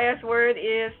 My last word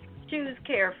is choose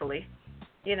carefully.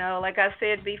 Like I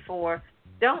said before,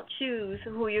 don't choose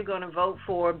who you're going to vote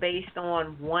for based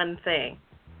on one thing.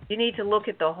 You need to look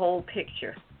at the whole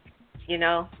picture.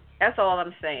 That's all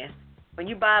I'm saying. When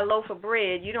you buy a loaf of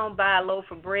bread, you don't buy a loaf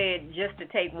of bread just to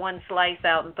take one slice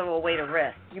out and throw away the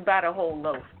rest. You buy the whole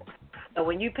loaf. So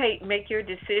when you make your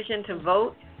decision to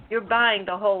vote, you're buying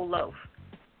the whole loaf.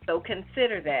 So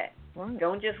consider that. Right.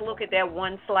 Don't just look at that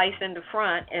one slice in the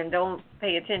front and don't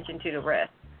pay attention to the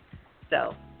rest.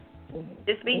 So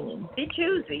just be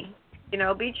choosy.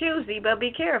 Be choosy, but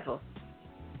be careful.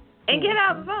 And get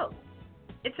out and vote.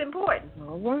 It's important.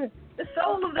 All right. The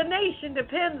soul of the nation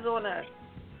depends on us.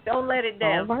 Don't let it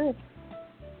down. All right.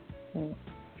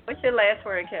 What's your last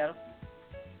word, Kettle?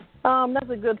 That's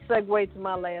a good segue to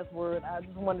my last word. I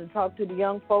just wanted to talk to the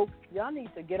young folks. Y'all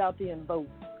need to get out there and vote.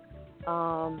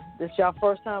 This y'all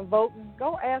first time voting.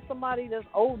 Go ask somebody that's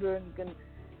older and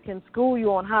can school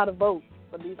you on how to vote.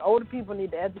 But these older people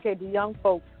need to educate the young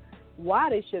folks why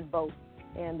they should vote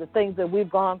and the things that we've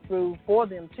gone through for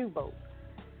them to vote.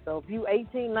 So if you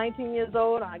 18, 19 years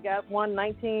old, I got one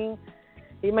 19,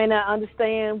 he may not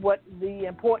understand what the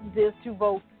importance is to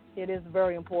vote. It is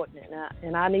very important.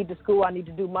 And I need to school. I need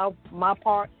to do my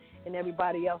part, and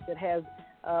everybody else that has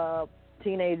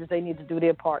teenagers, they need to do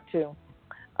their part too.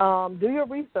 Do your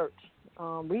research.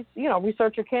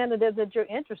 Research your candidates that you're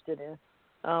interested in.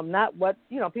 Not what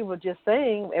people are just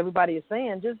saying. Everybody is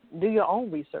saying. Just do your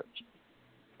own research,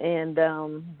 and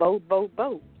vote.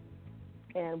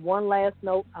 And one last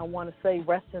note, I want to say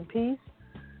rest in peace.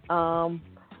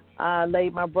 I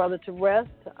laid my brother to rest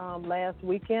last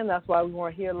weekend. That's why we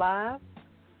weren't here live.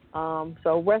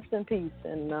 So rest in peace,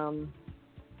 and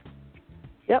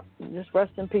just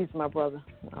rest in peace, my brother.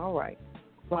 All right,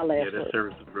 my last word. That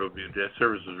service was real beautiful. That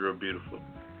service was real beautiful.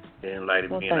 It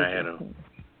enlightened me, and I had a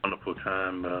wonderful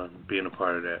time being a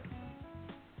part of that.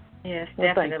 Yes,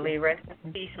 definitely. Rest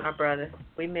in peace, my brother.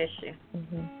 We miss you.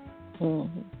 Mm-hmm.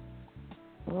 Mm-hmm.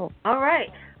 Oh. All right.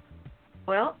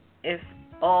 Well, if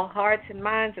all hearts and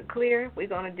minds are clear, we're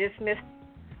going to dismiss.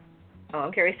 Oh,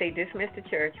 I'm Carrie. Say dismiss the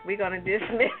church. We're going to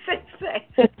dismiss and say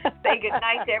good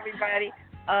night to everybody.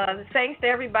 Thanks to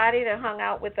everybody that hung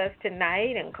out with us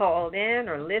tonight and called in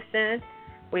or listened.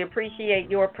 We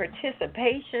appreciate your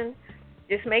participation.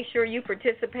 Just make sure you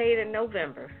participate in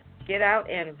November. Get out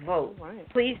and vote. Right.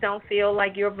 Please don't feel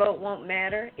like your vote won't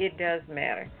matter. It does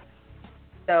matter.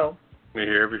 So we're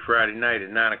here every Friday night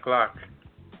at 9 o'clock.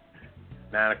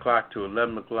 9 o'clock to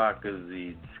 11 o'clock is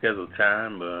the scheduled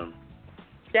time.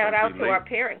 Shout out to our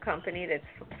parent company that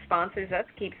sponsors us,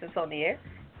 keeps us on the air,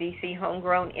 DC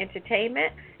Homegrown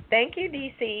Entertainment. Thank you,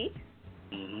 DC.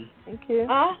 Mm-hmm. Thank you.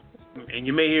 And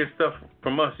you may hear stuff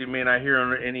from us you may not hear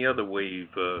on any other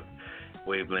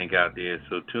wavelength out there.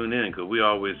 So tune in, because we're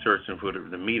always searching for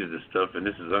the meat of the stuff, and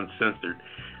this is uncensored.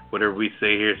 Whatever we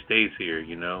say here stays here,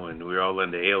 and we're all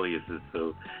under aliases,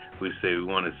 so we say we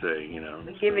want to say,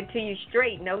 We give it to you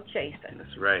straight, no chasing.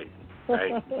 That's right.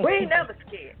 Right. We ain't never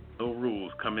scared. No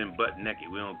rules. Come in butt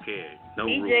naked. We don't care. No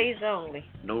DJs rules. only.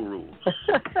 No rules.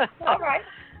 All right.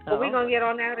 Well, we're going to get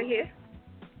on out of here,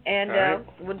 and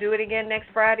we'll do it again next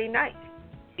Friday night.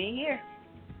 Be here.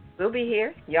 We'll be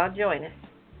here. Y'all join us.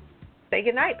 Say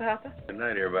good night, Papa. Good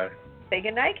night, everybody. Say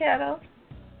good night, Cato.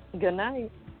 Good night.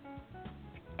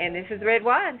 And this is Red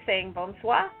Wine saying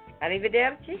bonsoir.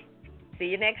 Arrivederci. See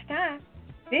you next time.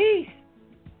 Peace.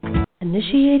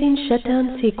 Initiating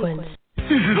shutdown sequence.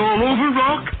 Is it all over,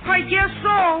 Rock? I guess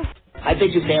so. I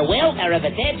bid you farewell,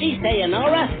 arrivederci,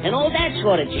 sayonara, and all that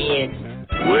sort of cheers.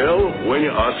 Well, when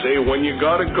you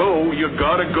gotta go, you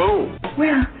gotta go.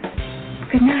 Well,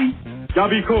 good night.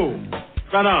 Yabiko,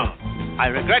 Sana. I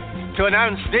regret to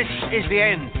announce this is the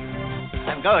end.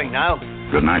 I'm going now.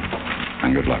 Good night,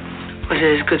 and good luck. Was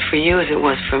it as good for you as it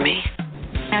was for me?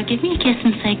 Now give me a kiss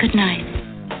and say good night.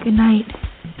 Good night.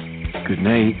 Good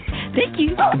night. Thank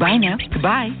you. Goodbye now.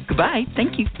 Goodbye. Goodbye.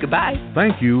 Thank you. Goodbye.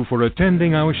 Thank you for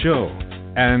attending our show,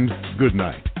 and good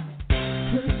night.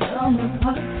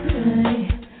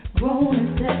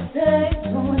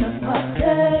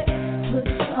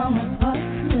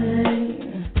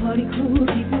 Party crew,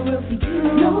 keep it real for you.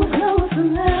 No clothes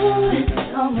allowed. It's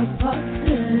summer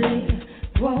party.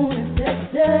 Grown and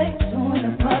sexy, join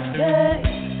the party.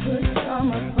 Good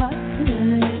summer party.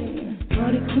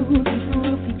 Party crew,